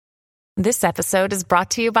This episode is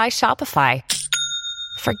brought to you by Shopify.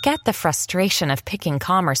 Forget the frustration of picking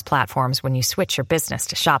commerce platforms when you switch your business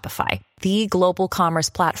to Shopify, the global commerce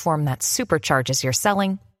platform that supercharges your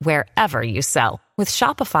selling wherever you sell. With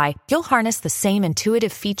Shopify, you'll harness the same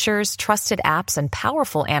intuitive features, trusted apps, and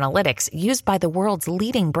powerful analytics used by the world's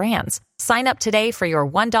leading brands. Sign up today for your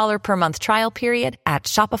 $1 per month trial period at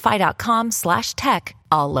shopify.com/tech,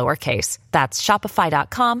 all lowercase. That's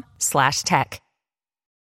shopify.com/tech.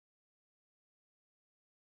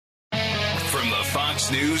 From the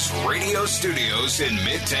Fox News radio studios in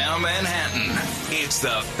Midtown Manhattan, it's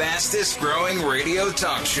the fastest growing radio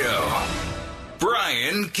talk show.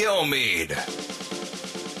 Brian Kilmeade.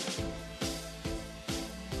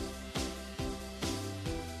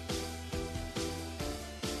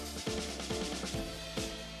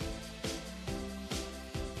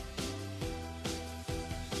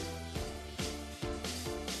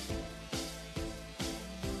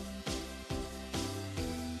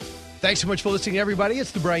 Thanks so much for listening, everybody. It's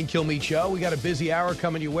the Brian Kilmeade Show. We got a busy hour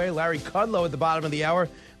coming your way. Larry Kudlow at the bottom of the hour.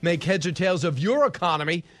 Make heads or tails of your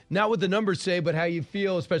economy. Not what the numbers say, but how you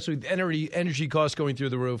feel, especially with energy costs going through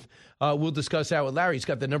the roof. We'll discuss that with Larry. He's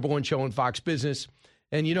got the number one show on Fox Business.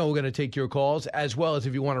 And you know we're going to take your calls, as well as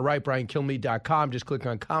if you want to write, BrianKilmeade.com. Just click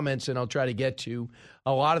on comments, and I'll try to get to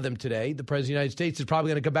a lot of them today. The President of the United States is probably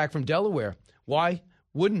going to come back from Delaware. Why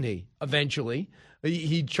wouldn't he eventually?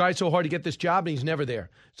 He tried so hard to get this job, and he's never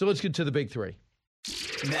there. So let's get to the big three.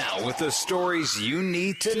 Now, with the stories you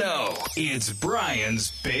need to know, it's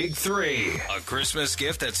Brian's Big Three. A Christmas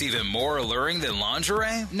gift that's even more alluring than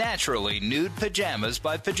lingerie? Naturally nude pajamas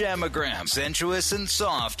by Pajamagram. Sensuous and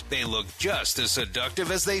soft, they look just as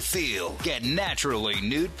seductive as they feel. Get naturally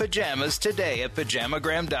nude pajamas today at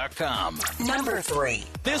Pajamagram.com. Number 3.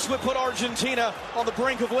 This would put Argentina on the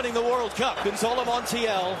brink of winning the World Cup. Gonzalo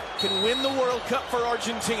Montiel can win the World Cup for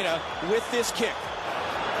Argentina with this kick.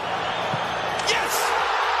 Yes!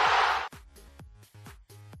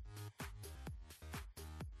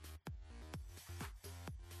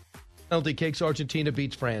 Penalty kicks. Argentina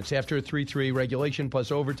beats France after a 3-3 regulation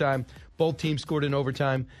plus overtime. Both teams scored in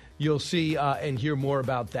overtime. You'll see and hear more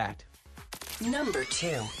about that. Number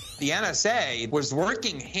 2. The NSA was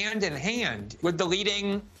working hand in hand with the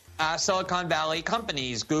leading Silicon Valley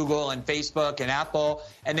companies, Google and Facebook and Apple,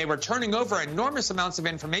 and they were turning over enormous amounts of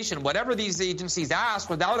information, whatever these agencies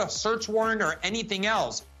asked, without a search warrant or anything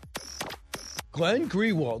else. Glenn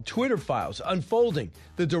Greenwald, Twitter files unfolding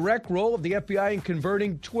the direct role of the FBI in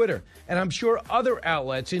converting Twitter, and I'm sure other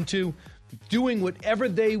outlets, into doing whatever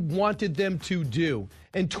they wanted them to do.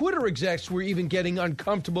 And Twitter execs were even getting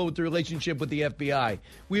uncomfortable with the relationship with the FBI.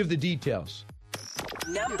 We have the details.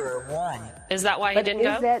 Number 1. Is that why he didn't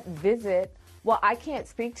go? Is that visit? Well, I can't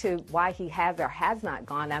speak to why he has or has not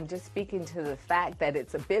gone. I'm just speaking to the fact that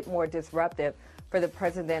it's a bit more disruptive for the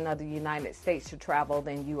President of the United States to travel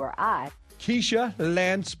than you or I. Keisha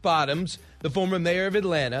Lance Bottoms, the former mayor of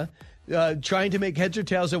Atlanta, trying to make heads or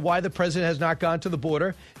tails of why the president has not gone to the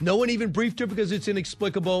border. No one even briefed her because it's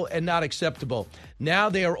inexplicable and not acceptable. Now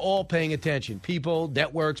they are all paying attention. People,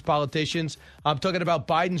 networks, politicians. I'm talking about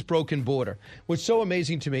Biden's broken border. What's so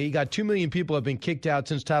amazing to me, he got 2 million people have been kicked out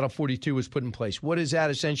since Title 42 was put in place. What is that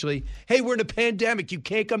essentially? Hey, we're in a pandemic. You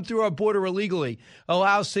can't come through our border illegally.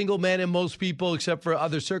 Allow single men and most people, except for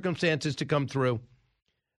other circumstances, to come through.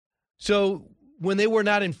 So when they were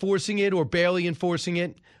not enforcing it or barely enforcing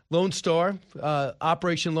it, Lone Star,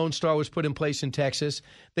 Operation Lone Star was put in place in Texas.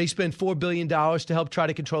 They spent $4 billion to help try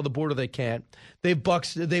to control the border. They can't. They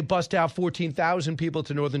bust out 14,000 people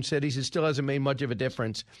to northern cities. It still hasn't made much of a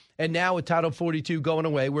difference. And now with Title 42 going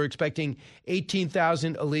away, we're expecting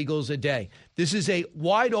 18,000 illegals a day. This is a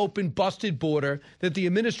wide open, busted border that the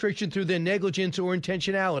administration, through their negligence or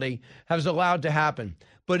intentionality, has allowed to happen.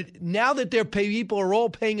 But now that people are all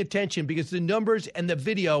paying attention because the numbers and the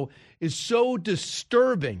video is so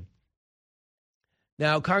disturbing.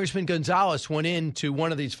 Now, Congressman Gonzalez went into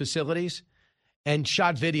one of these facilities and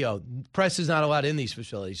shot video. Press is not allowed in these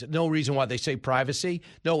facilities. No reason why. They say privacy.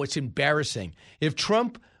 No, it's embarrassing. If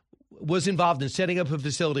Trump was involved in setting up a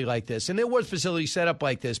facility like this, and there was facilities set up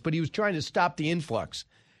like this, but he was trying to stop the influx,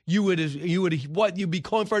 you'd be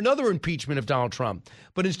calling for another impeachment of Donald Trump.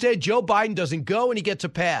 But instead, Joe Biden doesn't go and he gets a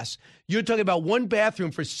pass. You're talking about one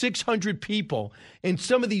bathroom for 600 people and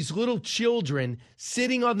some of these little children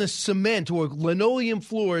sitting on the cement or linoleum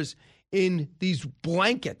floors in these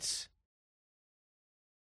blankets.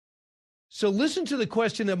 So listen to the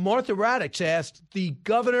question that Martha Raddatz asked the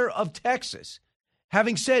governor of Texas,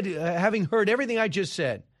 having heard everything I just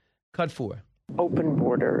said. Cut 4. Open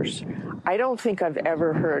borders. I don't think I've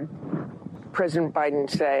ever heard President Biden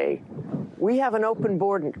say we have an open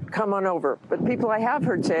border, come on over. But people I have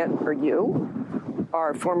heard say it are you,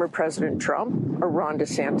 are former President Trump, or Ron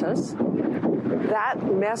DeSantis.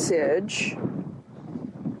 That message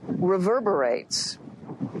reverberates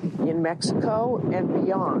in Mexico and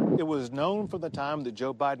beyond. It was known from the time that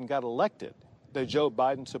Joe Biden got elected that Joe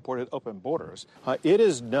Biden supported open borders. It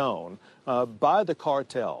is known by the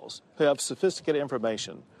cartels who have sophisticated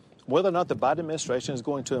information whether or not the Biden administration is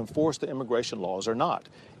going to enforce the immigration laws or not.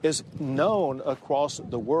 Is known across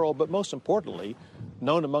the world, but most importantly,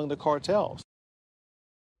 known among the cartels.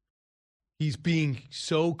 He's being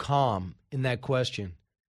so calm in that question.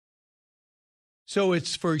 So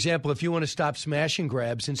it's, for example, if you want to stop smash and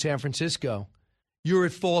grabs in San Francisco, you're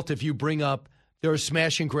at fault if you bring up there are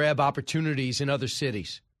smash and grab opportunities in other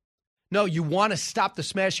cities. No, you want to stop the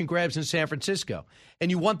smash and grabs in San Francisco,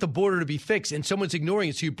 and you want the border to be fixed, and someone's ignoring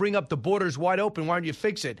it, so you bring up the border's wide open. Why don't you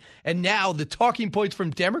fix it? And now the talking points from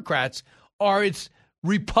Democrats are it's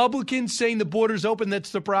Republicans saying the border's open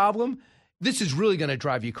that's the problem. This is really going to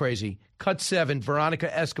drive you crazy. Cut 7,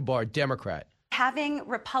 Veronica Escobar, Democrat. Having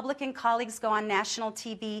Republican colleagues go on national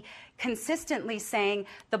TV consistently saying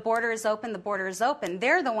the border is open, the border is open.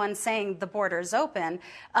 They're the ones saying the border is open.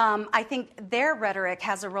 I think their rhetoric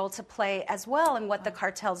has a role to play as well in what the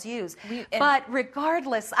cartels use. But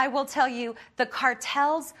regardless, I will tell you, the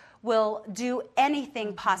cartels will do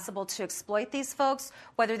anything possible to exploit these folks,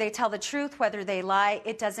 whether they tell the truth, whether they lie,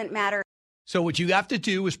 it doesn't matter. So what you have to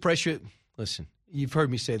do is pressure. Listen, you've heard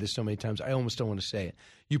me say this so many times, I almost don't want to say it.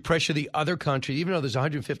 You pressure the other countries, even though there's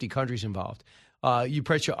 150 countries involved, you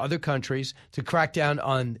pressure other countries to crack down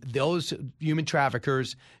on those human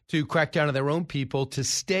traffickers, to crack down on their own people, to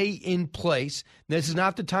stay in place. This is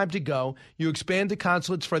not the time to go. You expand the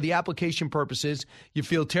consulates for the application purposes. You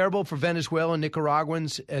feel terrible for Venezuela and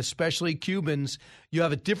Nicaraguans, especially Cubans. You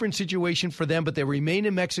have a different situation for them, but they remain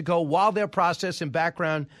in Mexico while their process and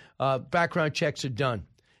background checks are done.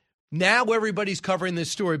 Now everybody's covering this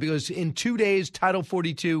story because in 2 days, Title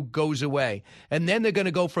 42 goes away. And then they're going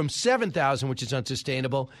to go from 7,000, which is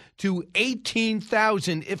unsustainable, to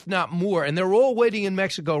 18,000, if not more. And they're all waiting in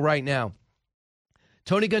Mexico right now.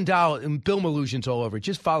 Tony Gonzalez and Bill Malugion's all over.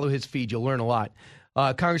 Just follow his feed. You'll learn a lot.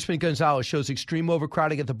 Congressman Gonzalez shows extreme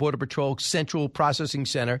overcrowding at the Border Patrol Central Processing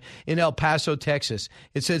Center in El Paso, Texas.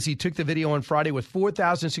 It says he took the video on Friday with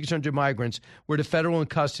 4,600 migrants were the federal in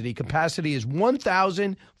custody. Capacity is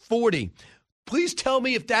 1,040. Please tell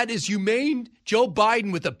me if that is humane. Joe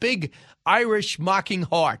Biden with a big Irish mocking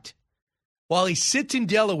heart while he sits in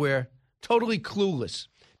Delaware, totally clueless,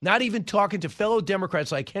 not even talking to fellow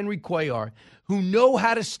Democrats like Henry Cuellar, who know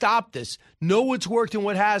how to stop this, know what's worked and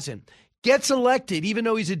what hasn't. Gets elected, even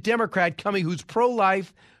though he's a Democrat who's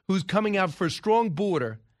pro-life, who's coming out for a strong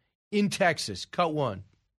border in Texas. Cut 1.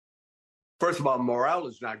 First of all, morale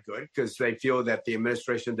is not good because they feel that the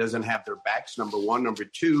administration doesn't have their backs, number one. Number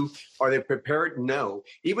two, are they prepared? No.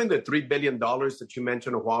 Even the $3 billion that you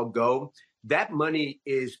mentioned a while ago, that money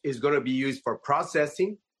is going to be used for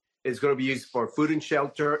processing. It's going to be used for food and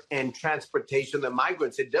shelter and transportation of the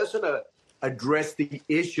migrants. It doesn't address the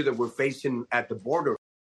issue that we're facing at the border.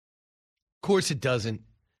 Of course it doesn't.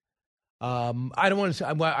 I don't want to.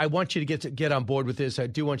 I want you to get on board with this. I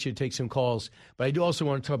do want you to take some calls, but I do also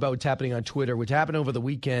want to talk about what's happening on Twitter. What's happened over the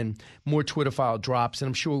weekend? More Twitter file drops, and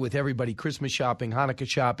I'm sure with everybody, Christmas shopping, Hanukkah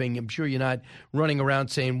shopping. I'm sure you're not running around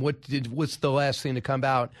saying what's the last thing to come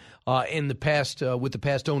out in the past with the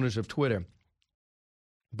past owners of Twitter.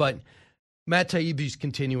 But Matt Taibbi is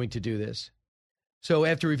continuing to do this. So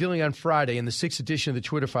after revealing on Friday in the 6th edition of the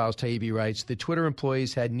Twitter files, Taibbi writes, the Twitter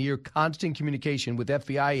employees had near constant communication with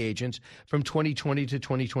FBI agents from 2020 to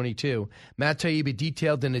 2022. Matt Taibbi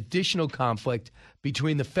detailed an additional conflict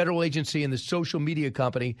between the federal agency and the social media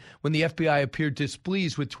company when the FBI appeared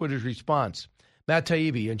displeased with Twitter's response. Matt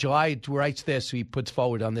Taibbi in July writes this, he puts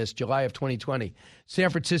forward on this, July of 2020. San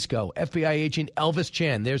Francisco, FBI agent Elvis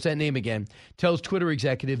Chan, there's that name again, tells Twitter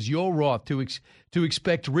executives Yoel Roth to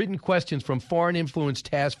expect written questions from Foreign Influence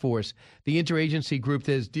Task Force, the interagency group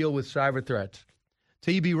that deals with cyber threats.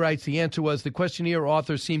 Taibbi writes, the answer was the questionnaire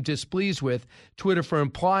authors seemed displeased with Twitter for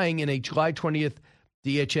implying in a July 20th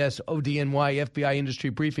DHS ODNY FBI industry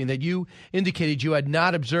briefing that you indicated you had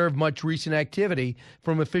not observed much recent activity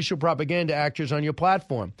from official propaganda actors on your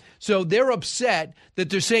platform. So they're upset that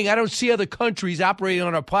they're saying, I don't see other countries operating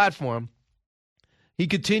on our platform. He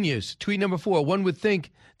continues, tweet number 4, one would think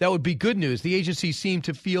that would be good news. The agency seemed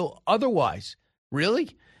to feel otherwise.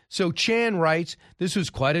 Really? So Chan writes, this was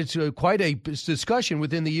quite a discussion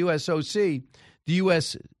within the USOC, the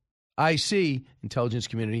U.S. IC, intelligence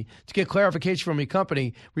community, to get clarification from your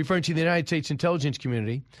company, referring to the United States intelligence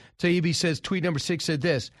community. Taibbi says tweet number 6 said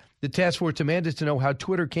this: the task force demanded to know how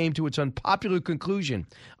Twitter came to its unpopular conclusion.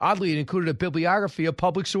 Oddly, it included a bibliography of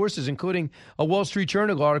public sources, including a Wall Street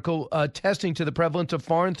Journal article attesting to the prevalence of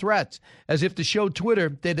foreign threats, as if to show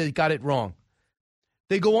Twitter that they got it wrong.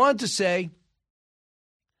 They go on to say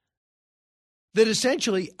that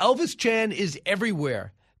essentially Elvis Chan is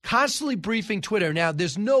everywhere, constantly briefing Twitter. Now,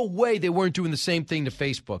 there's no way they weren't doing the same thing to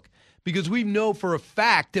Facebook, because we know for a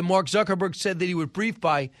fact that Mark Zuckerberg said that he would brief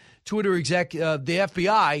by Twitter the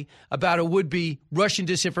FBI about a would-be Russian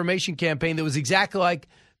disinformation campaign that was exactly like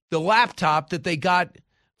the laptop that they got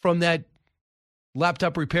from that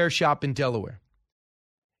laptop repair shop in Delaware.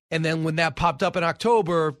 And then when that popped up in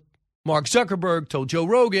October, Mark Zuckerberg told Joe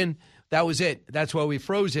Rogan that was it. That's why we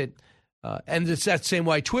froze it. And it's that same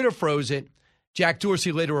way Twitter froze it. Jack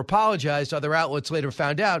Dorsey later apologized. Other outlets later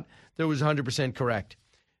found out that it was 100% correct.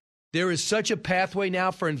 There is such a pathway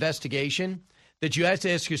now for investigation that you have to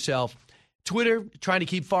ask yourself, Twitter trying to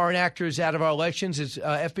keep foreign actors out of our elections, is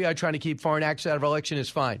FBI trying to keep foreign actors out of our election is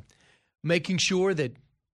fine. Making sure that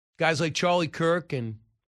guys like Charlie Kirk and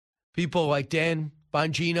people like Dan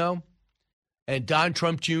Bongino and Don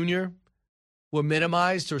Trump Jr. were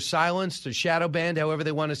minimized or silenced or shadow banned, however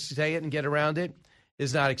they want to say it and get around it,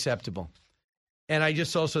 is not acceptable. And I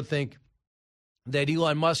just also think that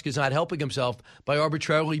Elon Musk is not helping himself by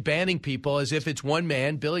arbitrarily banning people as if it's one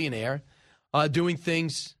man, billionaire, doing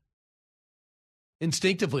things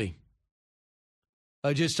instinctively,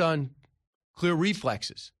 just on clear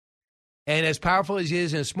reflexes. And as powerful as he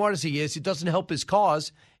is and as smart as he is, it doesn't help his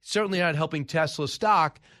cause. It's certainly not helping Tesla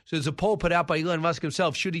stock. So there's a poll put out by Elon Musk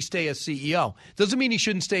himself. Should he stay as CEO? Doesn't mean he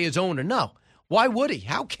shouldn't stay as owner. No. Why would he?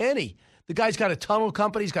 How can he? The guy's got a tunnel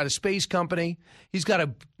company. He's got a space company. He's got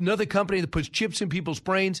another company that puts chips in people's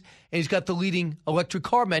brains. And he's got the leading electric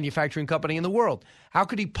car manufacturing company in the world. How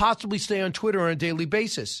could he possibly stay on Twitter on a daily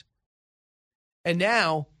basis? And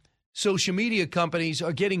now social media companies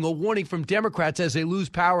are getting a warning from Democrats as they lose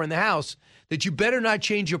power in the House that you better not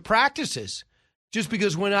change your practices just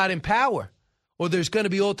because we're not in power, or there's going to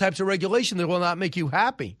be all types of regulation that will not make you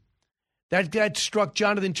happy. That struck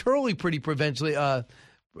Jonathan Turley pretty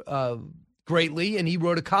greatly, and he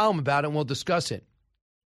wrote a column about it, and we'll discuss it.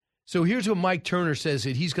 So here's what Mike Turner says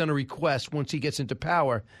that he's going to request once he gets into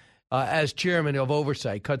power as chairman of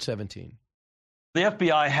Oversight, Cut 17. The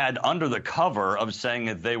FBI had, under the cover of saying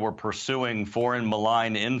that they were pursuing foreign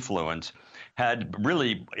malign influence, had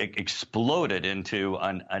really exploded into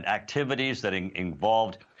an activities that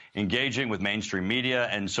involved engaging with mainstream media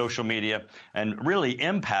and social media and really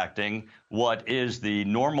impacting what is the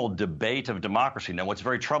normal debate of democracy. Now, what's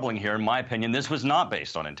very troubling here, in my opinion, this was not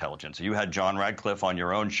based on intelligence. You had John Radcliffe on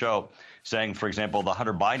your own show saying, for example, the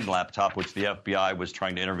Hunter Biden laptop, which the FBI was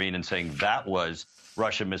trying to intervene and saying that was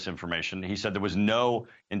Russian misinformation. He said there was no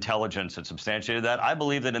intelligence that substantiated that. I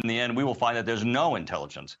believe that in the end, we will find that there's no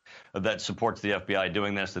intelligence that supports the FBI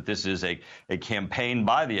doing this, that this is a campaign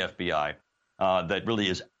by the FBI that really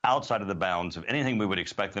is outside of the bounds of anything we would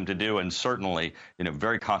expect them to do, and certainly,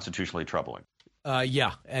 very constitutionally troubling.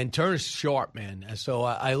 Yeah, and Turner's sharp, man. So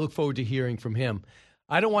I look forward to hearing from him.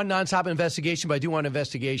 I don't want nonstop investigation, but I do want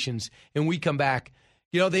investigations. And we come back.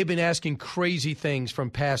 They've been asking crazy things from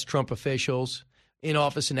past Trump officials in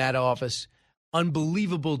office and out of office,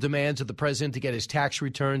 unbelievable demands of the president to get his tax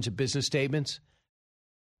returns and business statements.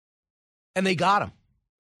 And they got him.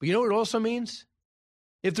 But you know what it also means?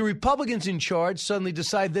 If the Republicans in charge suddenly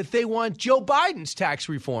decide that they want Joe Biden's tax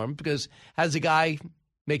reform, because has a guy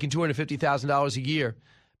making $250,000 a year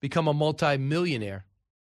become a multimillionaire,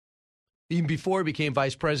 even before he became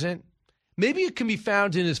vice president, maybe it can be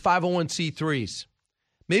found in his 501c3s.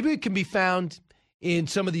 Maybe it can be found in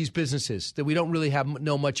some of these businesses that we don't really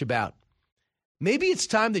know much about. Maybe it's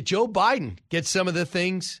time that Joe Biden gets some of the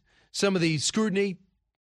things, some of the scrutiny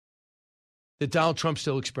that Donald Trump's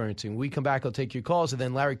still experiencing. When we come back, I'll take your calls, and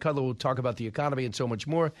then Larry Kudlow will talk about the economy and so much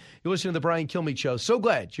more. You're listening to the Brian Kilmeade Show. So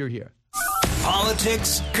glad you're here.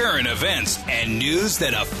 Politics, current events, and news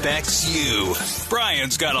that affects you.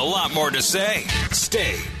 Brian's got a lot more to say.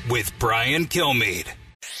 Stay with Brian Kilmeade.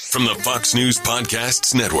 From the Fox News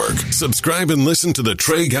Podcasts Network, subscribe and listen to the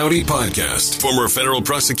Trey Gowdy Podcast. Former federal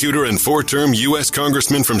prosecutor and four-term U.S.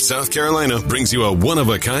 Congressman from South Carolina brings you a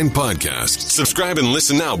one-of-a-kind podcast. Subscribe and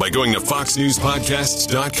listen now by going to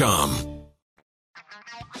foxnewspodcasts.com.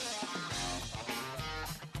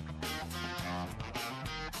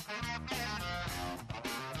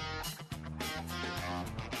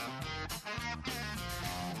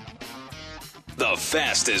 The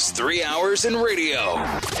fastest 3 hours in radio.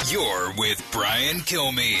 You're with Brian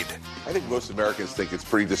Kilmeade. I think most Americans think it's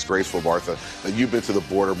pretty disgraceful, Martha, that you've been to the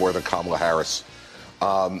border more than Kamala Harris.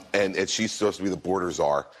 And she's supposed to be the border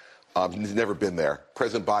czar. He's never been there.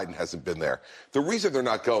 President Biden hasn't been there. The reason they're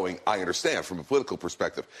not going, I understand from a political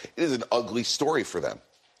perspective. It is an ugly story for them.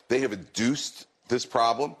 They have induced this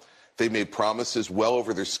problem. They made promises well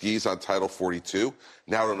over their skis on Title 42.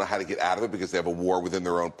 Now don't know how to get out of it because they have a war within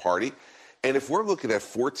their own party. And if we're looking at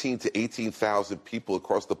 14 to 18,000 people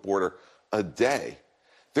across the border a day,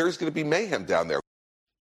 there's going to be mayhem down there.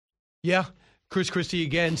 Yeah, Chris Christie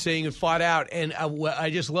again saying it flat out. And I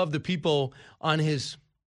just love the people on his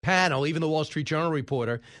panel, even the Wall Street Journal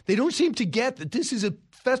reporter. They don't seem to get that this is a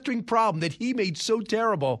festering problem that he made so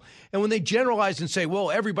terrible. And when they generalize and say, well,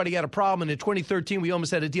 everybody had a problem, and in 2013 we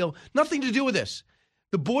almost had a deal, nothing to do with this.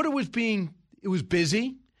 The border was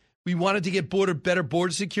busy. We wanted to get better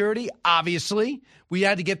border security, obviously. We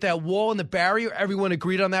had to get that wall and the barrier. Everyone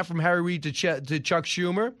agreed on that from Harry Reid to Chuck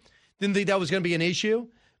Schumer. Didn't think that was going to be an issue.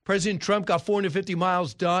 President Trump got 450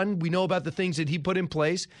 miles done. We know about the things that he put in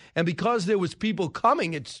place. And because there was people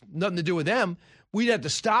coming, it's nothing to do with them, we'd have to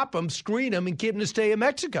stop them, screen them, and get them to stay in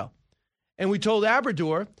Mexico. And we told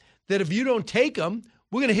Obrador that if you don't take them,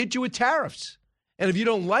 we're going to hit you with tariffs. And if you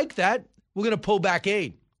don't like that, we're going to pull back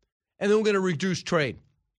aid. And then we're going to reduce trade.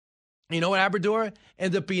 You know what, Obrador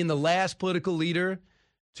ended up being the last political leader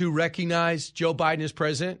to recognize Joe Biden as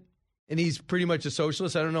president. And he's pretty much a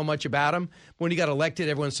socialist. I don't know much about him. When he got elected,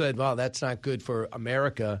 everyone said, well, that's not good for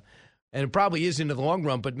America. And it probably is in the long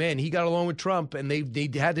run. But, man, he got along with Trump, and they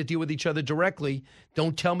had to deal with each other directly.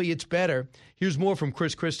 Don't tell me it's better. Here's more from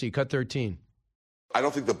Chris Christie, cut 13. I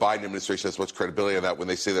don't think the Biden administration has much credibility on that when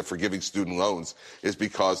they say that forgiving student loans is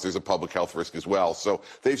because there's a public health risk as well. So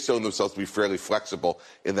they've shown themselves to be fairly flexible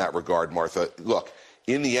in that regard, Martha. Look,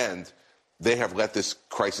 in the end, they have let this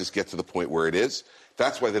crisis get to the point where it is.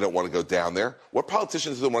 That's why they don't want to go down there. What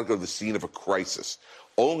politicians don't want to go to the scene of a crisis?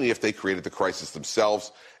 Only if they created the crisis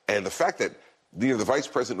themselves. And the fact that neither the vice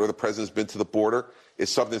president nor the president has been to the border is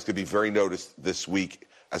something that's going to be very noticed this week,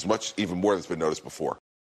 as much, even more than it's been noticed before.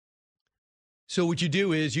 So what you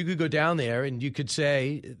do is you could go down there and you could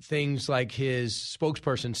say things like his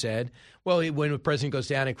spokesperson said, well, when the president goes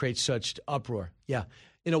down, it creates such uproar. Yeah.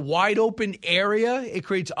 In a wide open area, it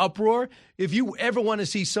creates uproar. If you ever want to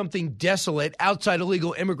see something desolate outside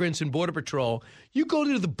illegal immigrants and Border Patrol, you go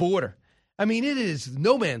to the border. I mean, it is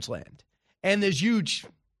no man's land. And there's huge,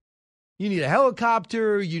 you need a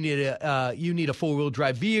helicopter, you need a four-wheel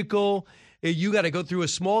drive vehicle. You got to go through a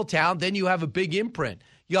small town, then you have a big imprint.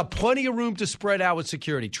 You got plenty of room to spread out with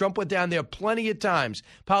security. Trump went down there plenty of times.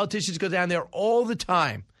 Politicians go down there all the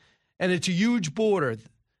time. And it's a huge border.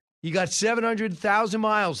 You got 700,000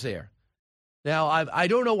 miles there. Now, I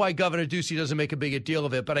don't know why Governor Ducey doesn't make a big deal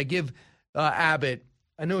of it, but I give Abbott,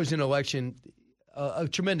 I know he's in an election, a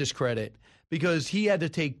tremendous credit because he had to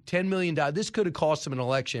take $10 million. This could have cost him an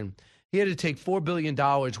election. He had to take $4 billion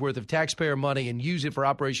worth of taxpayer money and use it for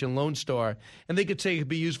Operation Lone Star. And they could say it could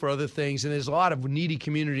be used for other things. And there's a lot of needy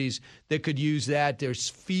communities that could use that. There's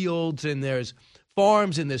fields and there's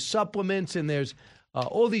farms and there's supplements and there's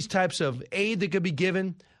all these types of aid that could be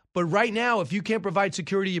given. But right now, if you can't provide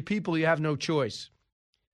security to your people, you have no choice.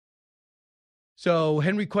 So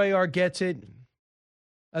Henry Cuellar gets it.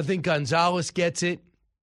 I think Gonzalez gets it.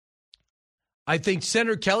 I think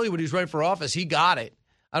Senator Kelly, when he was running for office, he got it.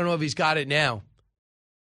 I don't know if he's got it now.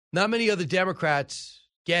 Not many other Democrats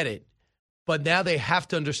get it, but now they have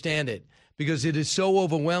to understand it because it is so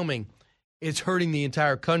overwhelming. It's hurting the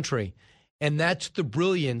entire country. And that's the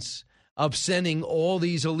brilliance of sending all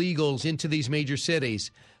these illegals into these major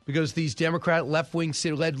cities because these Democrat left-wing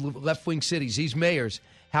cities, these mayors,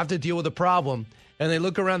 have to deal with the problem. And they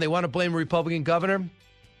look around, they want to blame a Republican governor,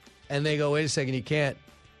 and they go, wait a second, you can't.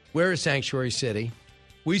 We're a sanctuary city.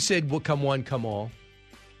 We said, well, come one, come all.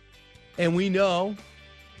 And we know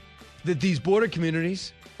that these border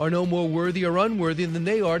communities are no more worthy or unworthy than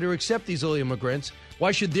they are to accept these illegal immigrants.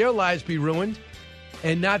 Why should their lives be ruined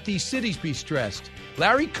and not these cities be stressed?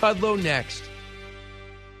 Larry Kudlow next.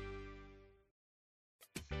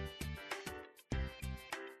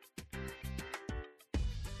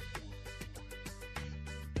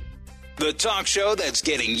 The talk show that's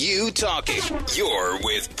getting you talking. You're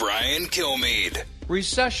with Brian Kilmeade.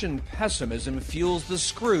 Recession pessimism fuels the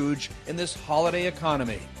Scrooge in this holiday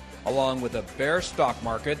economy, along with a bear stock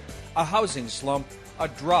market, a housing slump, a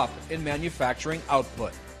drop in manufacturing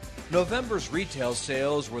output. November's retail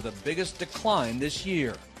sales were the biggest decline this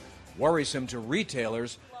year. Worrisome to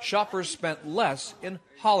retailers, shoppers spent less in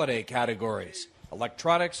holiday categories: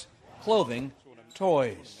 electronics, clothing,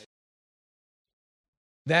 toys.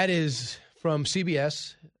 That is from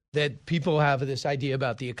CBS. that people have this idea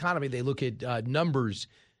about the economy. They look at numbers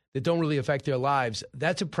that don't really affect their lives.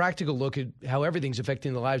 That's a practical look at how everything's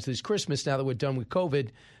affecting the lives this Christmas now that we're done with COVID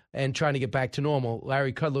and trying to get back to normal.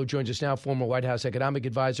 Larry Kudlow joins us now, former White House economic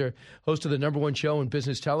advisor, host of the #1 show in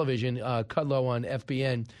business television, Kudlow on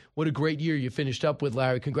FBN. What a great year you finished up with,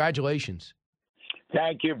 Larry. Congratulations.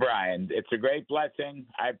 Thank you, Brian. It's a great blessing.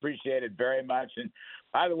 I appreciate it very much. And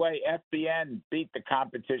by the way, FBN beat the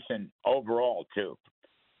competition overall, too.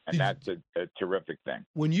 And that's a terrific thing.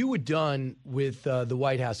 When you were done with the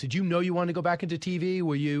White House, did you know you wanted to go back into TV?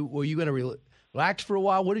 Were you going to relax for a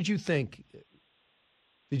while? What did you think?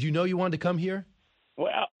 Did you know you wanted to come here?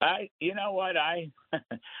 Well, you know what? I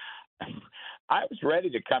was ready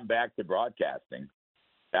to come back to broadcasting,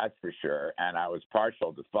 that's for sure. And I was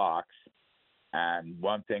partial to Fox, and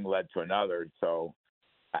one thing led to another. So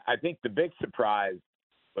I think the big surprise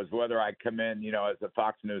was whether I come in, as a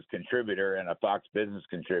Fox News contributor and a Fox Business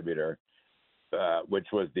contributor, which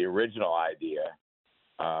was the original idea.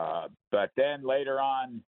 But then later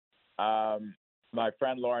on, my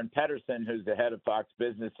friend Lauren Pedersen, who's the head of Fox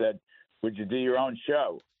Business, said, "Would you do your own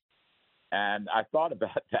show?" And I thought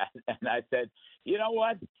about that, and I said, you know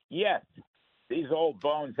what? Yes, these old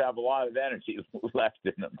bones have a lot of energy left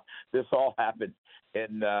in them. This all happened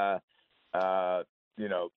in,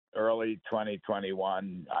 early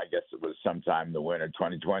 2021. I guess it was sometime in the winter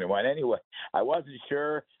 2021. Anyway, I wasn't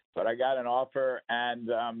sure, but I got an offer, and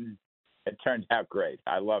it turned out great.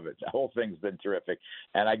 I love it. The whole thing's been terrific.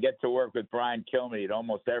 And I get to work with Brian Kilmeade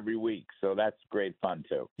almost every week, so that's great fun,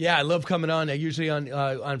 too. Yeah, I love coming on, usually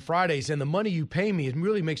on Fridays, and the money you pay me, it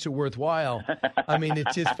really makes it worthwhile. I mean,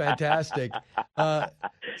 it's just fantastic.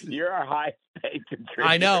 You're a high-paid contributor.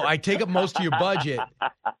 I know. I take up most of your budget,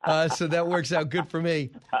 so that works out good for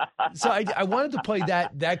me. So I wanted to play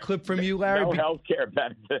that clip from you, Larry. No health care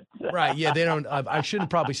benefits. Right, yeah, they don't. I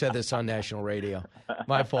shouldn't probably said this on national radio.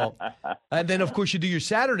 My fault. And then, of course, you do your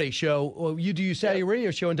Saturday show. Well, you do your Saturday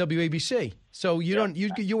radio show on WABC. So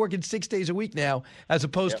you're working 6 days a week now, as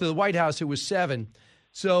opposed to the White House, it was 7.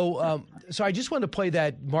 So I just wanted to play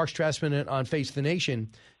that Mark Strassman on Face the Nation,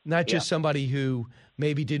 not just somebody who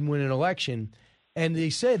maybe didn't win an election. And they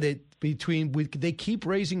said that they keep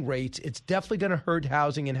raising rates. It's definitely going to hurt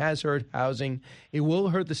housing and has hurt housing. It will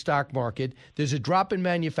hurt the stock market. There's a drop in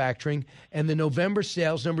manufacturing, and the November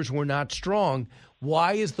sales numbers were not strong.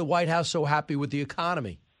 Why is the White House so happy with the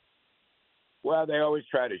economy? Well, they always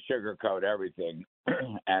try to sugarcoat everything,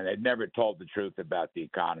 and they've never told the truth about the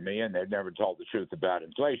economy, and they've never told the truth about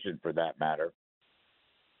inflation, for that matter.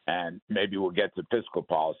 And maybe we'll get to fiscal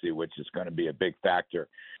policy, which is going to be a big factor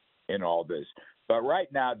in all this. But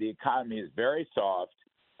right now, the economy is very soft.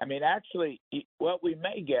 I mean, actually, what we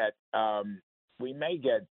may get a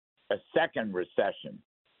second recession.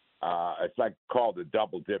 It's like called a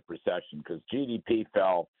double-dip recession, because GDP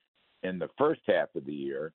fell in the first half of the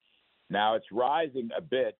year. Now it's rising a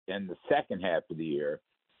bit in the second half of the year,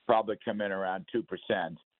 probably come in around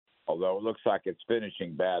 2%, although it looks like it's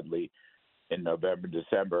finishing badly in November,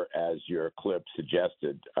 December, as your clip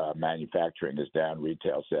suggested. Manufacturing is down,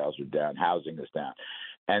 retail sales are down, housing is down.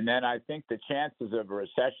 And then I think the chances of a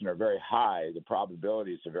recession are very high. The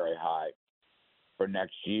probabilities are very high for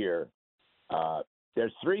next year.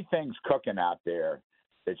 There's 3 things cooking out there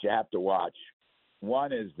that you have to watch.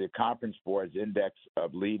 One is the Conference Board's index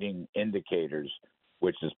of leading indicators,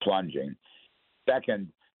 which is plunging.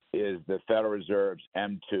 Second is the Federal Reserve's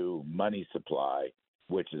M2 money supply,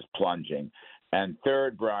 which is plunging. And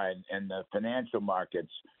third, Brian, in the financial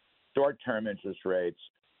markets, short-term interest rates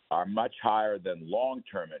are much higher than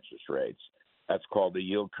long-term interest rates. That's called the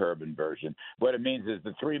yield curve inversion. What it means is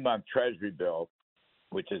the 3-month Treasury bill,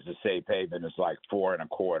 which is a safe haven, is like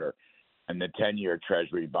 4.25%, and the 10-year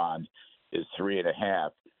Treasury bond is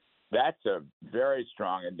 3.5%. That's a very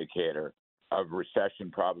strong indicator of recession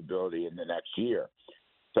probability in the next year.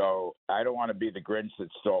 So I don't want to be the Grinch that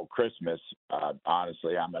stole Christmas.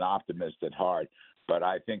 Honestly, I'm an optimist at heart, but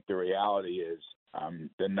I think the reality is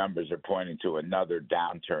the numbers are pointing to another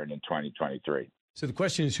downturn in 2023. So the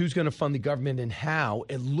question is, who's going to fund the government and how?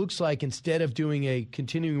 It looks like instead of doing a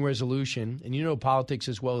continuing resolution, and you know politics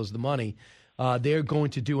as well as the money, they're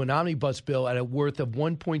going to do an omnibus bill at a worth of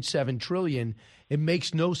 $1.7 trillion. It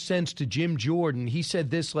makes no sense to Jim Jordan. He said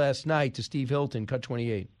this last night to Steve Hilton, Cut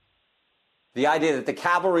 28. The idea that the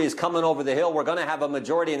cavalry is coming over the hill, we're going to have a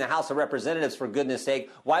majority in the House of Representatives, for goodness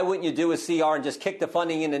sake. Why wouldn't you do a CR and just kick the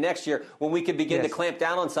funding into next year when we could begin to clamp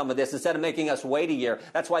down on some of this instead of making us wait a year?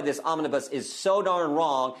 That's why this omnibus is so darn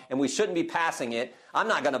wrong, and we shouldn't be passing it. I'm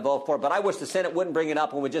not going to vote for it, but I wish the Senate wouldn't bring it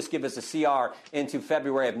up and would just give us a CR into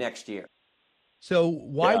February of next year. So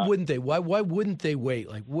why wouldn't they? Why wouldn't they wait?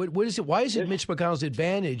 Like, what is it? Why is it Mitch McConnell's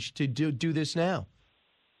advantage to do this now?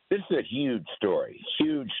 This is a huge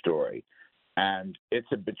story, and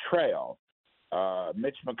it's a betrayal.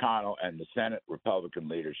 Mitch McConnell and the Senate Republican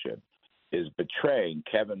leadership is betraying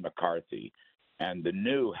Kevin McCarthy and the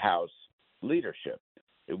new House leadership.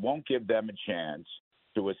 It won't give them a chance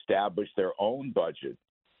to establish their own budget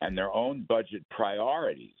and their own budget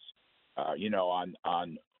priorities.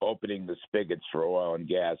 On opening the spigots for oil and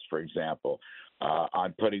gas, for example,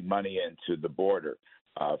 on putting money into the border,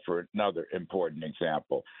 for another important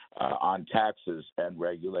example, on taxes and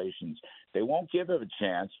regulations. They won't give him a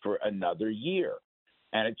chance for another year.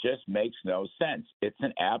 And it just makes no sense. It's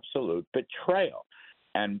an absolute betrayal.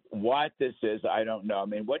 And what this is, I don't know. I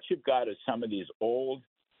mean, what you've got is some of these old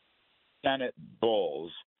Senate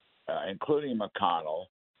bulls, including McConnell,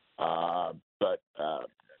 but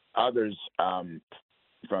others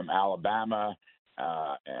from Alabama,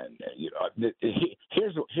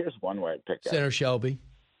 here's one way to pick up. Senator Shelby.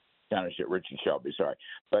 Richard Shelby, sorry.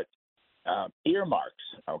 But earmarks,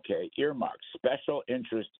 earmarks, special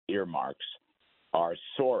interest earmarks are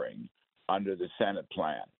soaring under the Senate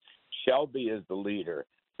plan. Shelby is the leader,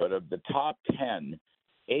 but of the top 10,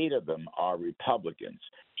 8 of them are Republicans.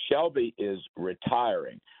 Shelby is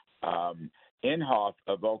retiring. Inhofe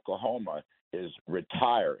of Oklahoma is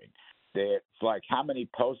retiring. It's like, how many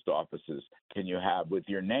post offices can you have with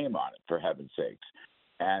your name on it, for heaven's sakes?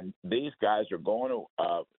 And these guys are going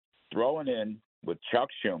to throwing in with Chuck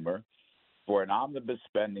Schumer for an omnibus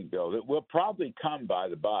spending bill that will probably come, by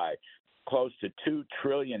the by, close to $2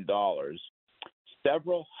 trillion,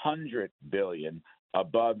 several hundred billion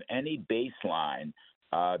above any baseline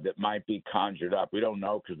that might be conjured up. We don't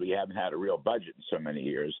know because we haven't had a real budget in so many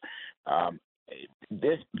years.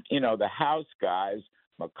 The House guys,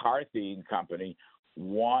 McCarthy and company,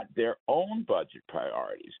 want their own budget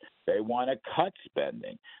priorities. They want to cut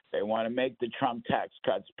spending. They want to make the Trump tax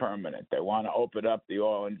cuts permanent. They want to open up the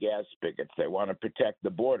oil and gas spigots. They want to protect the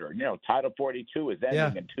border. Title 42 is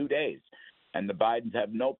ending in 2 days, and the Bidens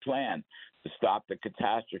have no plan to stop the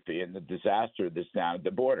catastrophe and the disaster that's down at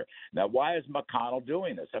the border. Now, why is McConnell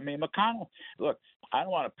doing this? I mean, McConnell, look, I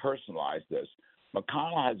don't want to personalize this.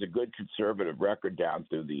 McConnell has a good conservative record down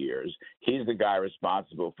through the years. He's the guy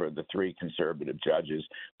responsible for the 3 conservative judges.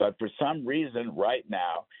 But for some reason, right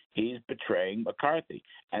now, he's betraying McCarthy.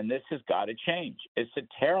 And this has got to change. It's a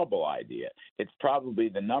terrible idea. It's probably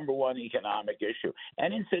the number one economic issue.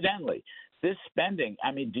 And incidentally, this spending,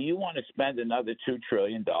 I mean, do you want to spend another $2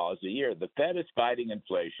 trillion a year? The Fed is fighting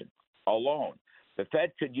inflation alone. The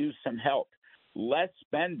Fed could use some help. Less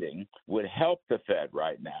spending would help the Fed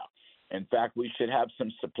right now. In fact, we should have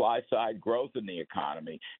some supply-side growth in the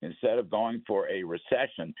economy instead of going for a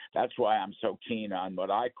recession. That's why I'm so keen on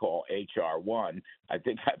what I call H.R. 1. I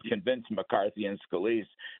think I've convinced McCarthy and Scalise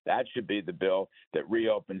that should be the bill that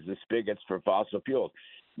reopens the spigots for fossil fuels.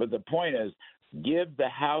 But the point is, give the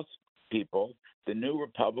House people, the new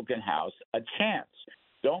Republican House, a chance.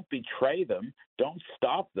 Don't betray them. Don't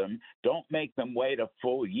stop them. Don't make them wait a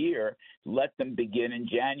full year. Let them begin in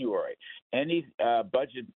January. Any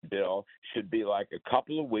budget bill should be like a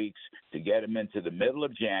couple of weeks to get them into the middle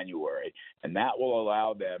of January, and that will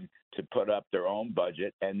allow them to put up their own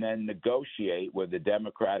budget and then negotiate with the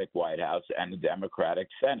Democratic White House and the Democratic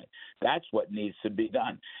Senate. That's what needs to be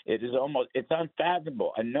done. It's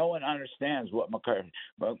unfathomable, and no one understands what McConnell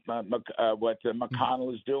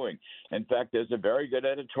is doing. In fact, there's a very good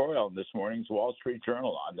editorial in this morning's Wall Street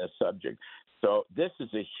Journal on this subject. So this is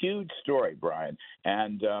a huge story, Brian,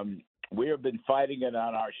 and we have been fighting it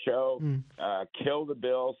on our show. Kill the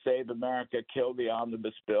bill, save America, kill the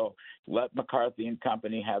omnibus bill, let McCarthy and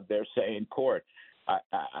company have their say in court.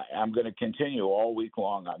 I'm going to continue all week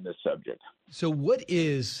long on this subject. So what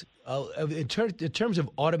is, in terms of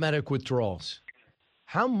automatic withdrawals,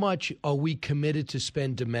 how much are we committed to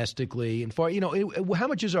spend domestically? And how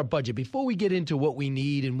much is our budget? Before we get into what we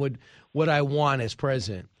need and what I want as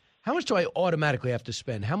president, how much do I automatically have to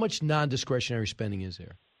spend? How much non-discretionary spending is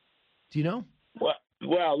there? Do you know?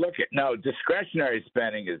 Well, discretionary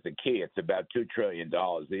spending is the key. It's about $2 trillion.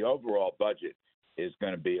 The overall budget is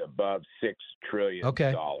going to be above $6 trillion.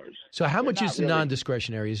 Okay. So how much is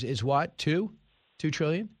non-discretionary? Is what, $2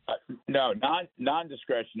 trillion? No,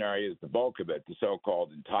 non-discretionary is the bulk of it, the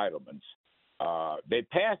so-called entitlements. They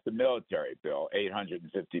passed the military bill,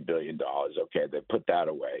 $850 billion. Okay, they put that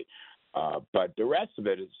away. But the rest of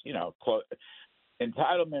it is,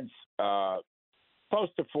 entitlements close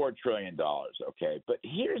to $4 trillion, okay? But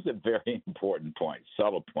here's a very important point,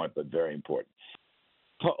 subtle point, but very important.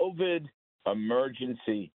 COVID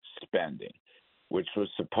emergency spending. which was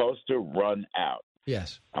supposed to run out.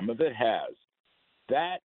 Yes. Some of it has.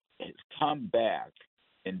 That has come back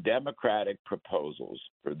in Democratic proposals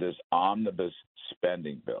for this omnibus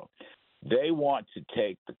spending bill. They want to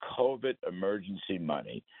take the COVID emergency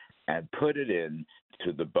money and put it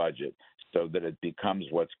into the budget so that it becomes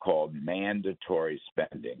what's called mandatory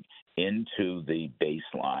spending into the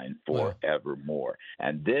baseline forevermore.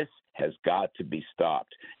 And this has got to be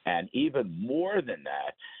stopped. And even more than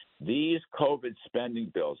that, these COVID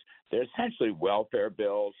spending bills, they're essentially welfare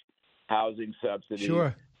bills, housing subsidies,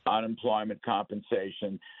 unemployment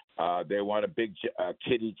compensation. They want a big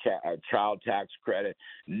child tax credit.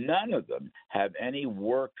 None of them have any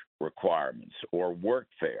work requirements or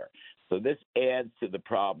workfare. So this adds to the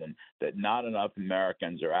problem that not enough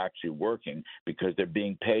Americans are actually working because they're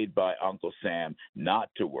being paid by Uncle Sam not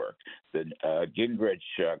to work. The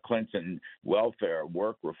Gingrich-Clinton welfare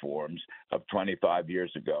work reforms of 25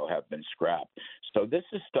 years ago have been scrapped. So this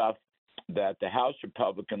is stuff that the House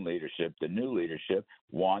Republican leadership, the new leadership,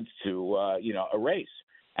 wants to, erase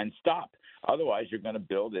and stop. Otherwise, you're going to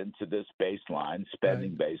build into this baseline,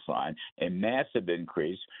 spending baseline, a massive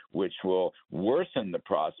increase, which will worsen the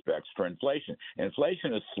prospects for inflation.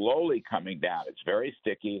 Inflation is slowly coming down. It's very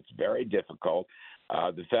sticky. It's very difficult.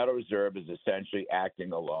 The Federal Reserve is essentially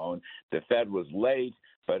acting alone. The Fed was late,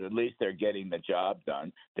 but at least they're getting the job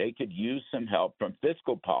done. They could use some help from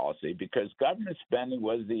fiscal policy because government spending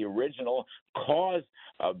was the original cause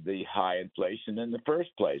of the high inflation in the first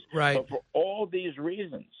place. Right. So for all these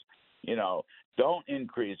reasons, don't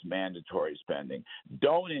increase mandatory spending.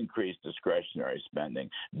 Don't increase discretionary spending.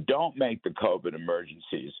 Don't make the COVID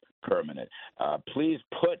emergencies permanent. Please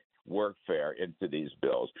put workfare into these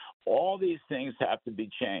bills. All these things have to be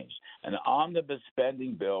changed. An omnibus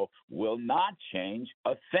spending bill will not change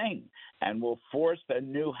a thing and will force the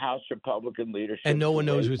new House Republican leadership and no one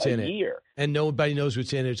knows what's in it. Year. And nobody knows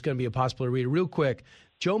what's in it. It's going to be impossible to read. Real quick,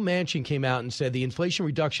 Joe Manchin came out and said the Inflation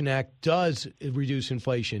Reduction Act does reduce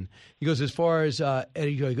inflation. He goes as far as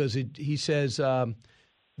he says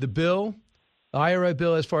the bill. The IRA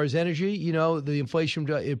bill, as far as energy, the inflation,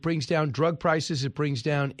 it brings down drug prices, it brings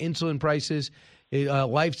down insulin prices,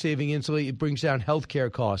 life-saving insulin, it brings down healthcare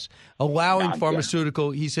costs. Allowing these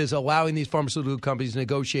pharmaceutical companies to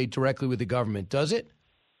negotiate directly with the government. Does it?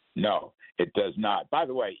 No, it does not. By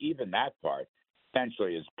the way, even that part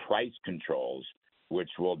essentially is price controls,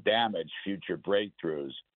 which will damage future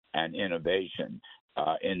breakthroughs and innovation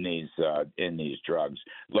in these drugs.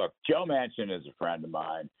 Look, Joe Manchin is a friend of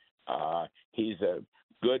mine. He's a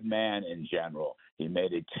good man in general. He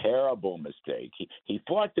made a terrible mistake. He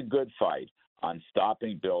fought the good fight on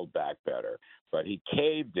stopping Build Back Better, but he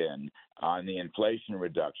caved in on the Inflation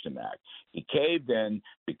Reduction Act. He caved in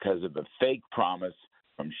because of a fake promise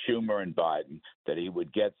from Schumer and Biden that he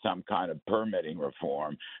would get some kind of permitting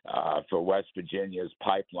reform for West Virginia's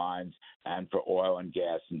pipelines and for oil and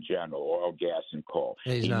gas in general, oil, gas, and coal.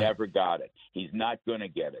 He never got it. He's not going to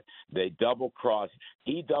get it.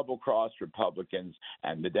 He double-crossed Republicans,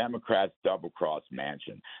 and the Democrats double-crossed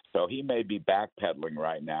Manchin. So he may be backpedaling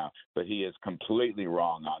right now, but he is completely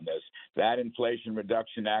wrong on this. That Inflation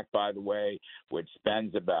Reduction Act, by the way, which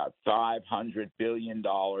spends about $500 billion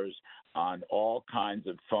on all kinds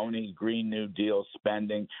of phony Green New Deal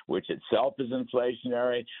spending, which itself is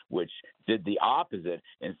inflationary, which did the opposite.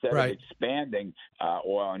 Instead of expanding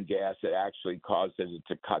oil and gas, it actually caused it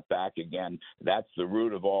to cut back again. That's the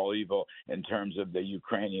root of all evil in terms of the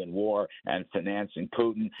Ukrainian war and financing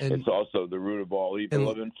Putin. It's also the root of all evil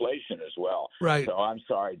of inflation as well. Right. So I'm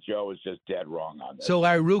sorry, Joe is just dead wrong on this. So,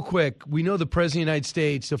 Larry, real quick, we know the President of the United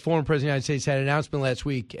States, the former President of the United States, had an announcement last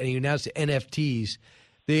week, and he announced NFTs.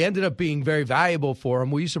 They ended up being very valuable for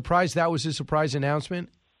him. Were you surprised that was a surprise announcement?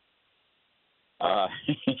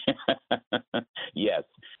 Yes,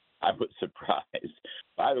 I was surprised.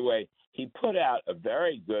 By the way, he put out a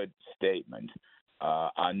very good statement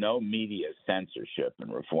on no media censorship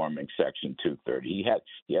and reforming Section 230.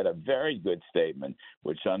 He had a very good statement,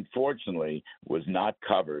 which unfortunately was not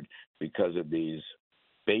covered because of these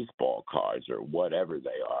baseball cards or whatever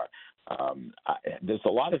they are. There's a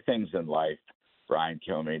lot of things in life, Brian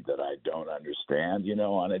Kilmeade, that I don't understand,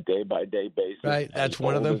 on a day-by-day basis. Right, that's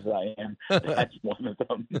one of them. As I am, that's one of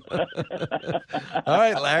them. All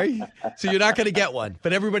right, Larry. So you're not going to get one,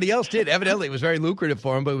 but everybody else did. Evidently, it was very lucrative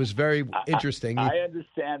for him, but it was very interesting. I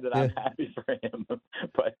understand that. I'm happy for him,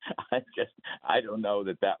 but I don't know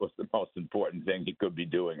that was the most important thing he could be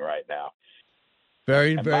doing right now.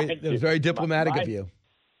 Very diplomatic of you.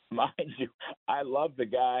 mind you, I love the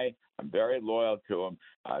guy. I'm very loyal to him.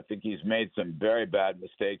 I think he's made some very bad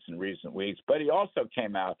mistakes in recent weeks, but he also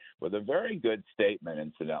came out with a very good statement,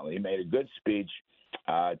 incidentally. He made a good speech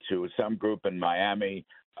to some group in Miami,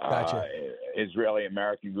 Gotcha.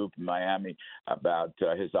 Israeli-American group in Miami, about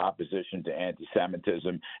his opposition to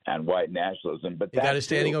anti-Semitism and white nationalism. But He got a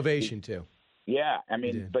standing ovation, too. Yeah, I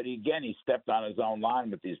mean, but again, he stepped on his own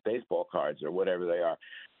line with these baseball cards or whatever they are.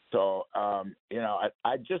 So,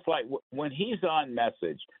 I just like when he's on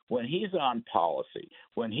message, when he's on policy,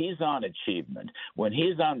 when he's on achievement, when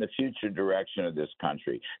he's on the future direction of this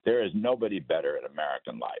country, there is nobody better at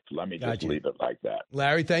American life. Let me just leave it like that.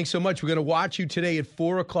 Larry, thanks so much. We're going to watch you today at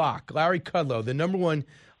 4 o'clock. Larry Kudlow, the number one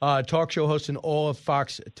talk show host in all of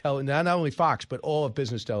Fox, not only Fox, but all of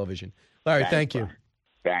business television. Larry, thank you.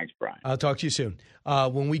 Thanks, Brian. I'll talk to you soon.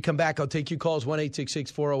 When we come back, I'll take your calls,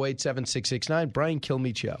 1-866-408-7669. Brian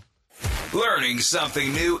Kilmeade Show. Learning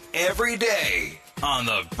something new every day on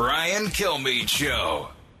the Brian Kilmeade Show.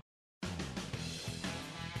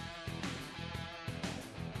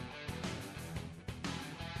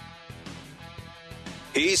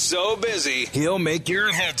 He's so busy, he'll make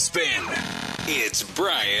your head spin. It's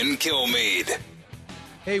Brian Kilmeade.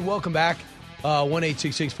 Hey, welcome back.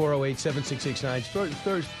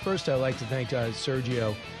 1-866-408-7669. First, I'd like to thank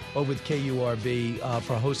Sergio over with KURB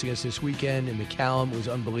for hosting us this weekend in McAllen. It was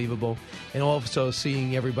unbelievable. And also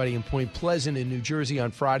seeing everybody in Point Pleasant in New Jersey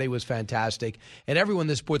on Friday was fantastic. And everyone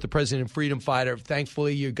that support the President and Freedom Fighter,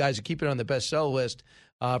 thankfully, you guys are keeping it on the bestseller list.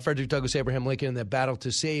 Frederick Douglass Abraham Lincoln in the battle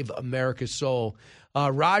to save America's soul.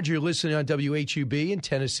 Roger, listening on WHUB in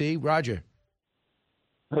Tennessee. Roger.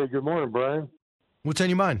 Hey, good morning, Brian. What's on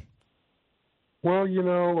your mind? Well,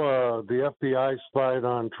 the FBI spied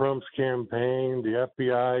on Trump's campaign. The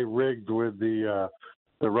FBI rigged with the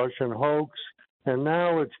Russian hoax, and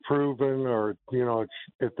now it's proven, or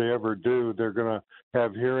if they ever do, they're going to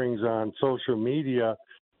have hearings on social media,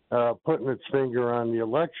 putting its finger on the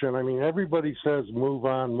election. I mean, everybody says move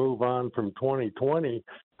on from 2020.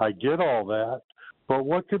 I get all that. But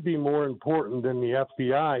what could be more important than the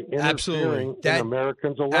FBI interfering in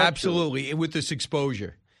Americans' elections? Absolutely, with this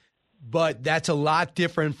exposure. But that's a lot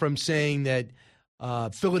different from saying that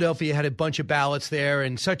Philadelphia had a bunch of ballots there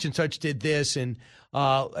and such did this. And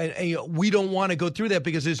we don't want to go through that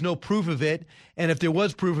because there's no proof of it. And if there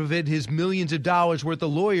was proof of it, his millions of dollars worth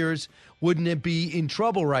of lawyers wouldn't be in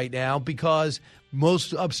trouble right now because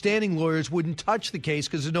most upstanding lawyers wouldn't touch the case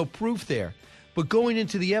because there's no proof there. But going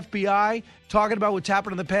into the FBI, talking about what's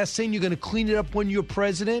happened in the past, saying you're going to clean it up when you're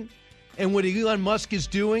president, and what Elon Musk is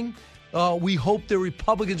doing, we hope the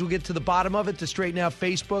Republicans will get to the bottom of it to straighten out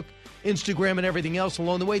Facebook, Instagram, and everything else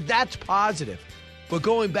along the way. That's positive. But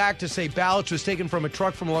going back to say ballots was taken from a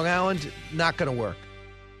truck from Long Island, not going to work.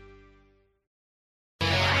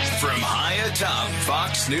 From high atop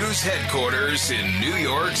Fox News headquarters in New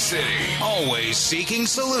York City, always seeking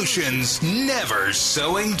solutions, never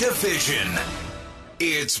sowing division.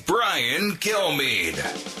 It's Brian Kilmeade.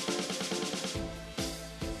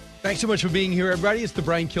 Thanks so much for being here, everybody. It's the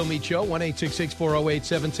Brian Kilmeade Show,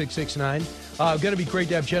 1-866-408-7669. Going to be great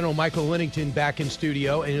to have General Michael Linnington back in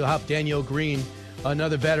studio, and you'll have Danielle Green,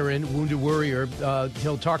 another veteran, wounded warrior.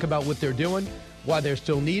 He'll talk about what they're doing, why they're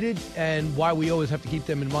still needed, and why we always have to keep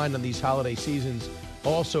them in mind on these holiday seasons.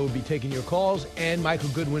 Also, we'll be taking your calls, and Michael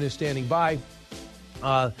Goodwin is standing by.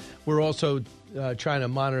 We're also trying to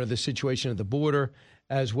monitor the situation at the border,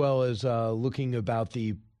 as well as looking about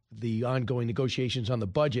the ongoing negotiations on the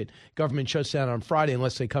budget. Government shuts down on Friday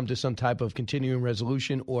unless they come to some type of continuing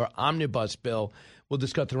resolution or omnibus bill. We'll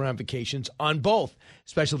discuss the ramifications on both.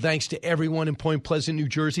 Special thanks to everyone in Point Pleasant, New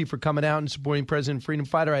Jersey for coming out and supporting President Freedom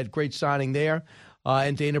Fighter. I had a great signing there.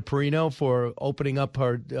 And Dana Perino for opening up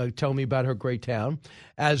her, telling me about her great town,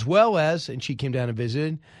 as well as, and she came down and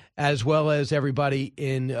visited, as well as everybody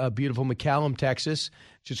in beautiful McAllen, Texas.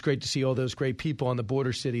 It's just great to see all those great people on the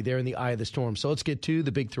border city there in the eye of the storm. So let's get to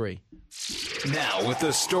the big three. Now with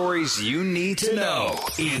the stories you need to know,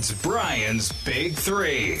 it's Brian's Big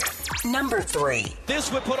Three. Number 3.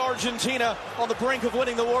 This would put Argentina on the brink of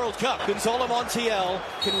winning the World Cup. Gonzalo Montiel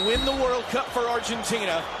can win the World Cup for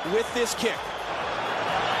Argentina with this kick.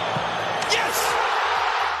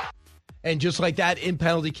 Yes! And just like that, in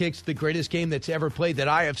penalty kicks, the greatest game that's ever played that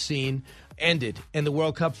I have seen ended, and the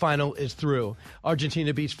World Cup final is through.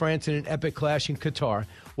 Argentina beats France in an epic clash in Qatar.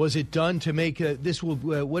 Was it done to make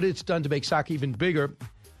what it's done to make soccer even bigger?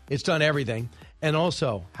 It's done everything. And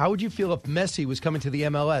also, how would you feel if Messi was coming to the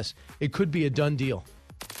MLS? It could be a done deal.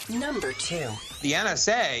 Number 2. The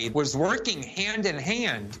NSA was working hand in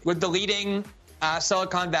hand with the leading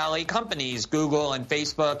Silicon Valley companies, Google and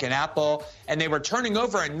Facebook and Apple, and they were turning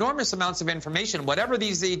over enormous amounts of information, whatever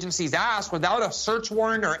these agencies asked, without a search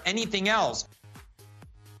warrant or anything else.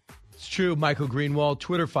 It's true, Michael Greenwald.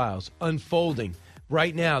 Twitter files unfolding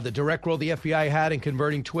right now, the direct role the FBI had in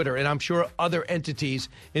converting Twitter, and I'm sure other entities,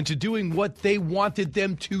 into doing what they wanted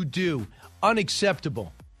them to do.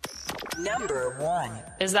 Unacceptable. Number 1.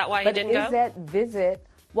 Is that why he didn't go? Is that visit...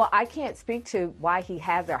 Well, I can't speak to why he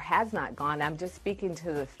has or has not gone. I'm just speaking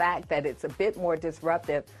to the fact that it's a bit more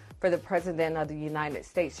disruptive for the President of the United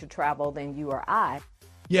States to travel than you or I.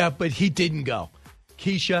 Yeah, but he didn't go.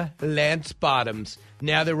 Keisha Lance Bottoms.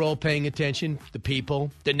 Now they're all paying attention. The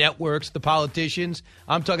people, the networks, the politicians.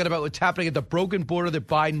 I'm talking about what's happening at the broken border that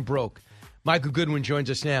Biden broke. Michael Goodwin joins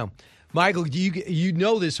us now. Michael, you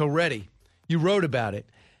know this already. You wrote about it.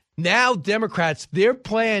 Now Democrats, their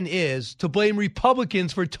plan is to blame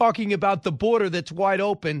Republicans for talking about the border that's wide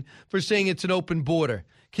open, for saying it's an open border.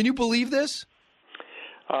 Can you believe this?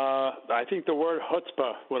 I think the word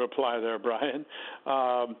chutzpah would apply there, Brian.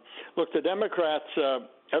 Look, the Democrats,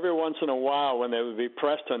 every once in a while when they would be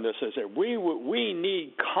pressed on this, they say, we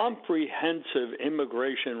need comprehensive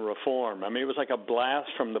immigration reform. I mean, it was like a blast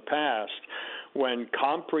from the past when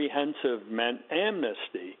comprehensive meant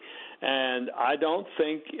amnesty. And I don't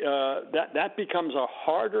think that becomes a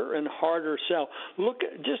harder and harder sell.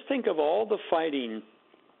 Just think of all the fighting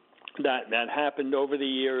that happened over the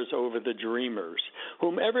years over the Dreamers,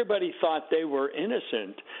 whom everybody thought they were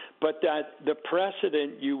innocent, but that the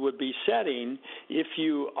precedent you would be setting if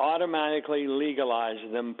you automatically legalize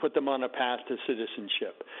them, put them on a path to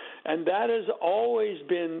citizenship. And that has always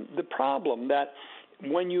been the problem, that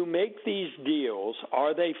when you make these deals,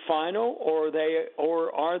 are they final or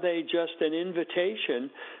are they just an invitation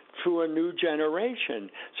to a new generation?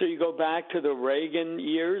 So you go back to the Reagan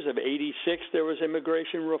years of '86, there was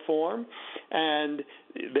immigration reform, and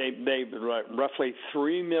they roughly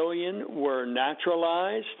 3 million were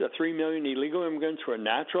naturalized. 3 million illegal immigrants were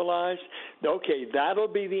naturalized. Okay, that'll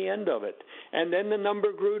be the end of it. And then the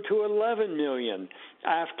number grew to 11 million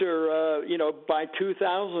after, by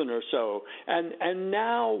 2000 or so. And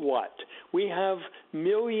now what? We have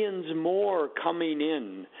millions more coming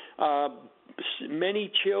in.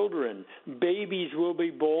 Many children, babies will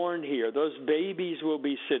be born here. Those babies will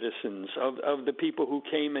be citizens of the people who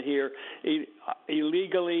came here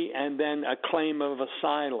illegally and then a claim of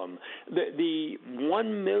asylum. The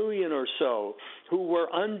 1 million or so who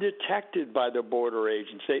were undetected by the border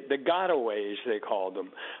agents, the gotaways they called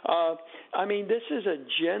them. This is a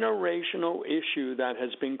generational issue that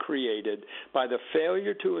has been created by the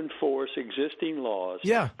failure to enforce existing laws,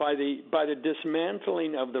 by the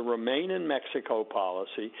dismantling of the Remain in Mexico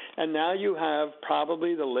policy, and now you have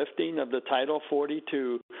probably the lifting of the Title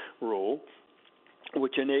 42 rule,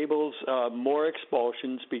 which enables more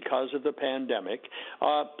expulsions because of the pandemic.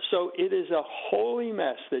 So it is a holy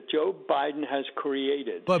mess that Joe Biden has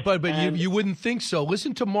created. But you wouldn't think so.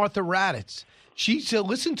 Listen to Martha Raddatz.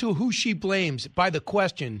 Listen to who she blames by the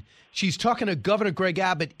question. She's talking to Governor Greg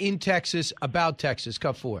Abbott in Texas about Texas.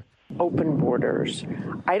 Cut 4. Open borders.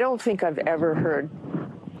 I don't think I've ever heard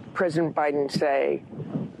President Biden say,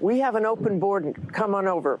 we have an open border, come on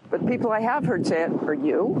over. But people I have heard say it are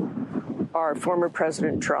you, are former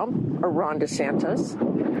President Trump, or Ron DeSantis.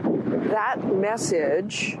 That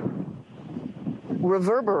message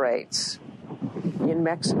reverberates in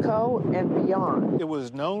Mexico and beyond. It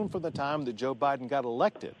was known from the time that Joe Biden got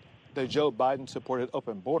elected that Joe Biden supported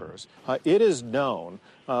open borders. It is known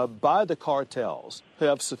by the cartels who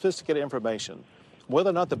have sophisticated information whether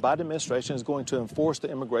or not the Biden administration is going to enforce the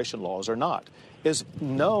immigration laws or not. Is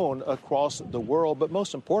known across the world, but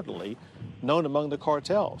most importantly, known among the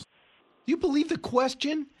cartels. Do you believe the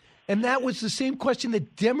question? And that was the same question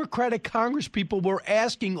that Democratic congresspeople were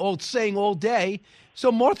saying all day. So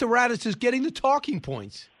Martha Raddatz is getting the talking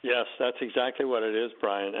points. Yes, that's exactly what it is,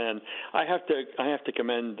 Brian. And I have to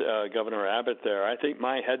commend Governor Abbott there. I think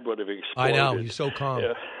my head would have exploded. I know, he's so calm.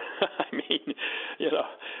 To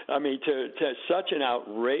such an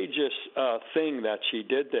outrageous thing that she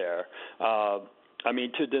did there.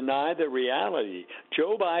 To deny the reality.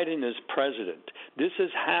 Joe Biden is president. This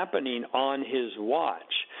is happening on his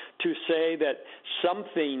watch. To say that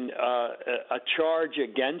something, a charge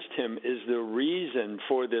against him is the reason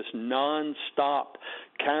for this nonstop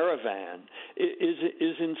caravan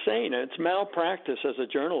is insane. It's malpractice as a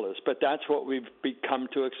journalist, but that's what we've become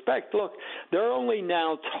to expect. Look, they're only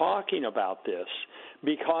now talking about this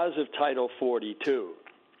because of Title 42.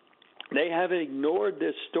 They have ignored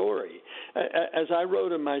this story. As I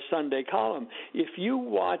wrote in my Sunday column, if you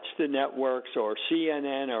watch the networks or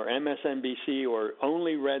CNN or MSNBC or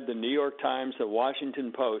only read the New York Times, the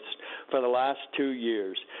Washington Post for the last 2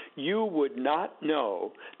 years, you would not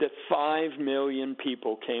know that 5 million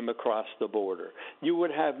people came across the border. You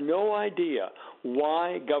would have no idea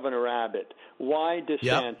why Governor Abbott, why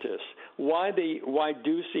DeSantis, why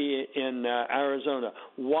Ducey in Arizona,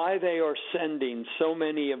 why they are sending so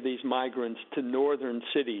many of these migrants to northern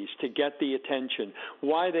cities to get the attention,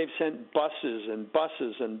 why they've sent buses and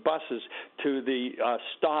buses and buses to the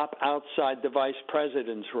stop outside the vice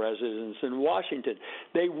president's residence in Washington.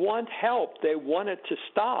 They want help. They want it to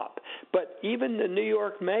stop. But even the New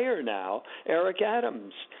York mayor now, Eric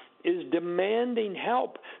Adams, is demanding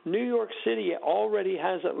help. New York City already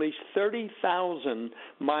has at least 30,000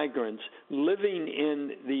 migrants living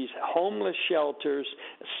in these homeless shelters,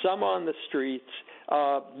 some on the streets.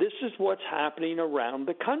 This is what's happening around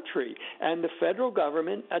the country, and the federal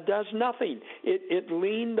government does nothing. It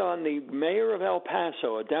leaned on the mayor of El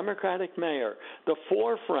Paso, a Democratic mayor, the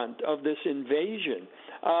forefront of this invasion.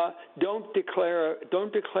 Don't declare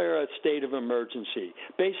a state of emergency.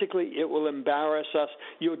 Basically, it will embarrass us.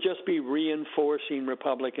 You'll just be reinforcing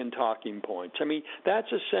Republican talking points. I mean, that's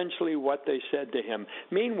essentially what they said to him.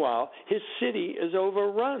 Meanwhile, his city is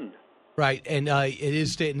overrun. Right, and it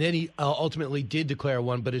is state, and then he ultimately did declare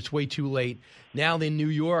one, but it's way too late. Now in New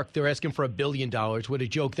York, they're asking for $1 billion. What a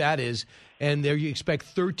joke that is. And there you expect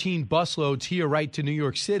 13 busloads here right to New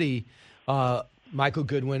York City. Michael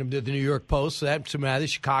Goodwin of the New York Post, so that's matter.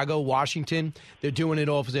 Chicago, Washington, they're doing it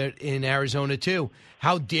all in Arizona too.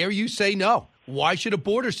 How dare you say no? Why should a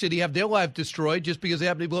border city have their life destroyed just because they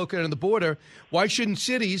happen to be located on the border? Why shouldn't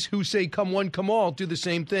cities who say come one, come all do the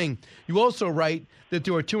same thing? You also write that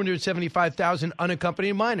there are 275,000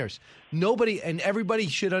 unaccompanied minors. Nobody and everybody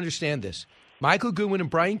should understand this. Michael Goodwin and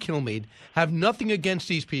Brian Kilmeade have nothing against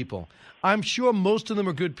these people. I'm sure most of them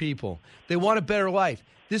are good people. They want a better life.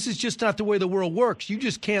 This is just not the way the world works. You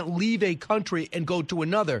just can't leave a country and go to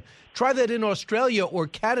another. Try that in Australia or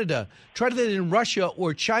Canada. Try that in Russia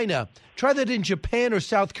or China. Try that in Japan or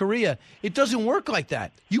South Korea. It doesn't work like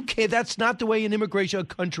that. You can't. That's not the way an immigration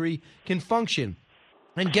country can function.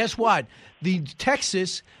 And guess what? The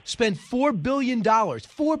Texas spent $4 billion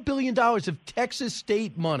of Texas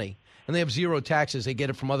state money, and they have zero taxes. They get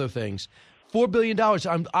it from other things. $4 billion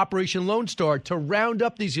on Operation Lone Star to round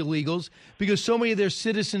up these illegals because so many of their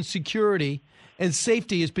citizens' security and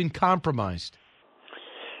safety has been compromised.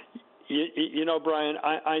 You know, Brian,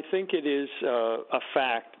 I think it is a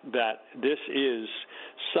fact that this is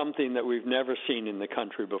something that we've never seen in the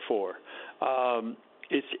country before.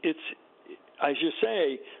 It's as you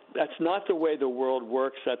say, that's not the way the world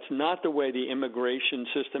works. That's not the way the immigration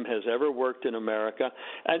system has ever worked in America.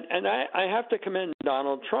 And I have to commend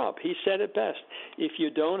Donald Trump. He said it best. If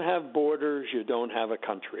you don't have borders, you don't have a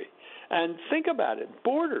country. And think about it,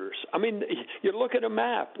 borders. I mean, you look at a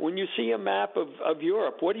map. When you see a map of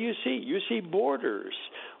Europe, what do you see? You see borders.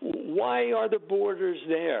 Why are the borders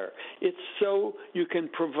there? It's so you can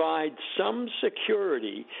provide some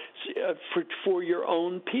security for your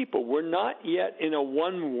own people. We're not yet in a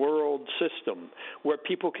one-world system where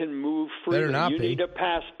people can move freely. You need a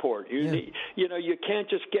passport. You can't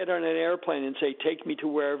just get on an airplane and say, take me to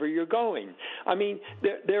wherever you're going. I mean,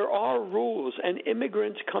 there are rules, and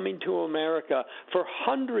immigrants coming to America for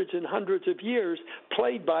hundreds and hundreds of years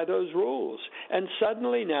played by those rules. And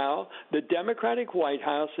suddenly now the Democratic White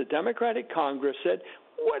House, the Democratic Congress said,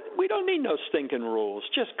 "What? We don't need no stinking rules.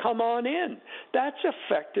 Just come on in." That's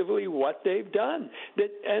effectively what they've done.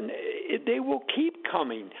 They will keep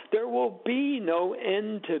coming. There will be no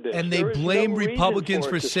end to this. And they blame Republicans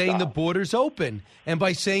for saying the border's open. And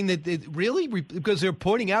by saying that because they're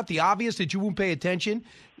pointing out the obvious that you won't pay attention.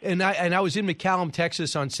 And I was in McAllen,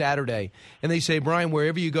 Texas on Saturday, and they say, Brian,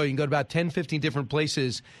 wherever you go to about 10, 15 different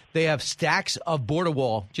places, they have stacks of border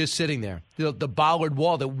wall just sitting there, the bollard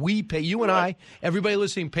wall that we pay, you and I, everybody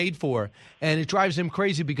listening paid for. And it drives them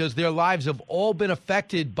crazy because their lives have all been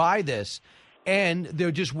affected by this. And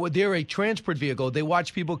they're a transport vehicle. They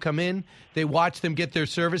watch people come in. They watch them get their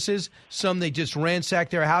services. Some, they just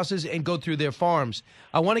ransack their houses and go through their farms.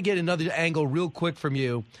 I want to get another angle real quick from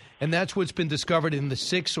you, and that's what's been discovered in the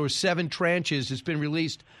 6 or 7 tranches that's been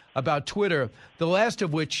released about Twitter, the last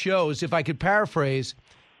of which shows, if I could paraphrase,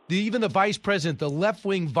 even the vice president, the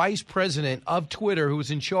left-wing vice president of Twitter, who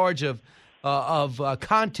was in charge of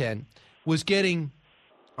content, was getting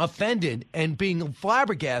offended and being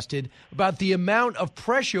flabbergasted about the amount of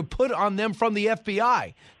pressure put on them from the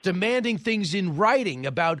FBI, demanding things in writing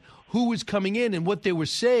about who was coming in and what they were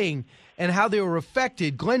saying and how they were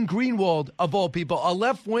affected. Glenn Greenwald, of all people, a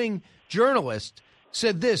left-wing journalist,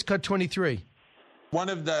 said this, cut 23. One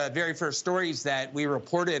of the very first stories that we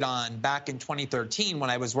reported on back in 2013 when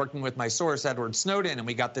I was working with my source, Edward Snowden, and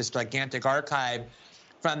we got this gigantic archive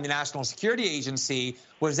from the National Security Agency,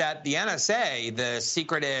 was that the NSA, the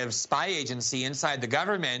secretive spy agency inside the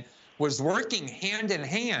government, was working hand in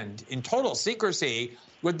hand in total secrecy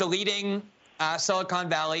with the leading Silicon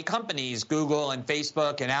Valley companies, Google and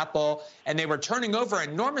Facebook and Apple, and they were turning over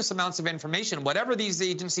enormous amounts of information, whatever these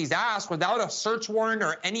agencies asked, without a search warrant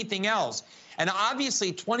or anything else. And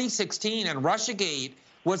obviously 2016 and Russiagate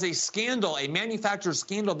was a scandal, a manufactured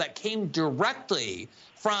scandal that came directly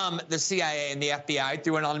from the CIA and the FBI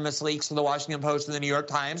through anonymous leaks to the Washington Post and the New York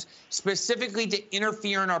Times, specifically to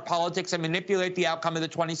interfere in our politics and manipulate the outcome of the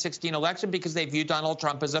 2016 election because they viewed Donald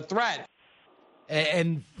Trump as a threat.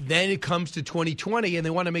 And then it comes to 2020, and they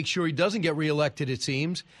want to make sure he doesn't get reelected, it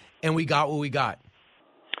seems, and we got what we got.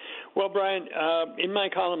 Well, Brian, in my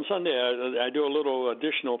column Sunday, I do a little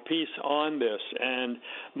additional piece on this, and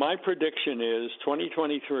my prediction is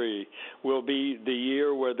 2023 will be the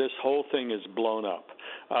year where this whole thing is blown up.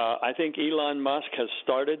 I think Elon Musk has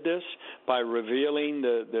started this by revealing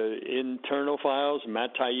the internal files,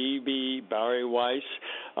 Matt Taibbi, Barry Weiss,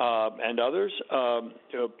 and others,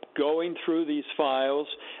 going through these files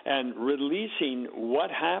and releasing what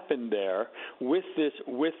happened there with the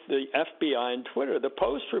FBI and Twitter. The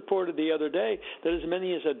Post reported the other day that as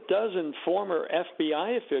many as a dozen former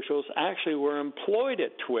FBI officials actually were employed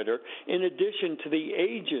at Twitter in addition to the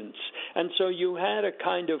agents. And so you had a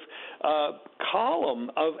kind of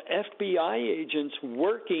column of FBI agents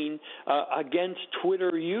working against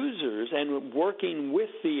Twitter users and working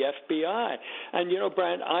with the FBI. And,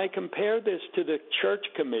 Brian, I compare this to the Church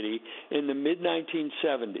Committee in the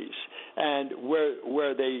mid-1970s, and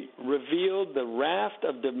where they revealed the raft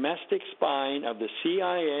of domestic spying of the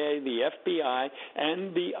CIA, the FBI,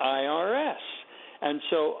 and the IRS. And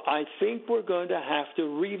so I think we're going to have to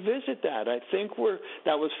revisit that. I think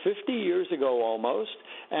that was 50 years ago almost,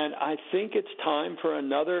 and I think it's time for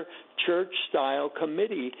another church-style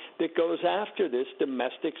committee that goes after this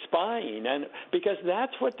domestic spying, and because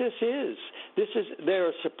that's what this is.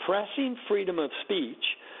 They're suppressing freedom of speech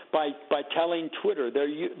by telling Twitter.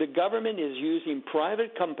 The government is using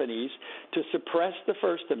private companies to suppress the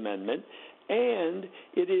First Amendment, and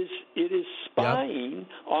it is spying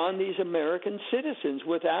on these American citizens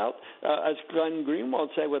without, as Glenn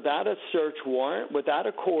Greenwald said, without a search warrant, without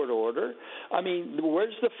a court order. I mean,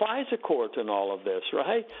 where's the FISA court in all of this,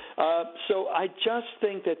 right? So I just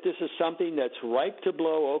think that this is something that's ripe to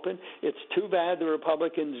blow open. It's too bad the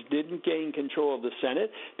Republicans didn't gain control of the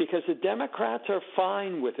Senate because the Democrats are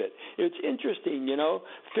fine with it. It's interesting,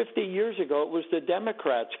 50 years ago it was the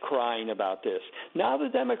Democrats crying about this. Now the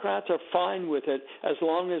Democrats are fine with it as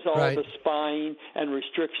long as all the spying and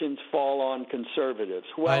restrictions fall on conservatives.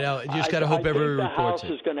 Well, I know. You just got to hope everybody reports it. The House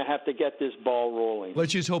is going to have to get this ball rolling.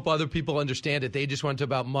 Let's just hope other people understand it. They just want to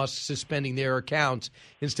about Musk suspending their accounts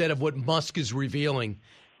instead of what Musk is revealing.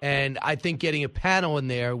 And I think getting a panel in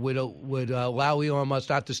there would allow Elon Musk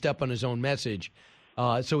not to step on his own message,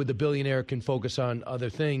 so the billionaire can focus on other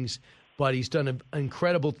things. But he's done an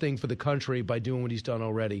incredible thing for the country by doing what he's done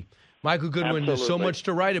already. Michael Goodwin, There's so much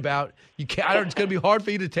to write about. It's going to be hard for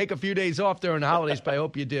you to take a few days off during the holidays, but I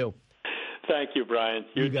hope you do. Thank you, Brian.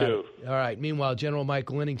 You too. All right. Meanwhile, General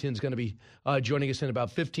Michael Lennington is going to be joining us in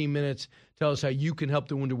about 15 minutes. Tell us how you can help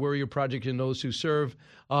the Wounded Warrior Project and those who serve.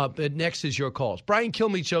 But next is your calls. Brian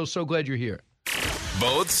Kilmeade Show, so glad you're here.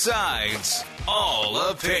 Both sides, all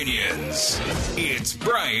opinions. It's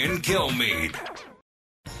Brian Kilmeade.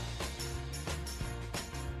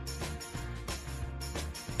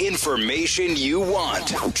 Information you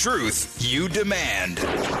want, truth you demand.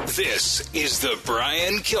 This is the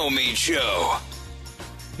Brian Kilmeade Show.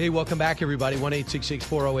 Hey, welcome back, everybody.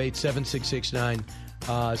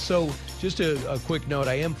 1-866-408-7669. So just a quick note.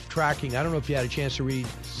 I am tracking, I don't know if you had a chance to read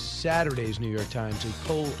Saturday's New York Times, a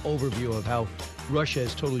full overview of how Russia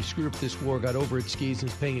has totally screwed up this war, got over its skis, and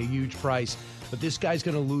is paying a huge price. But this guy's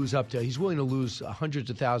going to lose he's willing to lose hundreds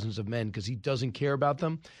of thousands of men because he doesn't care about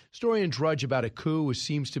them. Story in Drudge about a coup, which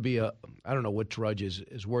seems to be I don't know what Drudge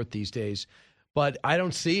is worth these days, but I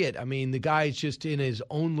don't see it. I mean, the guy's just in his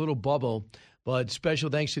own little bubble. But special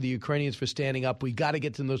thanks to the Ukrainians for standing up. We got to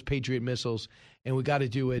get to those Patriot missiles, and we got to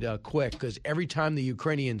do it quick because every time the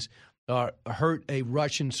Ukrainians hurt a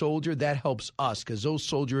Russian soldier, that helps us because those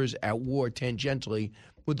soldiers at war tangentially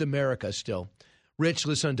with America still. Rich,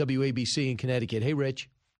 listen on WABC in Connecticut. Hey, Rich.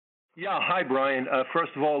 Yeah, hi, Brian.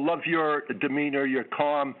 First of all, love your demeanor, your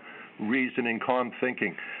calm reasoning, calm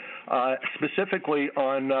thinking. specifically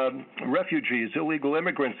on refugees, illegal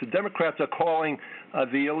immigrants. The Democrats are calling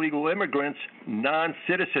the illegal immigrants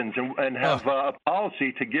non-citizens and have a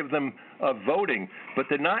policy to give them voting, but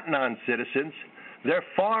they're not non-citizens. They're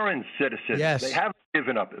foreign citizens. Yes. They haven't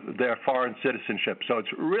given up their foreign citizenship. So it's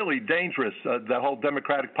really dangerous, the whole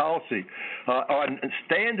Democratic policy. On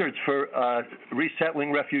standards for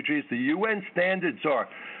resettling refugees, the UN standards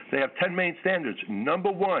they have 10 main standards.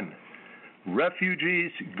 Number one,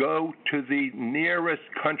 refugees go to the nearest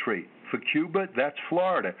country. For Cuba, that's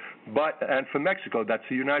Florida. And for Mexico, that's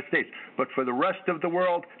the United States. But for the rest of the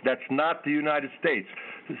world, that's not the United States.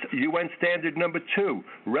 UN standard number two,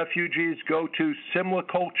 refugees go to similar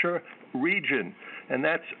culture region. And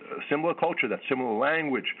that's similar culture, that's similar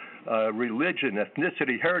language, religion,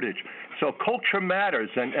 ethnicity, heritage. So culture matters,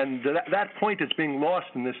 and that point is being lost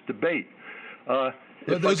in this debate.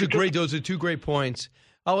 Those are two great points.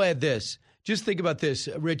 I'll add this. Just think about this,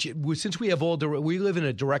 Rich. Since we live in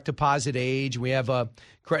a direct deposit age, we have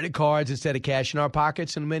credit cards instead of cash in our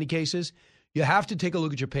pockets in many cases, you have to take a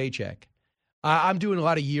look at your paycheck. I'm doing a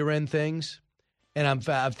lot of year-end things, and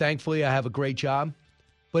thankfully I have a great job,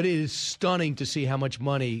 but it is stunning to see how much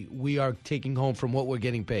money we are taking home from what we're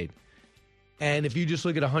getting paid. And if you just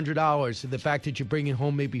look at $100, the fact that you're bringing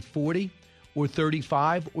home maybe $40 or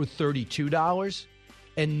 $35 or $32,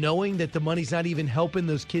 and knowing that the money's not even helping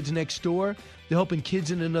those kids next door, they're helping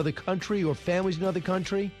kids in another country or families in another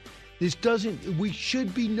country. We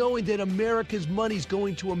should be knowing that America's money's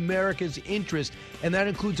going to America's interest, and that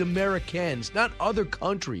includes Americans, not other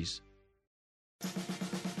countries.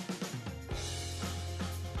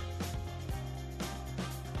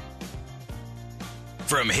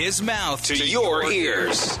 From his mouth to your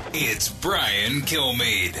ears, it's Brian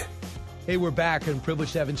Kilmeade. Hey, we're back and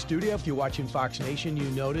privileged to have in studio. If you're watching Fox Nation,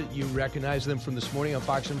 you recognize them from this morning on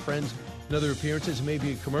Fox and Friends and other appearances, and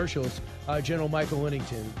maybe commercials. General Michael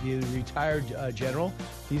Lennington, the retired general.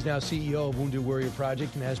 He's now CEO of Wounded Warrior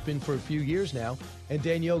Project and has been for a few years now. And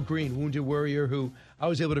Danielle Green, Wounded Warrior, who I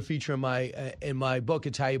was able to feature in my book,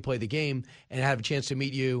 It's How You Play the Game, and have a chance to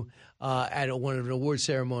meet you at an award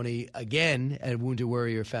ceremony again at Wounded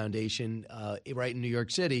Warrior Foundation right in New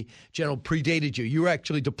York City. General predated you. You were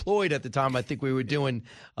actually deployed at the time. I think we were doing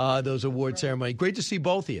those award ceremonies. Great to see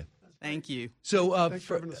both of you. Thank you. So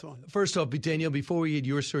first off, Danielle, before we get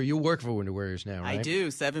your story, you work for Wounded Warriors now, right? I do.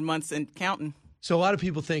 7 months and counting. So a lot of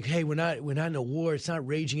people think, hey, we're not in a war. It's not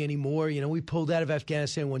raging anymore. You know, we pulled out of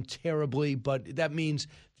Afghanistan, went terribly, but that means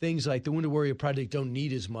things like the Wounded Warrior Project don't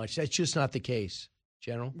need as much. That's just not the case,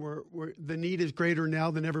 General. The need is greater now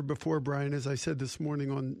than ever before, Brian. As I said this morning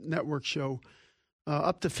on Network Show,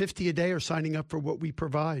 up to 50 a day are signing up for what we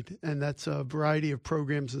provide, and that's a variety of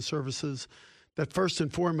programs and services that first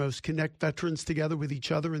and foremost connect veterans together with each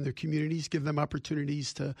other in their communities, give them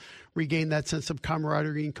opportunities to regain that sense of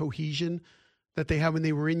camaraderie and cohesion that they had when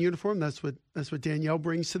they were in uniform. That's what Danielle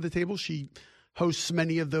brings to the table. She hosts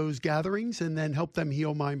many of those gatherings and then help them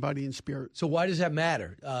heal mind, body, and spirit. So why does that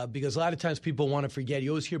matter? Because a lot of times people want to forget.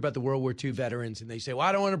 You always hear about the World War II veterans, and they say, well,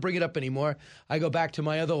 I don't want to bring it up anymore. I go back to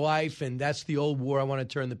my other life, and that's the old war. I want to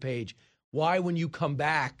turn the page. Why, when you come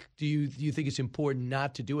back, do you think it's important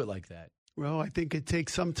not to do it like that? Well, I think it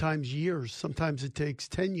takes sometimes years. Sometimes it takes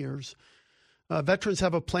 10 years. Veterans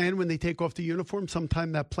have a plan when they take off the uniform.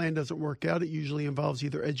 Sometimes that plan doesn't work out. It usually involves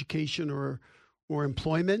either education or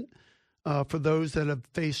employment. For those that have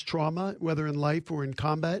faced trauma, whether in life or in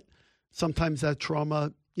combat, sometimes that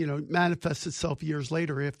trauma, manifests itself years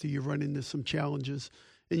later after you run into some challenges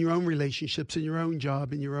in your own relationships, in your own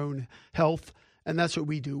job, in your own health. And that's what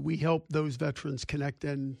we do. We help those veterans connect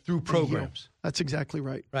and through programs. That's exactly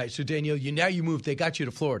right. Right. So Danielle, you moved. They got you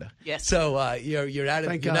to Florida. Yes. So you're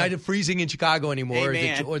not freezing in Chicago anymore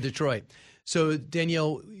or Detroit. So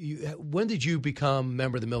Danielle, when did you become a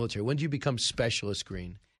member of the military? When did you become Specialist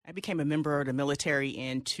Green? I became a member of the military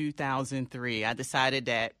in 2003. I decided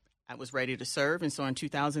that I was ready to serve, and so in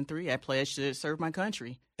 2003, I pledged to serve my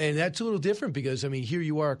country. And that's a little different because, here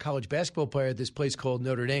you are, a college basketball player at this place called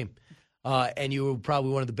Notre Dame. And you were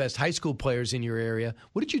probably one of the best high school players in your area.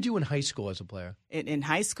 What did you do in high school as a player? In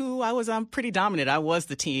high school, I was pretty dominant. I was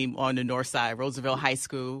the team on the north side, Roosevelt High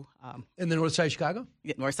School. In the north side of Chicago?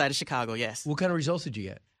 Yeah, north side of Chicago, yes. What kind of results did you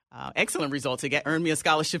get? Excellent results. It earned me a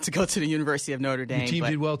scholarship to go to the University of Notre Dame. Your team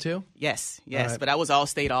did well, too? Yes. Right. But I was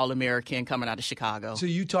All-State, All-American coming out of Chicago. So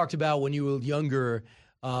you talked about when you were younger,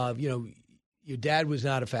 your dad was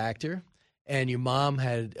not a factor. and your mom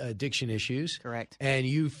had addiction issues. Correct. And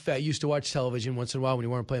you used to watch television once in a while when you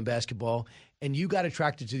weren't playing basketball, and you got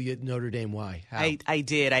attracted to the Notre Dame. Why? How? I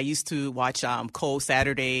did. I used to watch Cold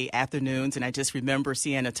Saturday afternoons, and I just remember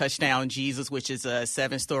seeing a Touchdown Jesus, which is a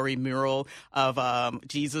 7-story mural of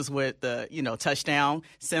Jesus with the, touchdown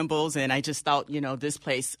symbols. And I just thought, this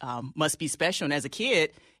place must be special. And as a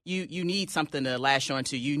kid, you need something to lash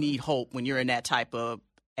onto. You need hope when you're in that type of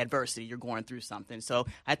adversity, you're going through something. So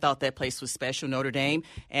I thought that place was special, Notre Dame.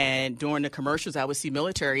 And during the commercials, I would see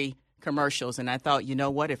military commercials, and I thought, you know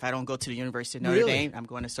what, if I don't go to the University of Notre Dame, I'm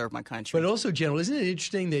going to serve my country. But also, General, isn't it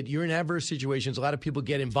interesting that you're in adverse situations? A lot of people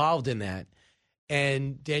get involved in that.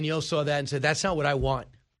 And Danielle saw that and said, that's not what I want.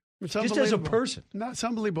 It's just as a person. No, it's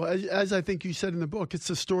unbelievable. As I think you said in the book, it's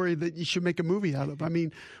a story that you should make a movie out of. I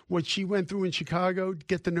mean, what she went through in Chicago,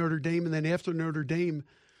 get to Notre Dame, and then after Notre Dame,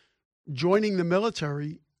 joining the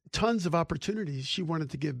military, tons of opportunities she wanted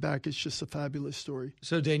to give back. It's just a fabulous story.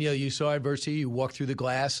 So, Danielle, you saw adversity. You walked through the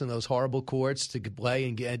glass in those horrible courts to play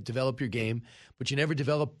and develop your game, but you never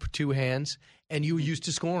developed two hands, and you were used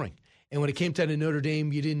to scoring. And when it came down to Notre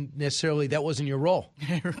Dame, you didn't necessarily – that wasn't your role.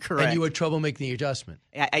 Correct. And you had trouble making the adjustment.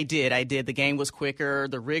 I did. The game was quicker.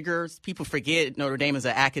 The rigors, people forget Notre Dame is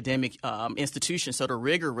an academic institution, so the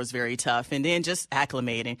rigor was very tough. And then just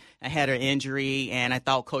acclimating. I had an injury, and I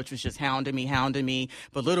thought Coach was just hounding me.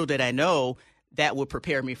 But little did I know that would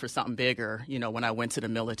prepare me for something bigger, when I went to the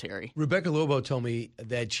military. Rebecca Lobo told me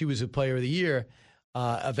that she was a player of the year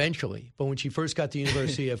eventually. But when she first got to the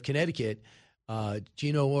University of Connecticut –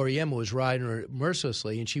 Gino Auriemma was riding her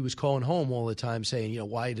mercilessly, and she was calling home all the time saying,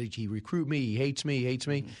 why did he recruit me? He hates me.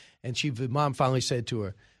 Mm-hmm. And mom finally said to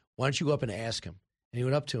her, why don't you go up and ask him? And he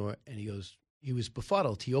went up to her, and he was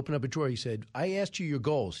befuddled. He opened up a drawer. He said, I asked you your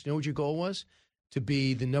goals. You know what your goal was? To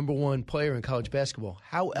be the number one player in college basketball.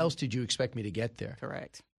 How else did you expect me to get there?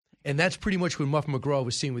 Correct. And that's pretty much what Muff McGraw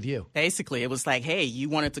was seeing with you. Basically, it was like, hey, you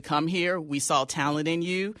wanted to come here. We saw talent in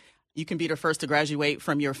you. You can be the first to graduate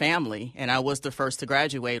from your family, and I was the first to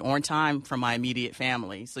graduate on time from my immediate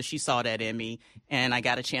family. So she saw that in me, and I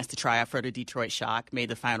got a chance to try out for the Detroit Shock, made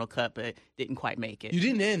the final cut, but didn't quite make it. You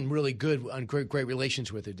didn't end really good on great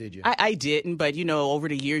relations with her, did you? I didn't, but, over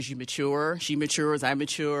the years you mature. She matures, I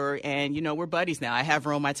mature, and, we're buddies now. I have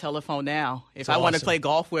her on my telephone now. If I want to play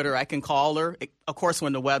golf with her, I can call her. Of course,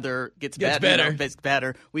 when the weather gets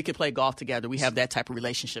better, we could play golf together. We have that type of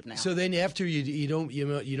relationship now. So then after you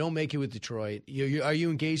don't make it with Detroit, are you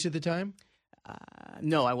engaged at the time?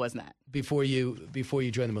 No, I was not. Before you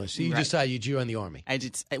joined the military, so you decided you joined the Army.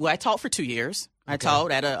 I taught for 2 years. I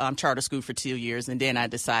taught at a charter school for 2 years, and then I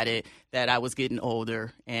decided that I was getting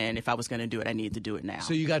older, and if I was going to do it, I needed to do it now.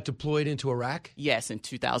 So you got deployed into Iraq? Yes, in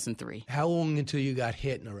 2003. How long until you got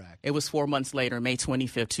hit in Iraq? It was 4 months later, May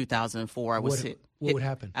 25th, 2004. I was hit. What would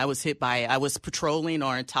happen? I was hit I was patrolling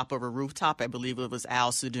on top of a rooftop. I believe it was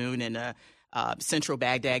Al Sadoun in central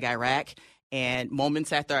Baghdad, Iraq. And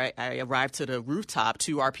moments after I arrived to the rooftop,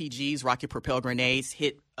 2 RPGs, rocket-propelled grenades,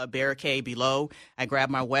 hit a barricade below. I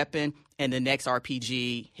grabbed my weapon, and the next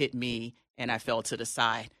RPG hit me, and I fell to the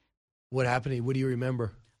side. What happened? What do you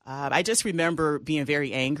remember? I just remember being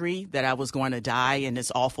very angry that I was going to die in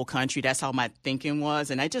this awful country. That's how my thinking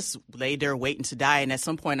was. And I just lay there waiting to die. And at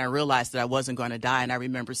some point, I realized that I wasn't going to die. And I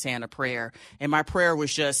remember saying a prayer. And my prayer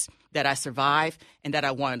was just that I survived and that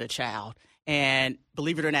I wanted a child. And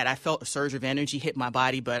believe it or not, I felt a surge of energy hit my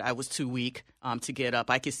body, but I was too weak to get up.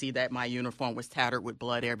 I could see that my uniform was tattered with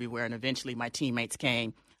blood everywhere. And eventually, my teammates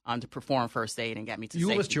came to perform first aid and got me to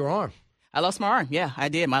safety. You lost your arm. I lost my arm. Yeah, I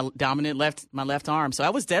did. My left arm. So I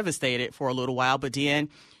was devastated for a little while. But then,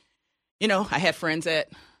 I had friends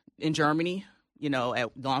in Germany,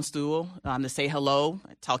 at Landstuhl to say hello.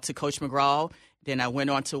 I talked to Coach McGraw. Then I went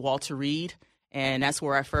on to Walter Reed. And that's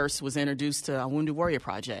where I first was introduced to a Wounded Warrior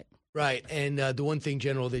Project. Right. And the one thing,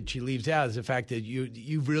 General, that she leaves out is the fact that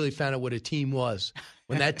you really found out what a team was.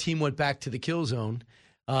 When that team went back to the kill zone,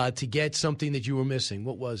 to get something that you were missing.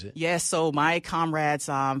 What was it? Yeah, so my comrades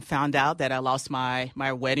found out that I lost my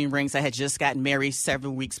wedding rings. I had just gotten married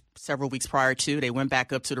several weeks prior to. They went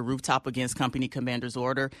back up to the rooftop against company commander's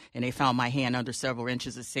order, and they found my hand under several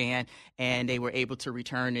inches of sand, and they were able to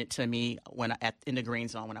return it to me in the green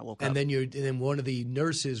zone when I woke up. And then one of the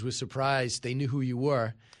nurses was surprised. They knew who you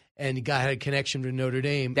were. And the guy had a connection to Notre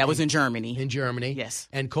Dame. That was in Germany. In Germany. Yes.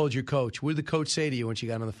 And called your coach. What did the coach say to you when she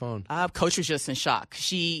got on the phone? Coach was just in shock.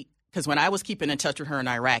 She because when I was keeping in touch with her in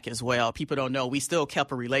Iraq as well, people don't know, we still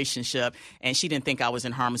kept a relationship, and she didn't think I was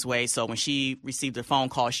in harm's way. So when she received a phone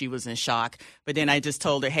call, she was in shock. But then I just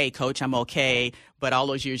told her, hey, Coach, I'm okay. But all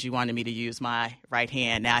those years you wanted me to use my right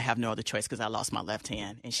hand. Now I have no other choice because I lost my left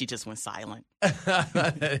hand. And she just went silent.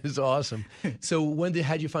 That is awesome. So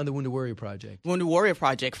how'd you find the Wounded Warrior Project? Wounded Warrior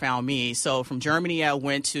Project found me. So from Germany, I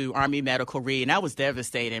went to Army Medical Read, and I was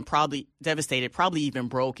devastated, probably even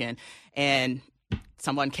broken. And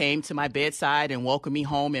someone came to my bedside and welcomed me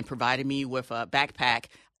home and provided me with a backpack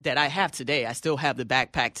that I have today. I still have the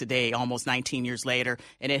backpack today, almost 19 years later,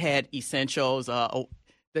 and it had essentials. The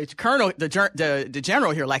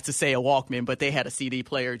general here likes to say a Walkman, but they had a CD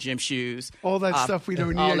player, gym shoes. All that stuff we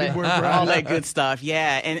don't need anymore, Brian. Brian. All that good stuff,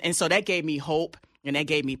 yeah. And so that gave me hope. And that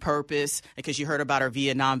gave me purpose, because you heard about our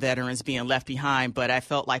Vietnam veterans being left behind. But I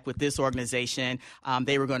felt like with this organization,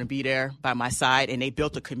 they were going to be there by my side, and they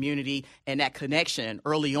built a community and that connection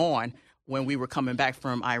early on when we were coming back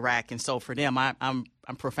from Iraq. And so for them, I'm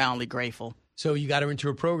profoundly grateful. So you got her into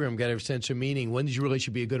a program, got her a sense of meaning. When did you realize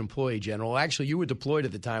she'd be a good employee, General? Actually, you were deployed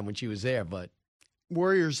at the time when she was there, but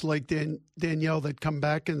warriors like Danielle that come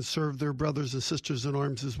back and serve their brothers and sisters in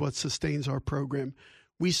arms is what sustains our program.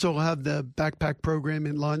 We still have the backpack program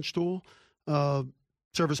in Landstuhl.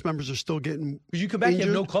 Service members are still getting you come back, injured.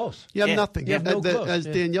 you have no clothes. You have nothing. You have no clothes. As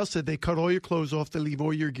Danielle said, they cut all your clothes off. They leave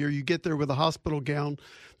all your gear. You get there with a hospital gown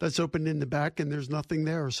that's opened in the back, and there's nothing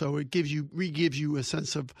there. So it re-gives you a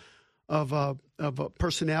sense of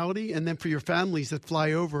personality. And then for your families that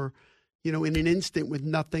fly over, in an instant with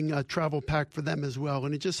nothing, a travel pack for them as well.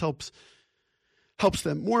 And it just helps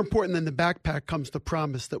them. More important than the backpack comes the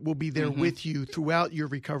promise that we'll be there with you throughout your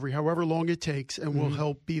recovery, however long it takes, and we'll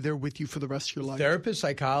help be there with you for the rest of your life. Therapists,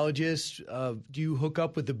 psychologists, do you hook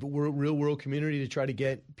up with the real world community to try to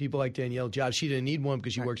get people like Danielle jobs? She didn't need one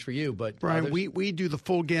because she works for you, but Brian, we do the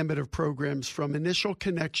full gambit of programs from initial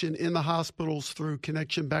connection in the hospitals through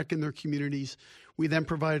connection back in their communities. We then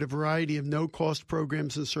provide a variety of no-cost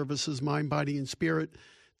programs and services, mind, body, and spirit.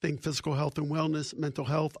 Think physical health and wellness, mental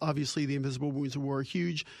health. Obviously, the invisible wounds of war are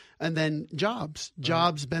huge. And then jobs,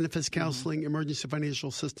 benefits, counseling, emergency financial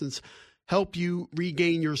assistance help you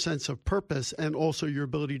regain your sense of purpose and also your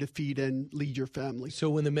ability to feed and lead your family. So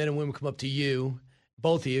when the men and women come up to you,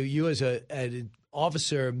 both of you as an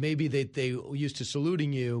officer, maybe they used to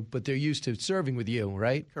saluting you, but they're used to serving with you,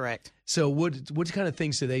 right? Correct. So what kind of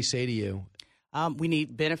things do they say to you? We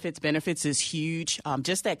need benefits. Benefits is huge.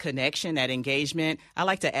 Just that connection, that engagement. I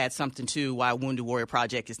like to add something, too, why Wounded Warrior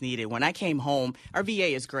Project is needed. When I came home, our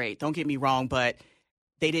VA is great. Don't get me wrong, but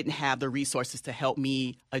they didn't have the resources to help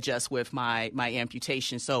me adjust with my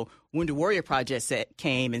amputation. So Wounded Warrior Project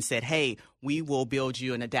came and said, hey, we will build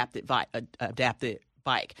you an adapted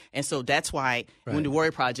bike. And so that's why Wounded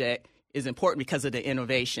Warrior Project is important, because of the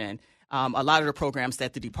innovation. A lot of the programs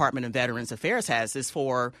that the Department of Veterans Affairs has is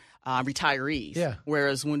for retirees. Yeah.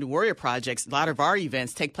 Whereas Wounded Warrior Projects, a lot of our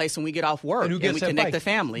events take place when we get off work and we connect the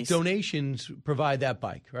families. Donations provide that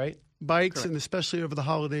bike, right? Bikes, Correct. And especially over the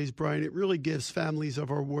holidays, Brian, it really gives families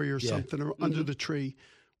of our warriors something under the tree.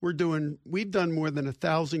 We've done more than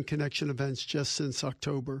 1,000 connection events just since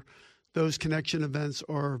October. Those connection events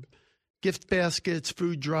are gift baskets,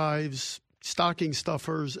 food drives, stocking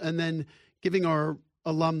stuffers, and then giving our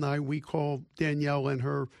alumni, we call Danielle and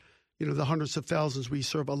her, the hundreds of thousands we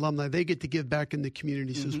serve alumni, they get to give back in the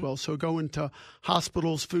communities as well. So going to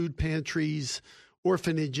hospitals, food pantries,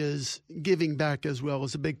 orphanages, giving back as well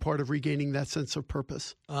is a big part of regaining that sense of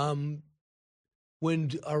purpose.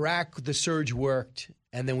 When Iraq, the surge worked,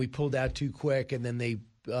 and then we pulled out too quick, and then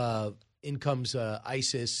in comes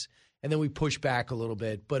ISIS, and then we pushed back a little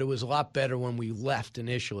bit, but it was a lot better when we left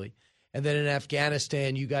initially. And then in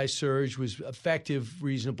Afghanistan, you guys surged, was effective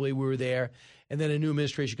reasonably. We were there. And then a new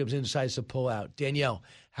administration comes in and decides to pull out. Danielle,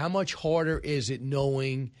 how much harder is it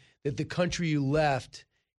knowing that the country you left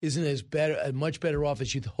isn't as much better off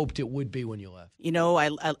as you hoped it would be when you left?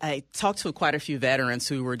 I talked to quite a few veterans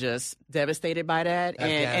who were just devastated by that,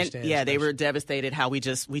 and they were devastated how we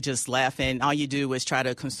just left. And all you do is try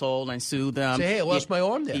to console and soothe them. Say, hey, I lost my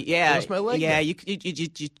arm there. I lost my leg. Yeah, you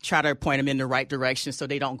try to point them in the right direction so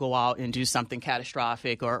they don't go out and do something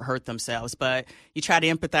catastrophic or hurt themselves. But you try to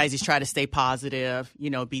empathize. You try to stay positive.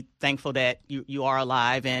 Be thankful that you are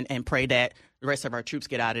alive, and pray that the rest of our troops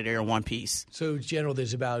get out of there in one piece. So, General,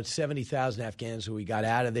 there's about 70,000 Afghans who we got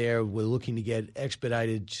out of there. We're looking to get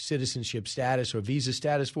expedited citizenship status or visa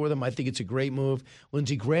status for them. I think it's a great move.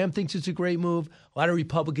 Lindsey Graham thinks it's a great move. A lot of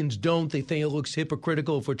Republicans don't. They think it looks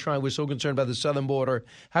hypocritical if we're so concerned about the southern border.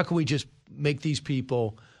 How can we just make these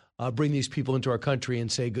people bring these people into our country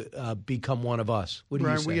and say, become one of us? What do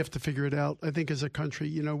you say? We have to figure it out. I think as a country,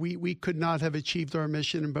 we could not have achieved our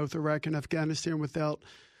mission in both Iraq and Afghanistan without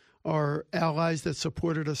our allies that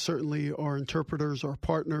supported us, certainly our interpreters, our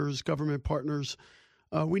partners, government partners.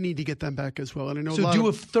 We need to get them back as well. And I know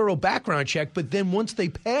a thorough background check, but then once they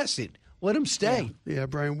pass it, let them stay. Yeah,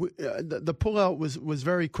 Brian, the pullout was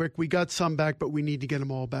very quick. We got some back, but we need to get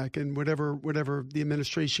them all back. And whatever the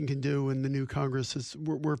administration can do and the new Congress,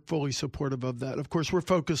 we're fully supportive of that. Of course, we're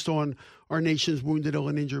focused on our nation's wounded, ill,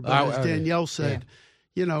 and injured. But as Danielle said,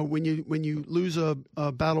 when you lose a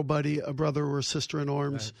battle buddy, a brother or a sister in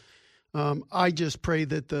arms, I just pray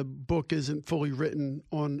that the book isn't fully written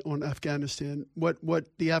on Afghanistan. What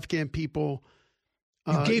the Afghan people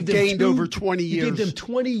gained over 20 years. You gave them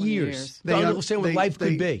 20 years. They understand what life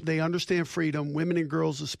could be. They understand freedom, women and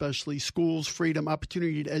girls especially, schools, freedom,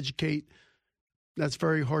 opportunity to educate. That's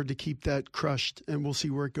very hard to keep that crushed, and we'll see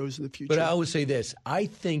where it goes in the future. But I always say this. I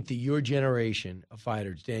think that your generation of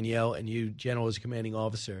fighters, Danielle, and you, General, as a commanding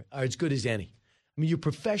officer, are as good as any. I mean, you're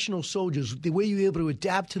professional soldiers. The way you're able to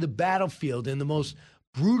adapt to the battlefield and the most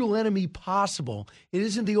brutal enemy possible. It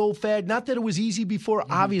isn't the old fad. Not that it was easy before,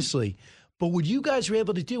 obviously. But what you guys were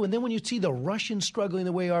able to do, and then when you see the Russians struggling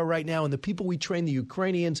the way they are right now, and the people we train, the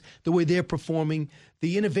Ukrainians, the way they're performing,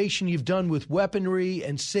 the innovation you've done with weaponry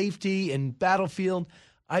and safety and battlefield,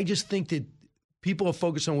 I just think that people are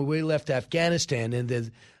focused on where we left Afghanistan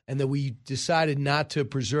and that we decided not to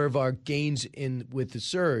preserve our gains with the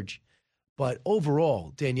surge. But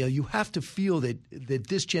overall, Danielle, you have to feel that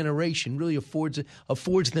this generation really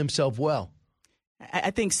affords themselves well. I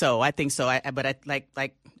think so. But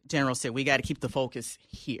like General said, we got to keep the focus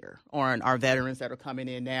here on our veterans that are coming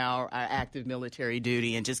in now, our active military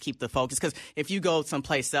duty, and just keep the focus. Because if you go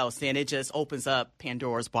someplace else, then it just opens up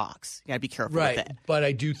Pandora's box. You got to be careful with that. But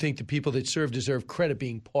I do think the people that serve deserve credit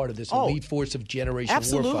being part of this elite force of generation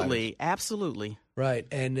warfighters. Absolutely. Right,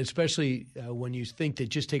 and especially when you think that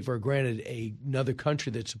just take for granted another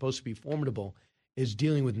country that's supposed to be formidable is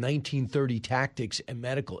dealing with 1930 tactics and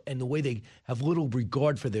medical, and the way they have little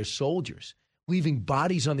regard for their soldiers, leaving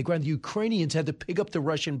bodies on the ground. The Ukrainians had to pick up the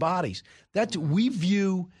Russian bodies. We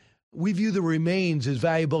view the remains as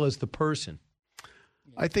valuable as the person.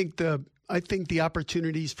 I think the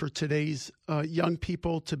opportunities for today's young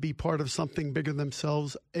people to be part of something bigger than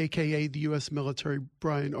themselves, a.k.a. the U.S. military,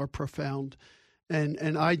 Brian, are profound.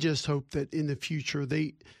 And I just hope that in the future,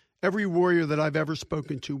 every warrior that I've ever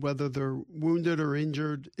spoken to, whether they're wounded or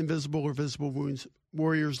injured, invisible or visible wounds,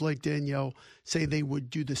 warriors like Danielle say they would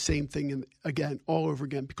do the same thing again, all over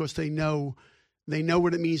again, because they know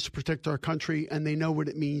what it means to protect our country, and they know what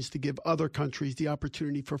it means to give other countries the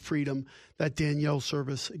opportunity for freedom that Danielle's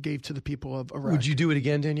service gave to the people of Iraq. Would you do it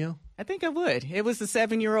again, Danielle? I think I would. It was the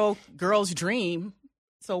 7-year-old girl's dream.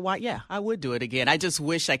 So why? Yeah, I would do it again. I just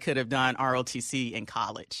wish I could have done ROTC in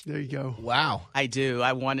college. There you go. Wow. I do.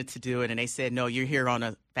 I wanted to do it, and they said, no, you're here on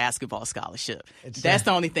a basketball scholarship. That's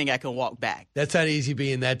the only thing I can walk back. That's not easy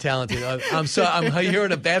being that talented. I'm here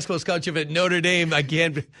on a basketball scholarship at Notre Dame. I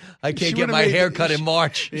can't get my hair cut in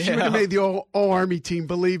March. She would have made the all Army team,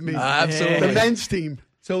 believe me. Absolutely. The men's team.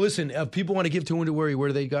 So listen, if people want to give to Wounded Warrior, where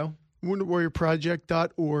do they go?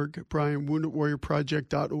 WoundedWarriorProject.org, Brian,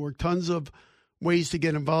 WoundedWarriorProject.org. Tons of ways to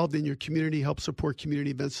get involved in your community, help support community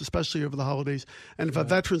events, especially over the holidays. And if a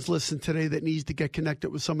veteran's listen today that needs to get connected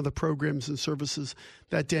with some of the programs and services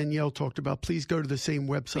that Danielle talked about, please go to the same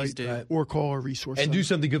website or call our resource and center. do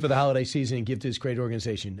something good for the holiday season and give to this great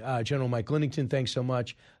organization. General Mike Linnington, thanks so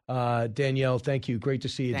much. Danielle, thank you. Great to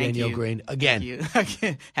see you, Danielle Green. Again. Thank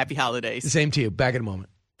you. Happy holidays. Same to you. Back in a moment.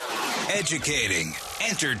 Educating,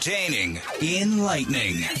 entertaining,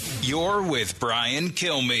 enlightening. You're with Brian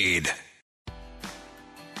Kilmeade.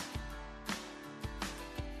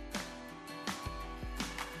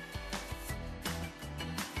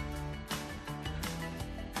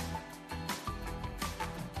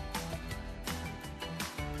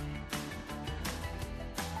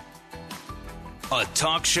 A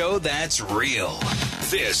talk show that's real.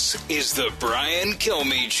 This is the Brian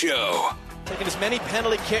Kilmeade Show. Taking as many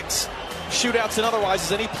penalty kicks, shootouts, and otherwise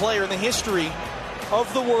as any player in the history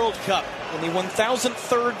of the World Cup. In the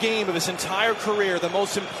 1,003rd game of his entire career, the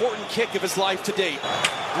most important kick of his life to date.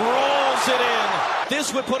 Rolls it in.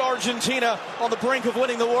 This would put Argentina on the brink of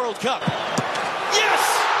winning the World Cup.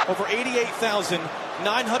 Yes! Over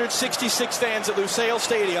 88,966 fans at Lusail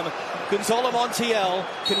Stadium. Gonzalo Montiel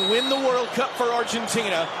can win the World Cup for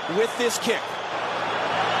Argentina with this kick.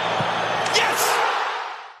 Yes!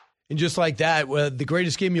 And just like that, the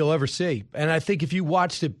greatest game you'll ever see. And I think if you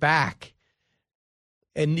watched it back,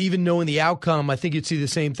 And even knowing the outcome, I think you'd see the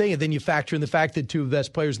same thing. And then you factor in the fact that two of the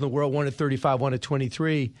best players in the world, one at 35, one at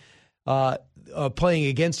 23, are playing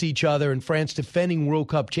against each other, and France defending World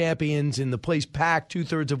Cup champions, and the place packed,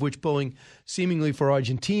 2/3 of which pulling seemingly for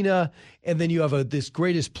Argentina. And then you have this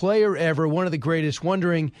greatest player ever, one of the greatest,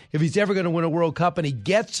 wondering if he's ever going to win a World Cup, and he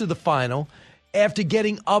gets to the final after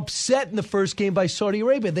getting upset in the first game by Saudi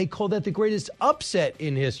Arabia. They call that the greatest upset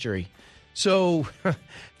in history. So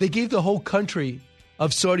they gave the whole country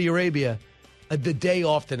of Saudi Arabia the day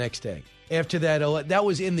off the next day. After that, that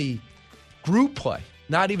was in the group play,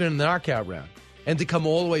 not even in the knockout round. And to come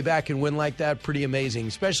all the way back and win like that, pretty amazing.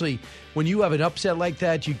 Especially when you have an upset like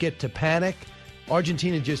that, you get to panic.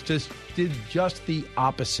 Argentina just did just the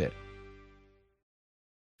opposite.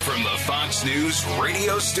 From the Fox News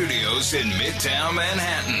radio studios in Midtown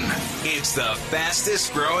Manhattan, it's the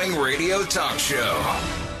fastest growing radio talk show.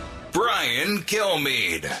 Brian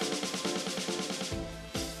Kilmeade.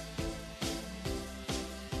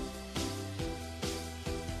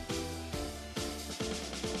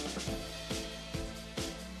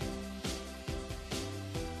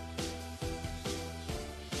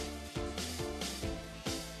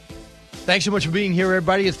 Thanks so much for being here,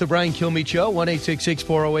 everybody. It's the Brian Kilmeade Show,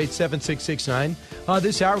 1-866-408-7669.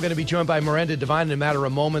 This hour, we're going to be joined by Miranda Devine in a matter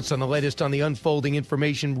of moments on the latest on the unfolding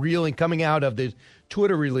information reeling coming out of the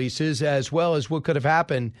Twitter releases, as well as what could have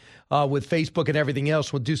happened with Facebook and everything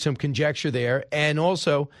else. We'll do some conjecture there. And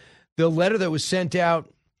also the letter that was sent out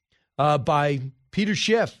by Peter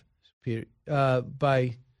Schiff,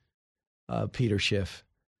 by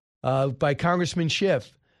Congressman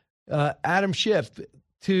Schiff, Adam Schiff,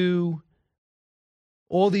 to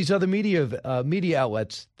all these other media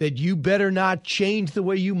outlets, that you better not change the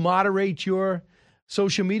way you moderate your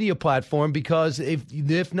social media platform, because if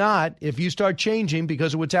you start changing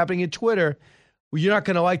because of what's happening at Twitter, well, you're not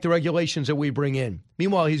going to like the regulations that we bring in.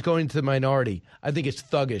 Meanwhile, he's going to the minority. I think it's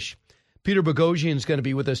thuggish. Peter Boghossian is going to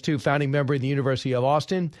be with us, too, founding member of the University of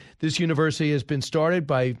Austin. This university has been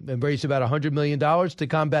started and raised about $100 million to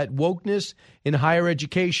combat wokeness in higher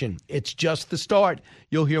education. It's just the start.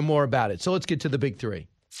 You'll hear more about it. So let's get to the big three.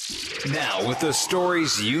 Now, with the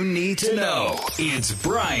stories you need to know, it's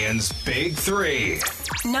Brian's Big Three.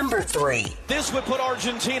 Number 3. This would put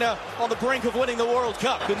Argentina on the brink of winning the World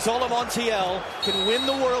Cup. Gonzalo Montiel can win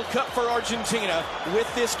the World Cup for Argentina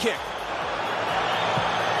with this kick.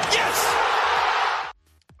 Yes!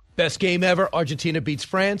 Best game ever. Argentina beats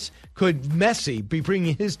France. Could Messi be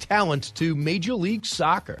bringing his talents to Major League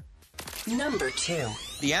Soccer? Number 2.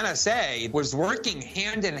 The NSA was working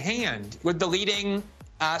hand in hand with the leading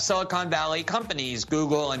Silicon Valley companies,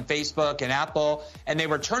 Google and Facebook and Apple, and they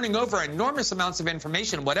were turning over enormous amounts of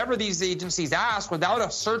information, whatever these agencies asked, without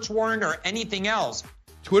a search warrant or anything else.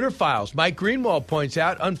 Twitter files. Mike Greenwald points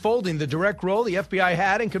out, unfolding the direct role the FBI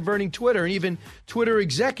had in converting Twitter, and even Twitter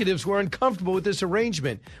executives were uncomfortable with this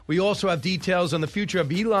arrangement. We also have details on the future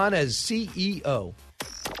of Elon as CEO.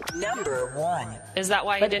 Number 1. Is that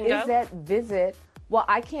why he didn't go? Is that visit... Well,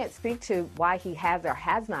 I can't speak to why he has or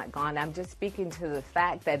has not gone. I'm just speaking to the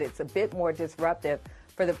fact that it's a bit more disruptive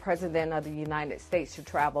for the President of the United States to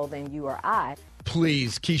travel than you or I.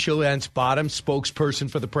 Please, Keisha Lance Bottom, spokesperson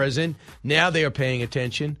for the president. Now they are paying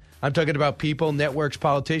attention. I'm talking about people, networks,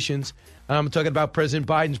 politicians. I'm talking about President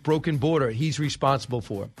Biden's broken border he's responsible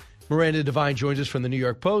for. Miranda Devine joins us from the New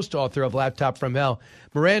York Post, author of Laptop from Hell.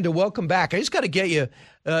 Miranda, welcome back. I just got to get you.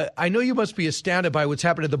 I know you must be astounded by what's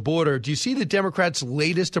happened at the border. Do you see the Democrats'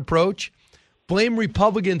 latest approach? Blame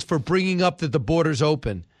Republicans for bringing up that the border's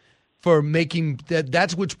open, for making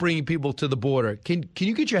that's what's bringing people to the border. Can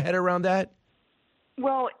you get your head around that?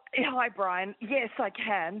 Well, hi, Brian. Yes, I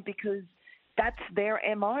can, because that's their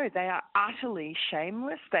MO. They are utterly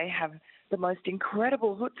shameless. They have the most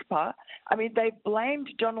incredible chutzpah. I mean, they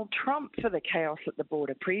blamed Donald Trump for the chaos at the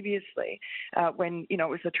border previously, when it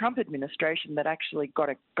was the Trump administration that actually got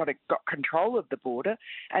control of the border,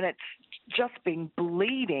 and it's just been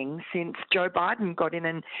bleeding since Joe Biden got in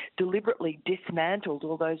and deliberately dismantled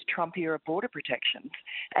all those Trump-era border protections.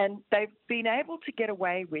 And they've been able to get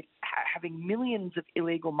away with having millions of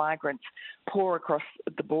illegal migrants pour across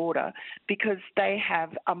the border because they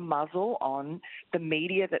have a muzzle on the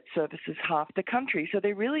media that services half the country. So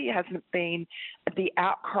there really hasn't been the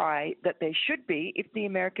outcry that there should be if the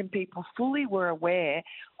American people fully were aware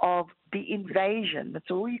of the invasion,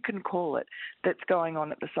 that's all you can call it, that's going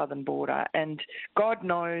on at the southern border. And God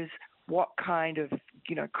knows what kind of,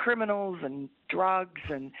 criminals and drugs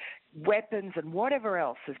and weapons and whatever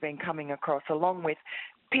else has been coming across, along with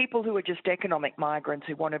people who are just economic migrants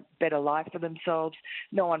who want a better life for themselves.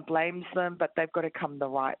 No one blames them, but they've got to come the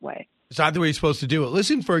right way. It's not the way you're supposed to do it.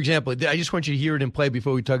 Listen, for example, I just want you to hear it in play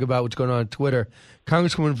before we talk about what's going on Twitter.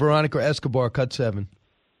 Congresswoman Veronica Escobar, cut 7.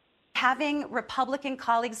 Having Republican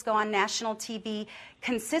colleagues go on national TV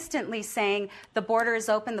consistently saying the border is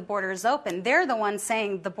open, the border is open. They're the ones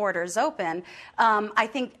saying the border is open. I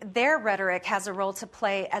think their rhetoric has a role to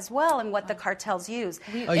play as well in what the cartels use.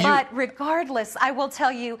 But regardless, I will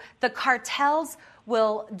tell you, the cartels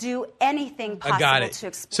will do anything possible to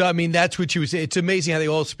exploit. So, I mean, that's what you was saying. It's amazing how they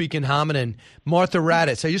all speak in hominin. Martha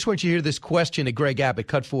Raddatz, I just want you to hear this question to Greg Abbott.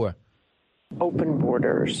 Cut 4. Open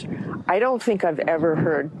borders. I don't think I've ever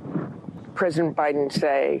heard President Biden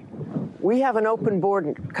say, we have an open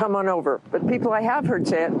border, come on over. But people I have heard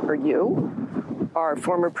say it are you, are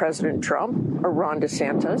former President Trump, or Ron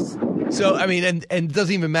DeSantis. So, I mean, and it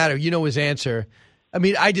doesn't even matter. You know his answer. I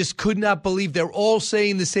mean, I just could not believe they're all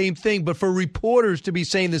saying the same thing. But for reporters to be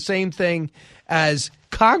saying the same thing as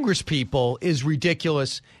Congress people is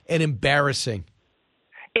ridiculous and embarrassing.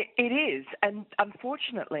 It is. And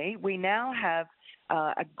unfortunately, we now have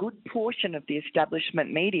a good portion of the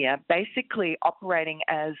establishment media basically operating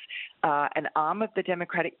as an arm of the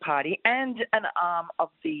Democratic Party and an arm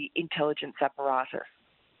of the intelligence apparatus.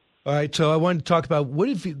 All right, so I wanted to talk about what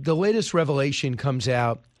if the latest revelation comes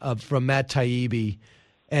out from Matt Taibbi,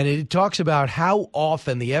 and it talks about how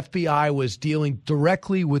often the FBI was dealing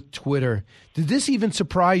directly with Twitter. Did this even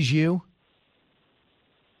surprise you?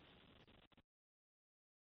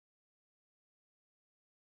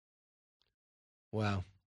 Wow.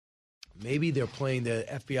 Maybe the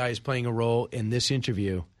FBI is playing a role in this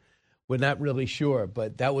interview. We're not really sure,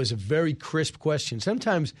 but that was a very crisp question.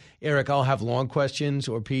 Sometimes, Eric, I'll have long questions,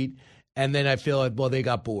 or Pete, and then I feel like, well, they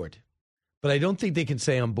got bored. But I don't think they can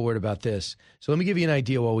say I'm bored about this. So let me give you an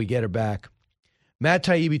idea while we get her back. Matt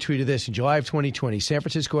Taibbi tweeted this in July of 2020. San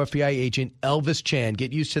Francisco FBI agent Elvis Chan,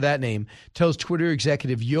 get used to that name, tells Twitter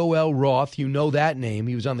executive Yoel Roth, you know that name,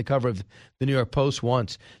 he was on the cover of the New York Post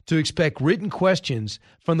once, to expect written questions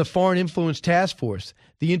from the Foreign Influence Task Force,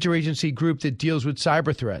 the interagency group that deals with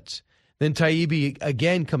cyber threats. Then Taibbi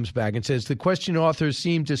again comes back and says the question authors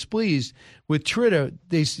seem displeased with Twitter.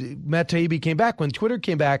 Matt Taibbi came back when Twitter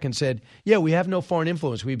came back and said, yeah, we have no foreign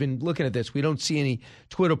influence. We've been looking at this. We don't see any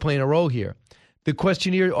Twitter playing a role here. The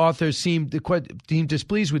questionnaire authors seemed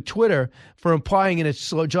displeased with Twitter for implying in its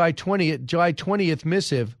July 20th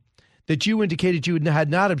missive that you indicated you had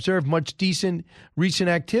not observed much decent recent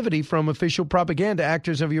activity from official propaganda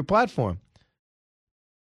actors of your platform.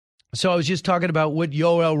 So I was just talking about what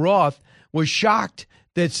Yoel Roth was shocked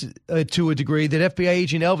that, to a degree, that FBI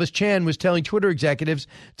agent Elvis Chan was telling Twitter executives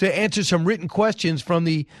to answer some written questions from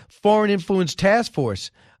the Foreign Influence Task Force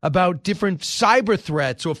about different cyber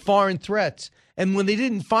threats or foreign threats. And when they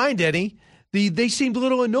didn't find any, they seemed a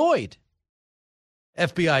little annoyed.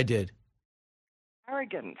 FBI did.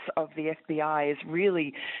 Arrogance of the FBI is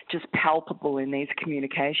really just palpable in these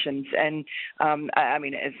communications. And, I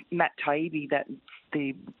mean, as Matt Taibbi, that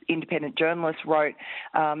the independent journalist, wrote,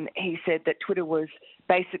 he said that Twitter was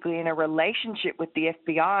basically in a relationship with the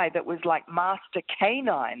FBI that was like Master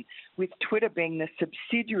Canine, with Twitter being the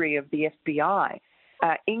subsidiary of the FBI.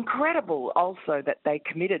 Incredible also that they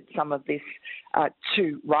committed some of this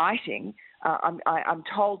to writing. I'm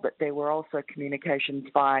told that there were also communications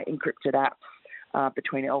via encrypted apps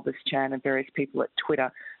between Elvis Chan and various people at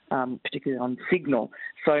Twitter, particularly on Signal.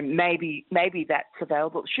 So maybe that's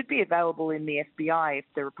available. It should be available in the FBI if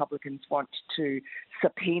the Republicans want to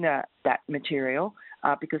subpoena that material,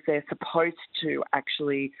 because they're supposed to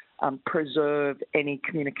actually preserve any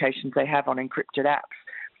communications they have on encrypted apps.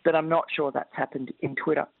 But I'm not sure that's happened in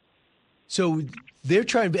Twitter. So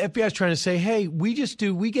FBI is trying to say, hey,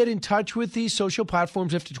 we get in touch with these social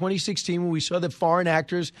platforms after 2016 when we saw that foreign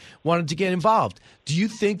actors wanted to get involved. Do you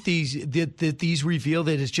think these reveal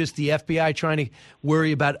that it's just the FBI trying to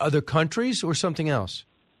worry about other countries or something else?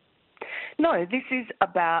 No, this is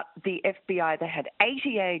about the FBI. They had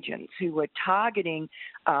 80 agents who were targeting,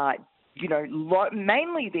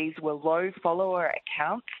 mainly these were low follower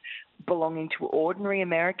accounts belonging to ordinary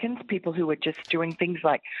Americans, people who were just doing things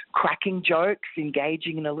like cracking jokes,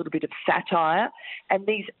 engaging in a little bit of satire. And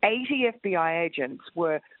these 80 FBI agents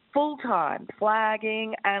were full-time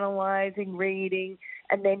flagging, analyzing, reading,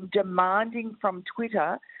 and then demanding from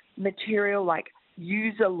Twitter material like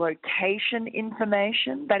user location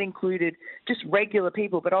information. That included just regular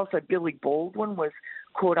people, but also Billy Baldwin was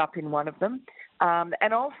caught up in one of them.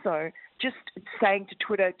 And also just saying to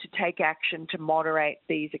Twitter to take action to moderate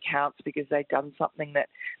these accounts because they'd done something that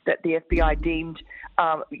the FBI deemed,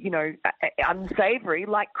 unsavory,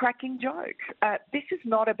 like cracking jokes. This is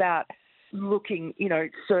not about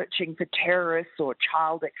searching for terrorists or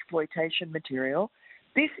child exploitation material.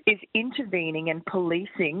 This is intervening and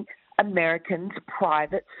policing Americans'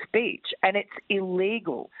 private speech, and it's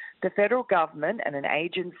illegal. The federal government, and an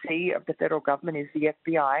agency of the federal government is the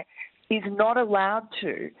FBI, is not allowed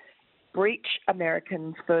to breach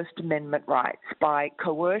Americans' First Amendment rights by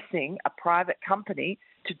coercing a private company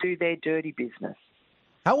to do their dirty business.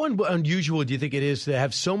 How unusual do you think it is to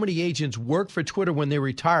have so many agents work for Twitter when they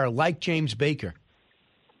retire, like James Baker?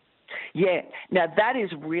 Yeah, now that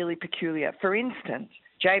is really peculiar. For instance,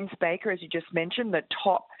 James Baker, as you just mentioned, the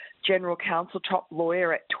top general counsel, top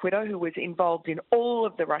lawyer at Twitter, who was involved in all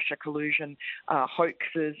of the Russia collusion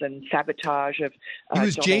hoaxes and sabotage of he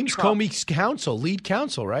was Donald James Trump. Comey's lead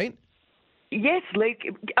counsel, right? Yes,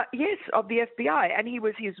 yes, of the FBI, and he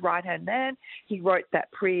was his right-hand man. He wrote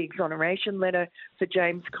that pre-exoneration letter for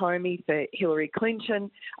James Comey, for Hillary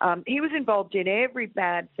Clinton. He was involved in every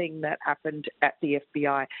bad thing that happened at the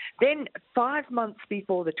FBI. Then, 5 months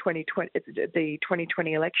before the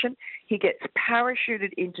 2020 election, he gets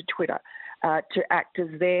parachuted into Twitter to act as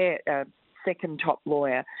their second top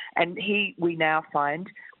lawyer, and we now find,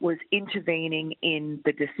 was intervening in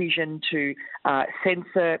the decision to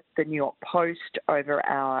censor the New York Post over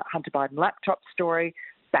our Hunter Biden laptop story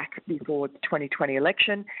back before the 2020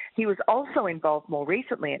 election. He was also involved more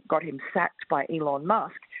recently, it got him sacked by Elon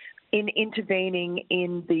Musk, in intervening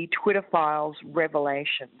in the Twitter files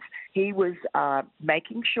revelations. He was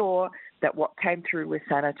making sure that what came through was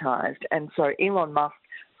sanitized, and so Elon Musk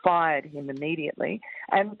fired him immediately.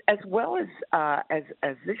 And as well as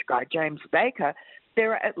this guy, James Baker,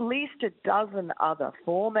 there are at least a dozen other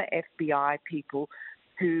former FBI people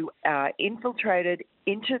who infiltrated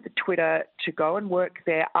into the Twitter to go and work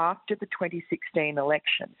there after the 2016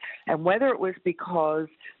 election. And whether it was because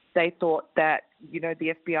they thought that, the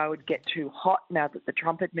FBI would get too hot now that the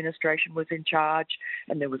Trump administration was in charge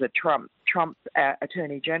and there was a Trump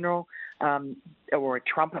attorney general or a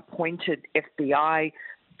Trump-appointed FBI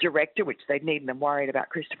director, which they needn't have worried about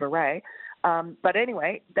Christopher Wray. But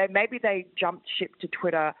anyway, maybe they jumped ship to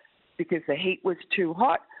Twitter because the heat was too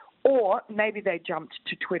hot, or maybe they jumped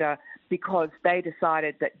to Twitter because they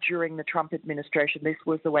decided that during the Trump administration this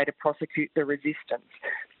was the way to prosecute the resistance.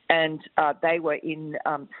 And they were in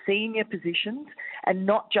senior positions, and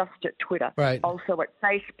not just at Twitter, right. Also at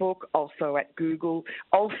Facebook, also at Google.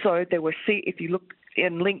 Also, there were, if you look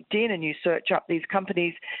in LinkedIn and you search up these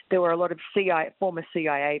companies, there were a lot of former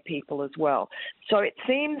CIA people as well. So it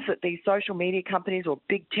seems that these social media companies or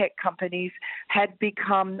big tech companies had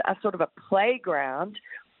become a sort of a playground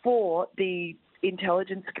for the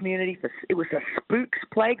intelligence community. It was a spooks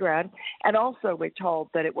playground, and also we're told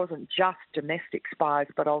that it wasn't just domestic spies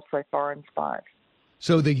but also foreign spies.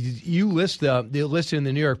 So you list the list in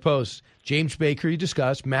the New York Post: James Baker, you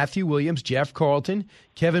discussed, Matthew Williams, Jeff Carlton,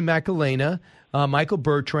 Kevin McElhenney, Michael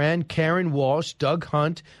Bertrand, Karen Walsh, Doug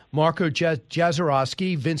Hunt, Marco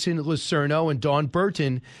Jazarowski, Vincent Lucerno, and Dawn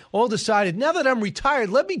Burton all decided, now that I'm retired,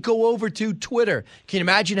 let me go over to Twitter. Can you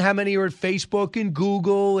imagine how many are at Facebook and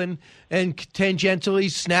Google and tangentially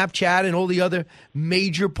Snapchat and all the other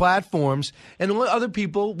major platforms? And other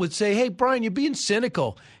people would say, hey, Brian, you're being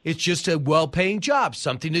cynical. It's just a well-paying job,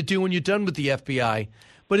 something to do when you're done with the FBI.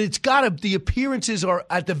 But the appearances are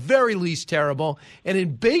at the very least terrible, and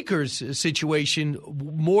in Baker's situation,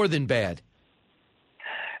 more than bad.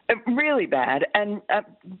 Really bad, and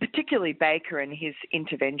particularly Baker and his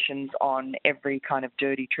interventions on every kind of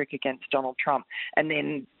dirty trick against Donald Trump, and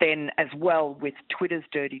then as well with Twitter's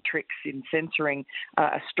dirty tricks in censoring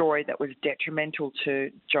a story that was detrimental to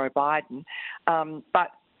Joe Biden.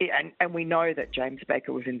 And we know that James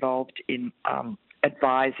Baker was involved in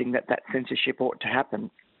advising that censorship ought to happen.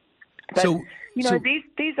 But,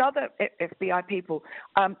 these other FBI people,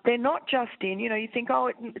 they're not just in, you think,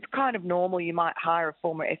 it's kind of normal. You might hire a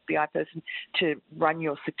former FBI person to run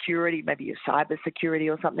your security, maybe your cyber security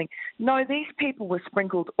or something. No, these people were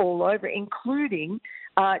sprinkled all over, including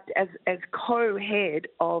as co-head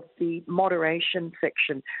of the moderation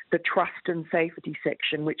section, the trust and safety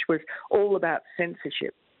section, which was all about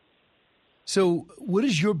censorship. So what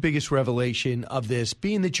is your biggest revelation of this,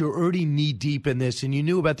 being that you're already knee-deep in this and you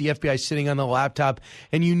knew about the FBI sitting on the laptop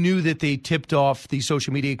and you knew that they tipped off the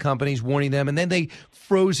social media companies, warning them, and then they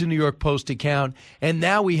froze the New York Post account, and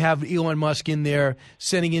now we have Elon Musk in there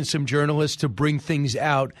sending in some journalists to bring things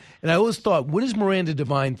out. And I always thought, what is Miranda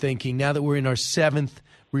Devine thinking now that we're in our 7th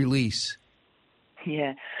release?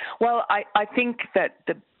 Yeah. Well, I think that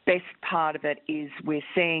the best part of it is we're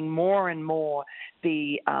seeing more and more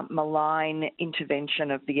the malign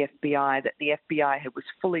intervention of the FBI, that the FBI was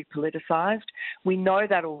fully politicized. We know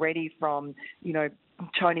that already from,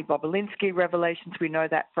 Tony Bobulinski revelations. We know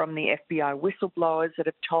that from the FBI whistleblowers that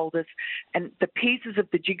have told us. And the pieces of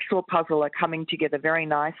the jigsaw puzzle are coming together very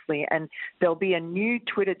nicely. And there'll be a new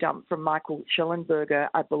Twitter dump from Michael Schellenberger,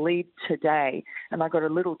 I believe, today. And I got a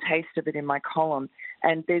little taste of it in my column.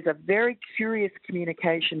 And there's a very curious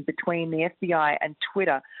communication between the FBI and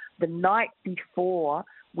Twitter the night before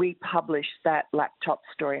we published that laptop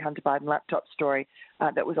story, Hunter Biden laptop story,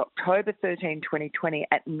 that was October 13, 2020.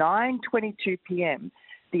 At 9:22 p.m.,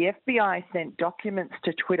 the FBI sent documents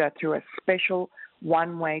to Twitter through a special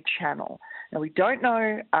one-way channel. Now, we don't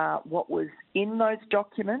know what was in those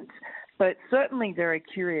documents, but certainly very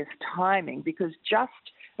curious timing, because just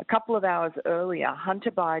a couple of hours earlier,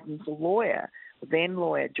 Hunter Biden's lawyer, then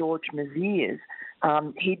lawyer George Maziers,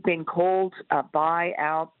 he'd been called by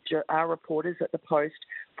our reporters at the Post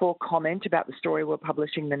for comment about the story we're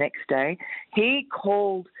publishing the next day. He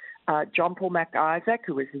called John Paul McIsaac,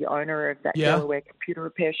 who was the owner of that Delaware computer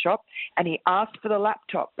repair shop, and he asked for the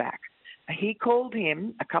laptop back. He called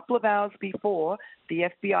him a couple of hours before the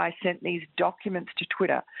FBI sent these documents to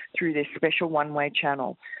Twitter through this special one-way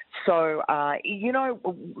channel. So,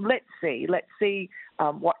 let's see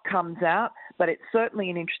what comes out. But it's certainly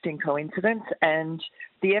an interesting coincidence, and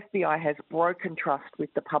the FBI has broken trust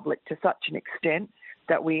with the public to such an extent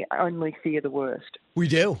that we only fear the worst. We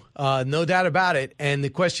do, no doubt about it. And the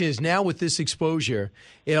question is now with this exposure,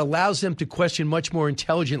 it allows them to question much more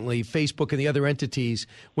intelligently Facebook and the other entities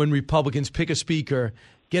when Republicans pick a speaker,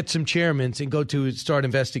 get some chairmen, and go to start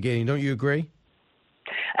investigating. Don't you agree?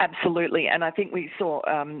 Absolutely. And I think we saw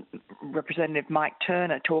Representative Mike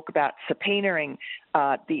Turner talk about subpoenaing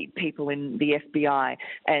the people in the FBI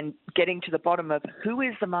and getting to the bottom of who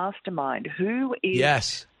is the mastermind, who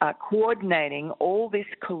is coordinating all this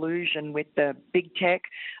collusion with the big tech.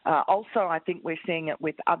 Also, I think we're seeing it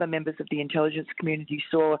with other members of the intelligence community. You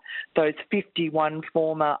saw those 51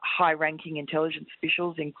 former high-ranking intelligence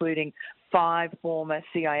officials, including 5 former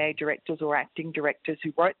CIA directors or acting directors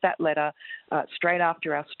who wrote that letter straight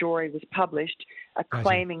after our story was published,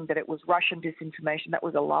 claiming that it was Russian disinformation. That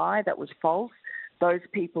was a lie. That was false. Those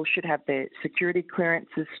people should have their security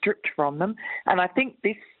clearances stripped from them. And I think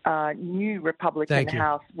this new Republican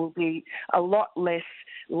House will be a lot less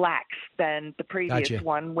lax than the previous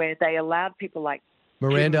one, where they allowed people like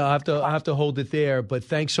Miranda. I'll have to hold it there, but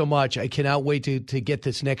thanks so much. I cannot wait to get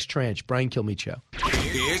this next tranche. Brian Kilmeade Show.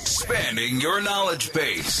 Expanding your knowledge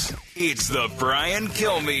base. It's the Brian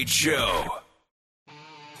Kilmeade Show.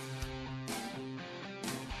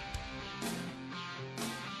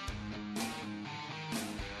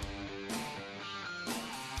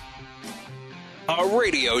 A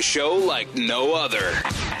radio show like no other.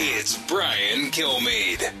 It's Brian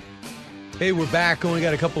Kilmeade. Hey, we're back. Only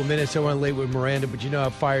got a couple of minutes. I want to late with Miranda, but you know how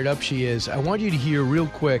fired up she is. I want you to hear real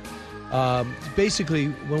quick. Basically,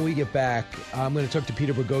 when we get back, I'm going to talk to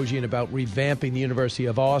Peter Boghossian about revamping the University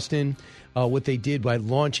of Austin, what they did by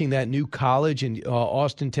launching that new college in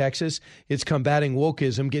Austin, Texas. It's combating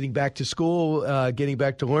wokeism, getting back to school, getting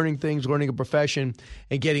back to learning things, learning a profession,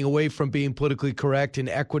 and getting away from being politically correct and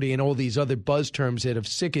equity and all these other buzz terms that have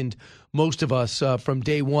sickened most of us from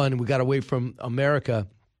day one. We got away from America.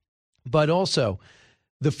 But also,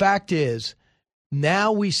 the fact is,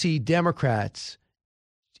 now we see Democrats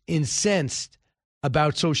incensed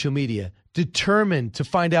about social media, determined to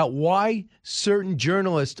find out why certain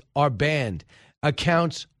journalists are banned,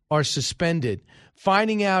 accounts are suspended,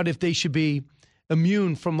 finding out if they should be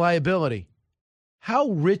immune from liability. How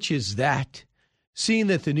rich is that? Seeing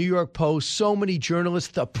that the New York Post, so many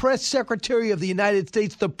journalists, the press secretary of the United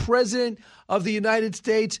States, the president of the United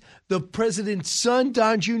States, the president's son,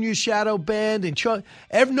 Don Jr.'s shadow banned,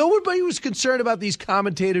 and nobody was concerned about these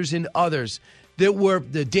commentators and others that were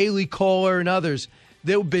the Daily Caller and others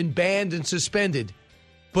that have been banned and suspended.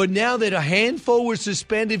 But now that a handful were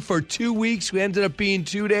suspended for 2 weeks, we ended up being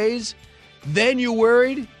 2 days, then you're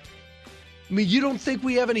worried? I mean, you don't think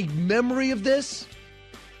we have any memory of this?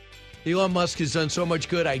 Elon Musk has done so much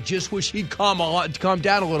good. I just wish he'd calm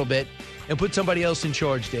down a little bit and put somebody else in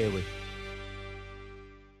charge daily.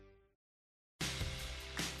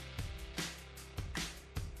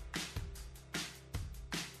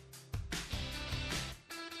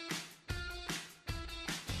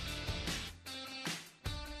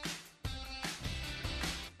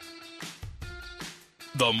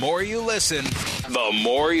 The more you listen, the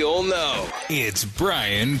more you'll know. It's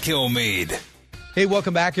Brian Kilmeade. Hey,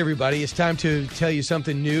 welcome back, everybody. It's time to tell you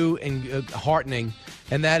something new and heartening.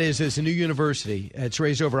 and that is there's a new university. It's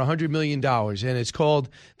raised over $100 million, and it's called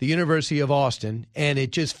the University of Austin, and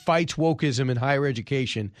it just fights wokeism in higher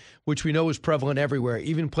education, which we know is prevalent everywhere,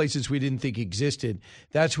 even places we didn't think existed.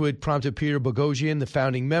 That's what prompted Peter Boghossian, the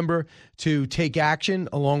founding member, to take action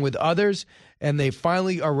along with others, and they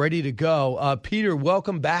finally are ready to go. Peter,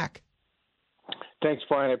 welcome back. Thanks,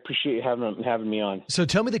 Brian. I appreciate you having me on. So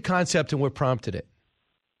tell me the concept and what prompted it.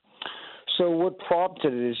 So what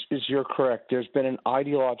prompted it is you're correct. There's been an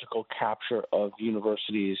ideological capture of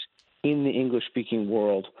universities in the English-speaking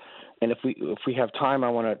world. And if we have time, I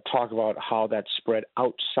want to talk about how that spread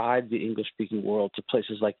outside the English-speaking world to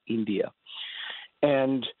places like India.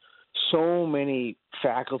 And so many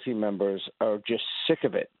faculty members are just sick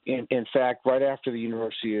of it. In fact, right after the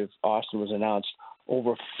University of Austin was announced,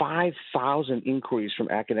 over 5,000 inquiries from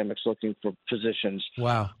academics looking for positions.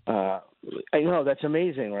 Wow. I know, that's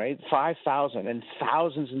amazing, right? 5,000 and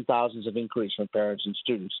thousands of inquiries from parents and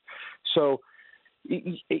students. So,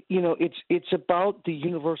 it's about the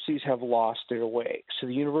universities have lost their way. So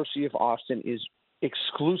the University of Austin is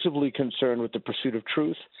exclusively concerned with the pursuit of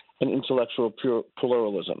truth and intellectual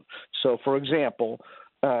pluralism. So, for example,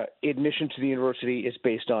 admission to the university is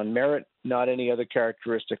based on merit, not any other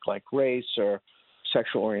characteristic like race or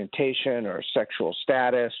sexual orientation or sexual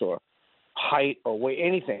status or height or weight,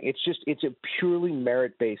 anything. It's a purely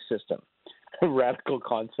merit-based system. A radical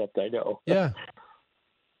concept, I know. Yeah.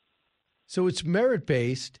 So it's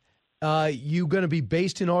merit-based. You're going to be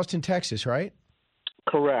based in Austin, Texas, right?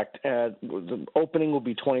 Correct. The opening will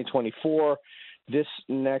be 2024. This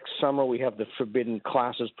next summer, we have the Forbidden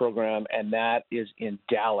Classes program, and that is in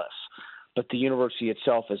Dallas. But the university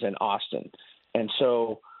itself is in Austin. And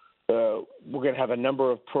so we're going to have a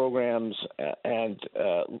number of programs, and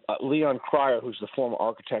Leon Cryer, who's the former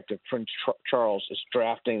architect of Prince Charles, is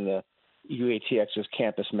drafting the UATX's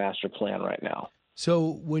campus master plan right now.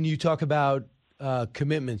 So when you talk about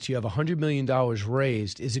commitments, you have $100 million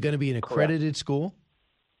raised. Is it going to be an accredited school?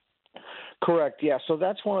 Correct. Yeah. So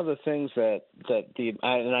that's one of the things that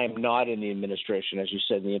and I'm not in the administration, as you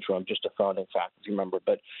said in the intro. I'm just a founding faculty member.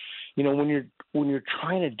 But when you're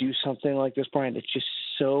trying to do something like this, Brian, it's just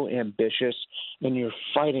so ambitious, and you're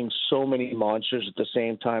fighting so many monsters at the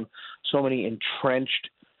same time, so many entrenched,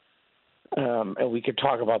 and we could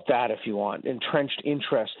talk about that if you want, entrenched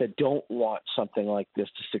interests that don't want something like this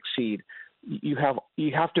to succeed. You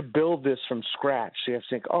have to build this from scratch. So you have to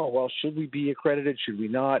think, oh, well, should we be accredited? Should we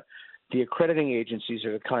not? The accrediting agencies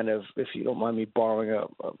are kind of, if you don't mind me borrowing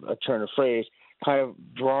a turn of phrase, kind of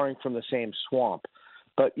drawing from the same swamp.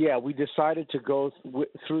 But, yeah, we decided to go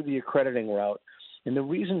through the accrediting route. And the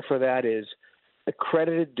reason for that is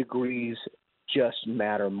accredited degrees just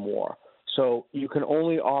matter more. So you can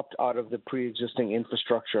only opt out of the pre-existing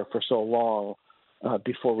infrastructure for so long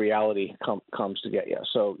before reality comes to get you.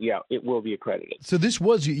 So, yeah, it will be accredited. So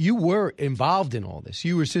you were involved in all this.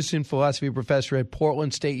 You were assistant philosophy professor at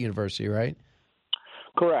Portland State University, right?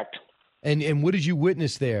 Correct. And what did you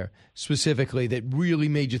witness there specifically that really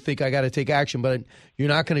made you think I got to take action, but you're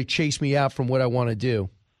not going to chase me out from what I want to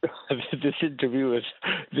do? This interview is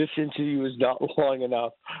not long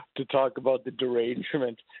enough to talk about the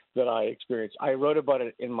derangement that I experienced. I wrote about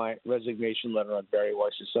it in my resignation letter on Barry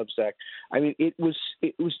Weiss's Substack. I mean, it was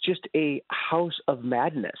just a house of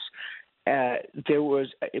madness.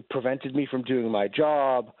 It prevented me from doing my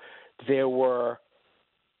job.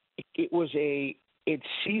 It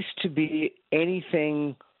ceased to be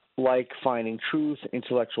anything like finding truth,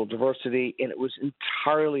 intellectual diversity, and it was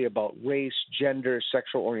entirely about race, gender,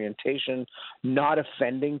 sexual orientation, not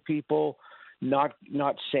offending people, not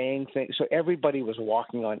saying things. So everybody was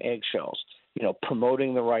walking on eggshells,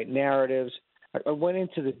 promoting the right narratives. I went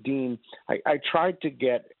into the dean. I tried to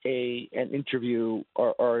get an interview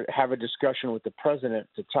or have a discussion with the president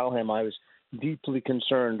to tell him I was deeply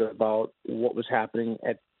concerned about what was happening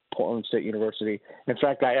at Portland State University. In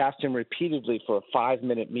fact, I asked him repeatedly for a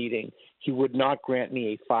 5-minute meeting. He would not grant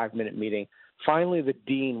me a 5-minute meeting. Finally,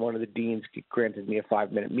 one of the deans, granted me a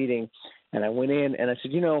 5-minute meeting, and I went in and I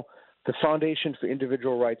said, the Foundation for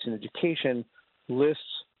Individual Rights in Education lists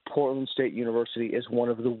Portland State University as one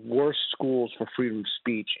of the worst schools for freedom of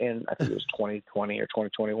speech in, I think it was 2020 or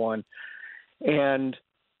 2021. And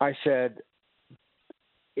I said,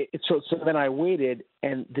 so then I waited,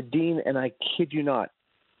 and the dean, and I kid you not,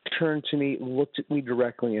 turned to me, looked at me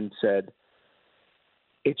directly and said,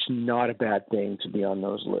 it's not a bad thing to be on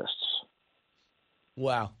those lists.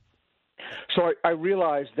 Wow. So I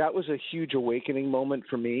realized that was a huge awakening moment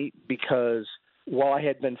for me, because while I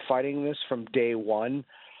had been fighting this from day one,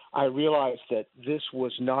 I realized that this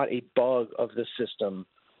was not a bug of the system,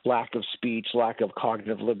 lack of speech, lack of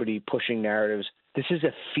cognitive liberty, pushing narratives. This is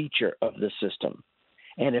a feature of the system.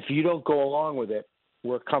 And if you don't go along with it,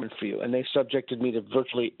 we're coming for you. And they subjected me to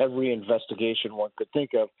virtually every investigation one could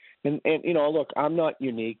think of. And look, I'm not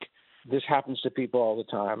unique. This happens to people all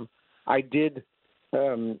the time. I did,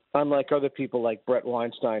 unlike other people like Brett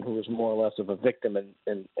Weinstein, who was more or less of a victim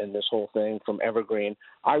in this whole thing from Evergreen,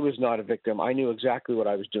 I was not a victim. I knew exactly what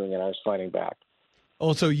I was doing, and I was fighting back.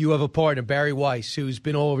 Also, you have a partner, Barry Weiss, who's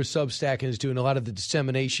been all over Substack and is doing a lot of the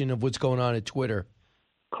dissemination of what's going on at Twitter.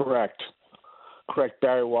 Correct.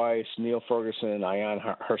 Barry Weiss, Neil Ferguson, Ayan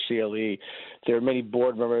Hirsi-Ali. There are many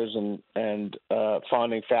board members and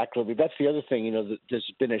founding faculty. That's the other thing.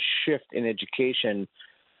 There's been a shift in education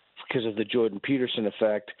because of the Jordan Peterson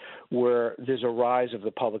effect, where there's a rise of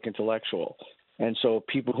the public intellectual. And so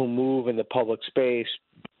people who move in the public space,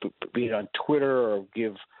 be it on Twitter or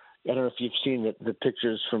give – I don't know if you've seen the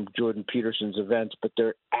pictures from Jordan Peterson's events, but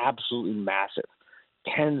they're absolutely massive.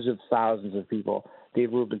 Tens of thousands of people.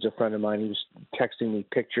 Dave Rubin's a friend of mine. He was texting me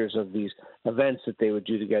pictures of these events that they would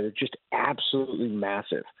do together, just absolutely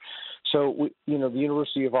massive. So, the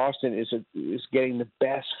University of Austin is getting the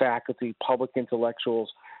best faculty, public intellectuals,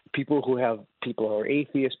 people who are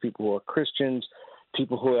atheists, people who are Christians,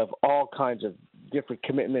 people who have all kinds of different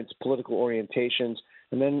commitments, political orientations,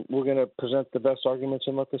 and then we're going to present the best arguments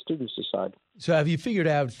and let the students decide. So have you figured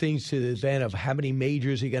out things to the event of how many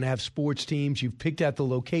majors are going to have sports teams? You've picked out the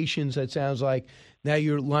locations, that sounds like. Now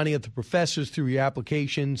you're lining up the professors through your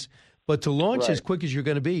applications. But to launch as quick as you're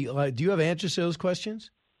going to be, do you have answers to those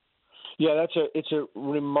questions? Yeah, it's a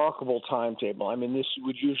remarkable timetable. I mean, this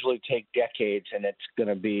would usually take decades, and it's going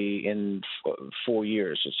to be in 4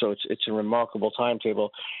 years. So it's a remarkable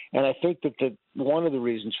timetable, and I think that one of the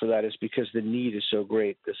reasons for that is because the need is so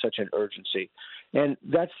great. There's such an urgency, and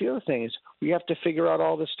that's the other thing is we have to figure out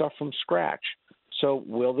all this stuff from scratch. So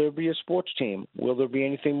will there be a sports team? Will there be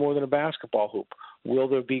anything more than a basketball hoop? Will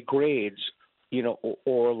there be grades?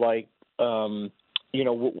 Or like.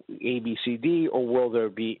 ABCD, or will there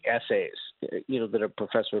be essays, that a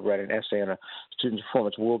professor would write an essay on a student's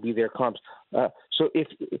performance? Will be their comps? So if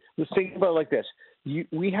think about it like this,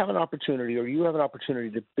 we have an opportunity, or you have an opportunity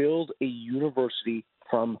to build a university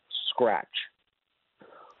from scratch.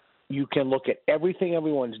 You can look at everything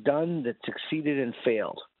everyone's done that succeeded and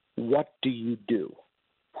failed. What do you do?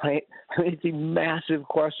 Right? It's a massive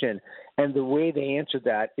question. And the way they answer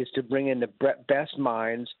that is to bring in the best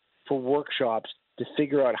minds for workshops to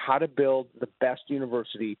figure out how to build the best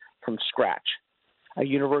university from scratch. A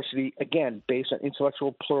university, again, based on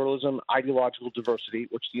intellectual pluralism, ideological diversity,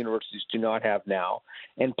 which the universities do not have now,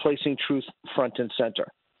 and placing truth front and center.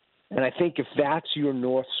 And I think if that's your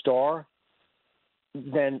North Star,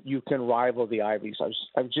 then you can rival the Ivies.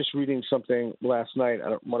 I was just reading something last night. I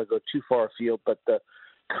don't want to go too far afield, but the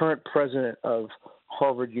current president of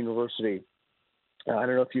Harvard University, I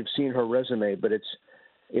don't know if you've seen her resume, but it's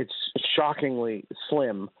shockingly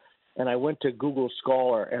slim. And I went to Google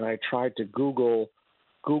Scholar and I tried to Google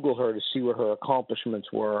her to see what her accomplishments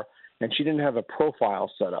were, and she didn't have a profile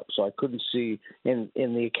set up, so I couldn't see. In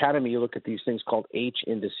the academy, you look at these things called H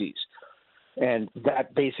indices, and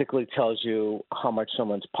that basically tells you how much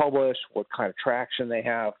someone's published, what kind of traction they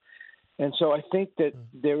have. And so I think that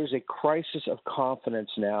there is a crisis of confidence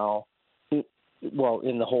now,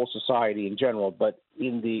 in the whole society in general, but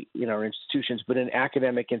in our institutions, but in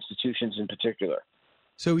academic institutions in particular.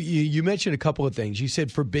 So you mentioned a couple of things. You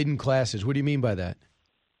said forbidden classes. What do you mean by that?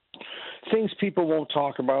 Things people won't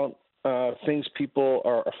talk about, things people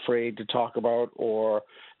are afraid to talk about, or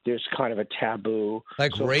there's kind of a taboo.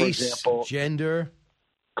 Like so, race, for example, gender?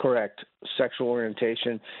 Correct. Sexual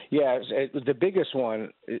orientation. Yeah, the biggest one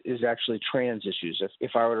is actually trans issues.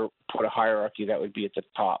 If I were to put a hierarchy, that would be at the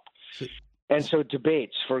top. And so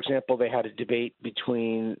debates, for example, they had a debate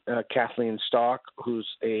between Kathleen Stock, who's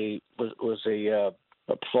was a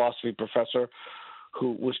philosophy professor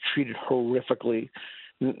who was treated horrifically.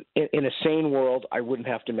 In a sane world, I wouldn't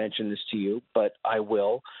have to mention this to you, but I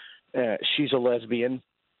will. She's a lesbian,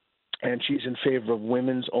 and she's in favor of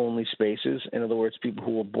women's only spaces. In other words, people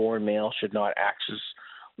who were born male should not access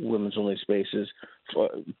women's only spaces,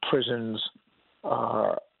 prisons,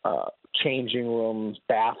 changing rooms,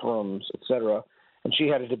 bathrooms, etc. And she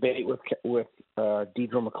had a debate with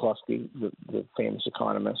Deidre McCluskey, the famous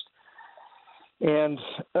economist. And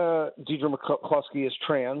Deidre McCluskey is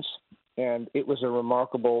trans, and it was a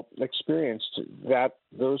remarkable experience.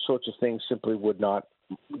 Those sorts of things simply would not,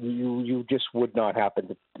 you just would not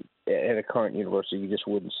happen at a current university. You just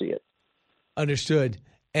wouldn't see it. Understood.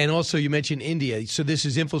 And also, you mentioned India. So this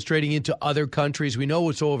is infiltrating into other countries. We know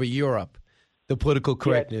it's all over Europe, the political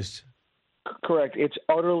correctness. Yeah, Correct. It's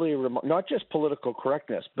utterly not just political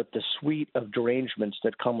correctness, but the suite of derangements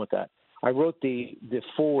that come with that. I wrote the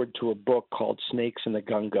foreword to a book called Snakes in the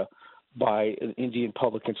Ganga by an Indian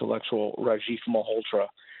public intellectual, Rajiv Malhotra.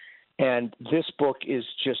 And this book is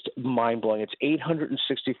just mind-blowing. It's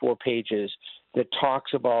 864 pages that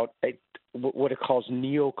talks about what it calls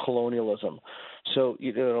neo-colonialism. So,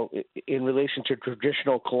 in relation to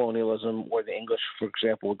traditional colonialism, where the English, for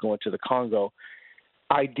example, would go into the Congo,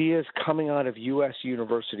 ideas coming out of U.S.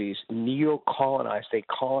 universities neo-colonize. They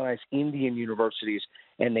colonize Indian universities,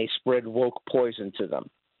 and they spread woke poison to them.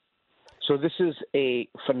 So this is a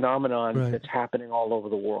phenomenon that's happening all over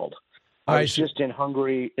the world. I was just in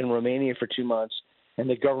Hungary and Romania for 2 months, and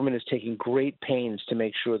the government is taking great pains to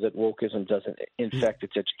make sure that wokeism doesn't infect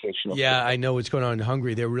its educational system. I know what's going on in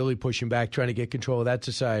Hungary. They're really pushing back, trying to get control of that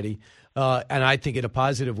society, and I think in a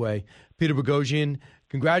positive way. Peter Boghossian,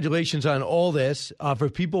 congratulations on all this. For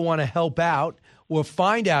people who want to help out or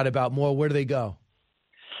find out about more, where do they go?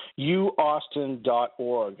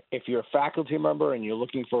 uaustin.org. If you're a faculty member and you're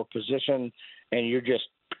looking for a position and you're just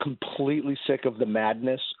completely sick of the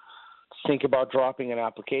madness, think about dropping an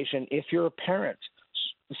application. If you're a parent,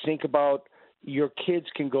 think about your kids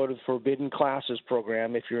can go to the Forbidden Classes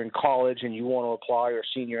program if you're in college and you want to apply, or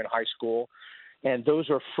senior in high school. And those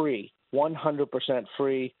are free, 100%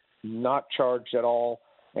 free, not charged at all,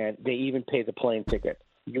 and they even pay the plane ticket.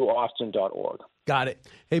 uaustin.org. Got it.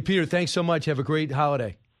 Hey, Peter, thanks so much. Have a great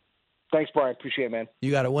holiday. Thanks, Brian. Appreciate it, man.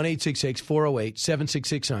 You got it.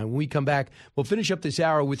 1-866-408-7669. When we come back, we'll finish up this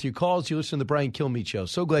hour with your calls. You listen to the Brian Kilmeade Show.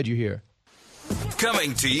 So glad you're here.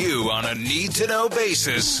 Coming to you on a need-to-know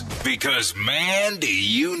basis, because, man, do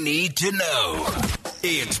you need to know.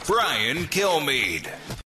 It's Brian Kilmeade.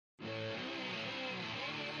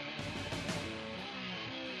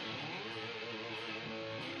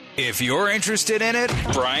 If you're interested in it,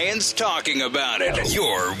 Brian's talking about it.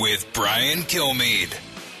 You're with Brian Kilmeade.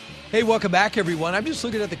 Hey, welcome back, everyone. I'm just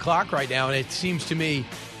looking at the clock right now, and it seems to me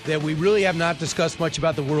that we really have not discussed much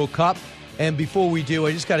about the World Cup. And before we do,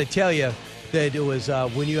 I just got to tell you that it was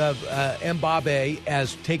when you have Mbappe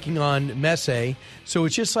as taking on Messi. So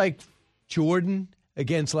it's just like Jordan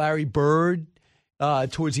against Larry Bird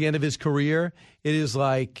towards the end of his career. It is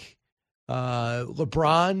like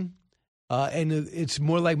LeBron, and it's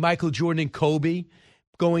more like Michael Jordan and Kobe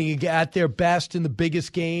going at their best in the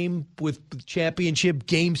biggest game with the championship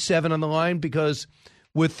Game 7 on the line, because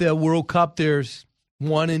with the World Cup, there's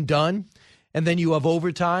one and done. And then you have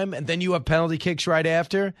overtime, and then you have penalty kicks right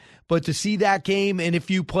after. But to see that game, and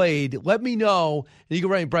if you played, let me know. You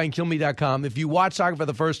can write at BrianKilmeade.com. If you watch soccer for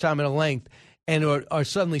the first time in a length and are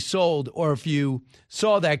suddenly sold, or if you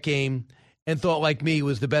saw that game and thought, like me, it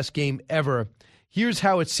was the best game ever, here's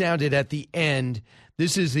how it sounded at the end.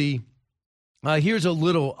 This is here's a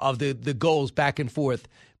little of the goals back and forth.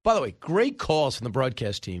 By the way, great calls from the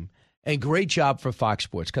broadcast team, and great job for Fox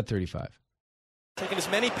Sports. Cut 35. Taking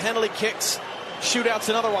as many penalty kicks, shootouts,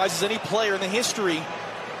 and otherwise as any player in the history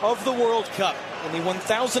of the World Cup. In the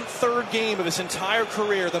 1,003rd game of his entire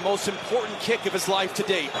career, the most important kick of his life to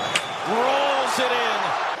date. Rolls it in.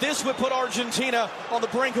 This would put Argentina on the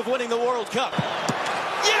brink of winning the World Cup.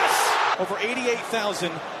 Yes! Over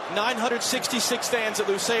 88,966 fans at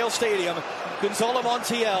Lusail Stadium. Gonzalo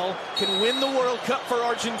Montiel can win the World Cup for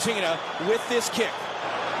Argentina with this kick.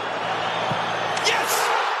 Yes!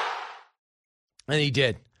 And he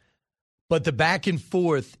did. But the back and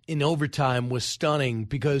forth in overtime was stunning,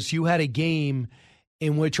 because you had a game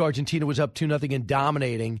in which Argentina was up 2-0 and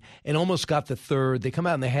dominating, and almost got the third. They come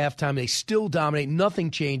out in the halftime. They still dominate.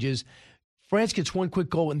 Nothing changes. France gets one quick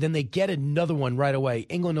goal, and then they get another one right away.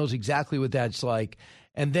 England knows exactly what that's like.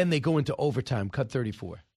 And then they go into overtime. Cut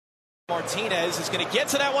 34. Martinez is going to get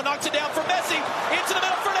to that one. Knocks it down for Messi. Into the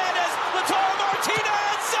middle. Fernandez. Lautaro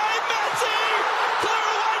Martinez. Save Messi. Clear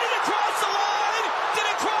away. Did it cross the line? Did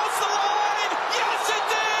it cross the line? Yes, it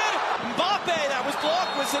did. Mbappe. That was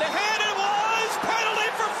blocked. Was it a hand? It was.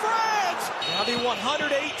 Penalty for France. Now the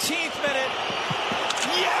 118th minute.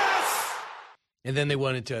 Yes. And then they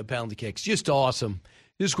went into penalty kicks. Just awesome.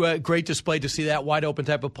 Just great display to see that wide open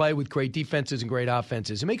type of play with great defenses and great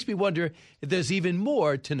offenses. It makes me wonder if there's even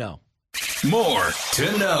more to know. More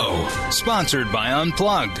to know. Sponsored by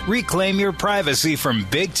Unplugged. Reclaim your privacy from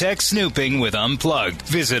big tech snooping with Unplugged.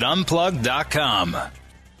 Visit Unplugged.com.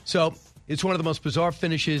 So, it's one of the most bizarre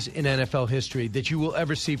finishes in NFL history that you will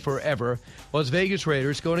ever see forever. Las Vegas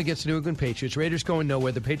Raiders going against the New England Patriots. Raiders going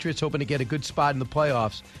nowhere. The Patriots hoping to get a good spot in the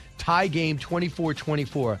playoffs. Tie game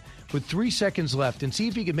 24-24 with 3 seconds left. And see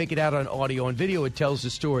if you can make it out on audio. On video, it tells the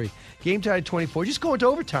story. Game tied 24. Just go into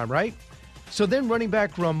overtime, right? So then running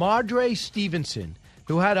back Ramondre Stevenson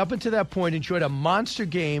who had up until that point enjoyed a monster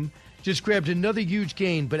game, just grabbed another huge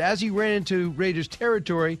gain. But as he ran into Raiders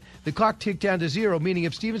territory, the clock ticked down to 0, meaning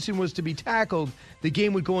if Stevenson was to be tackled, the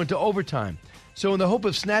game would go into overtime. So in the hope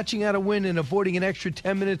of snatching out a win and avoiding an extra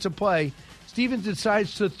 10 minutes of play, Stevenson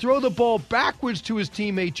decides to throw the ball backwards to his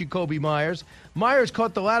teammate Jacoby Myers. Myers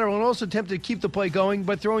caught the lateral and also attempted to keep the play going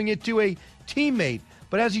by throwing it to a teammate.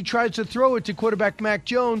 But as he tries to throw it to quarterback Mac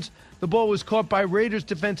Jones, the ball was caught by Raiders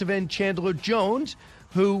defensive end Chandler Jones,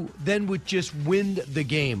 who then would just win the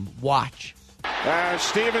game. Watch.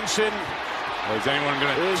 Stevenson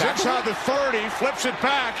is inside the 30, flips it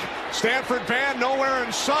back. Stanford band nowhere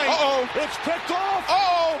in sight. Uh-oh. It's picked off.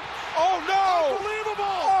 Uh-oh. Oh, no. Unbelievable.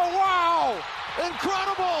 Oh, wow.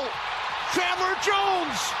 Incredible. Chandler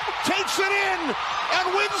Jones takes it in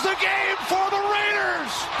and wins the game for the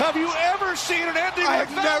Raiders. Have you ever seen an ending like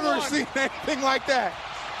that? I have never seen anything like that.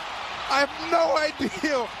 I have no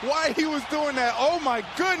idea why he was doing that. Oh, my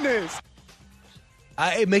goodness.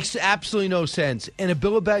 It makes absolutely no sense. And a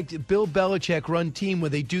Bill Belichick-run team where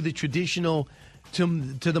they do the traditional to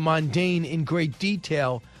the mundane in great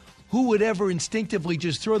detail, who would ever instinctively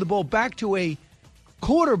just throw the ball back to a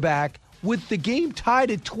quarterback with the game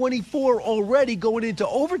tied at 24 already going into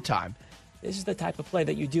overtime? This is the type of play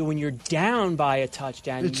that you do when you're down by a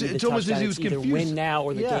touchdown. It's almost as he was either confused. Win now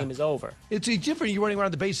or the game is over. It's different. You're running around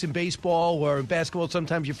the base in baseball or in basketball.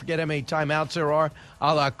 Sometimes you forget how many timeouts there are,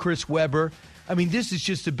 a la Chris Webber. I mean, this is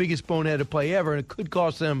just the biggest boneheaded play ever, and it could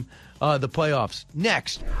cost them the playoffs.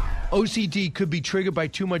 Next, OCD could be triggered by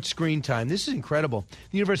too much screen time. This is incredible.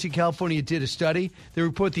 The University of California did a study. They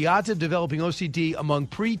report the odds of developing OCD among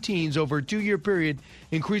preteens over a 2-year period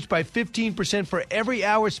increased by 15% for every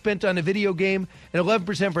hour spent on a video game and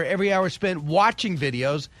 11% for every hour spent watching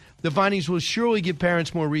videos. The findings will surely give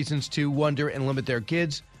parents more reasons to wonder and limit their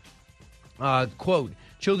kids. Quote,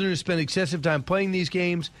 children who spend excessive time playing these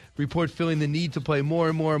games report feeling the need to play more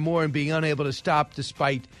and more and more and being unable to stop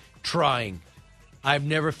despite trying. I've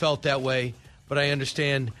never felt that way, but I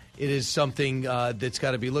understand it is something that's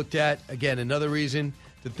got to be looked at. Again, another reason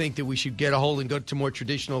to think that we should get a hold and go to more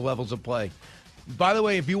traditional levels of play. By the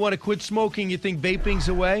way, if you want to quit smoking, you think vaping's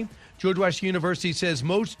the way, George Washington University says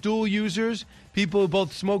most dual users, people who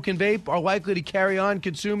both smoke and vape, are likely to carry on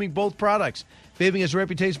consuming both products. Vaping has a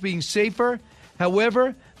reputation of being safer.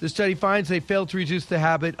 However, the study finds they failed to reduce the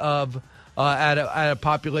habit of at a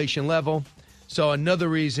population level. So another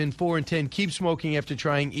reason, 4 in 10 keep smoking after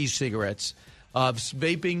trying e-cigarettes.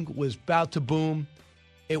 Vaping was about to boom.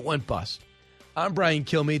 It went bust. I'm Brian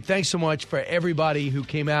Kilmeade. Thanks so much for everybody who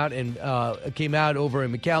came out over in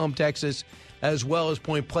McAllen, Texas, as well as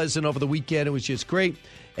Point Pleasant over the weekend. It was just great.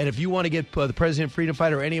 And if you want to get the President Freedom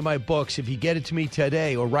Fighter or any of my books, if you get it to me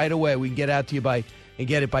today or right away, we can get out to you and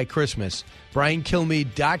get it by Christmas.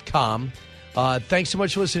 BrianKilmeade.com. Thanks so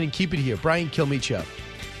much for listening. Keep it here. Brian Kilmeade Show.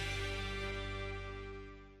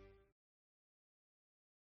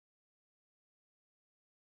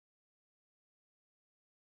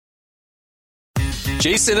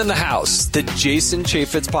 Jason in the House, the Jason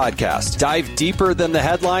Chaffetz Podcast. Dive deeper than the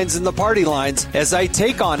headlines and the party lines as I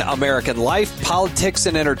take on American life, politics,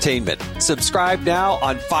 and entertainment. Subscribe now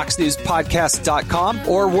on FoxNewsPodcast.com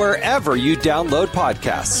or wherever you download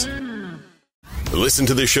podcasts. Listen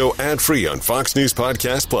to the show ad-free on Fox News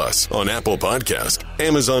Podcast Plus, on Apple Podcast,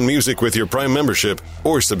 Amazon Music with your Prime membership,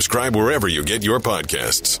 or subscribe wherever you get your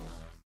podcasts.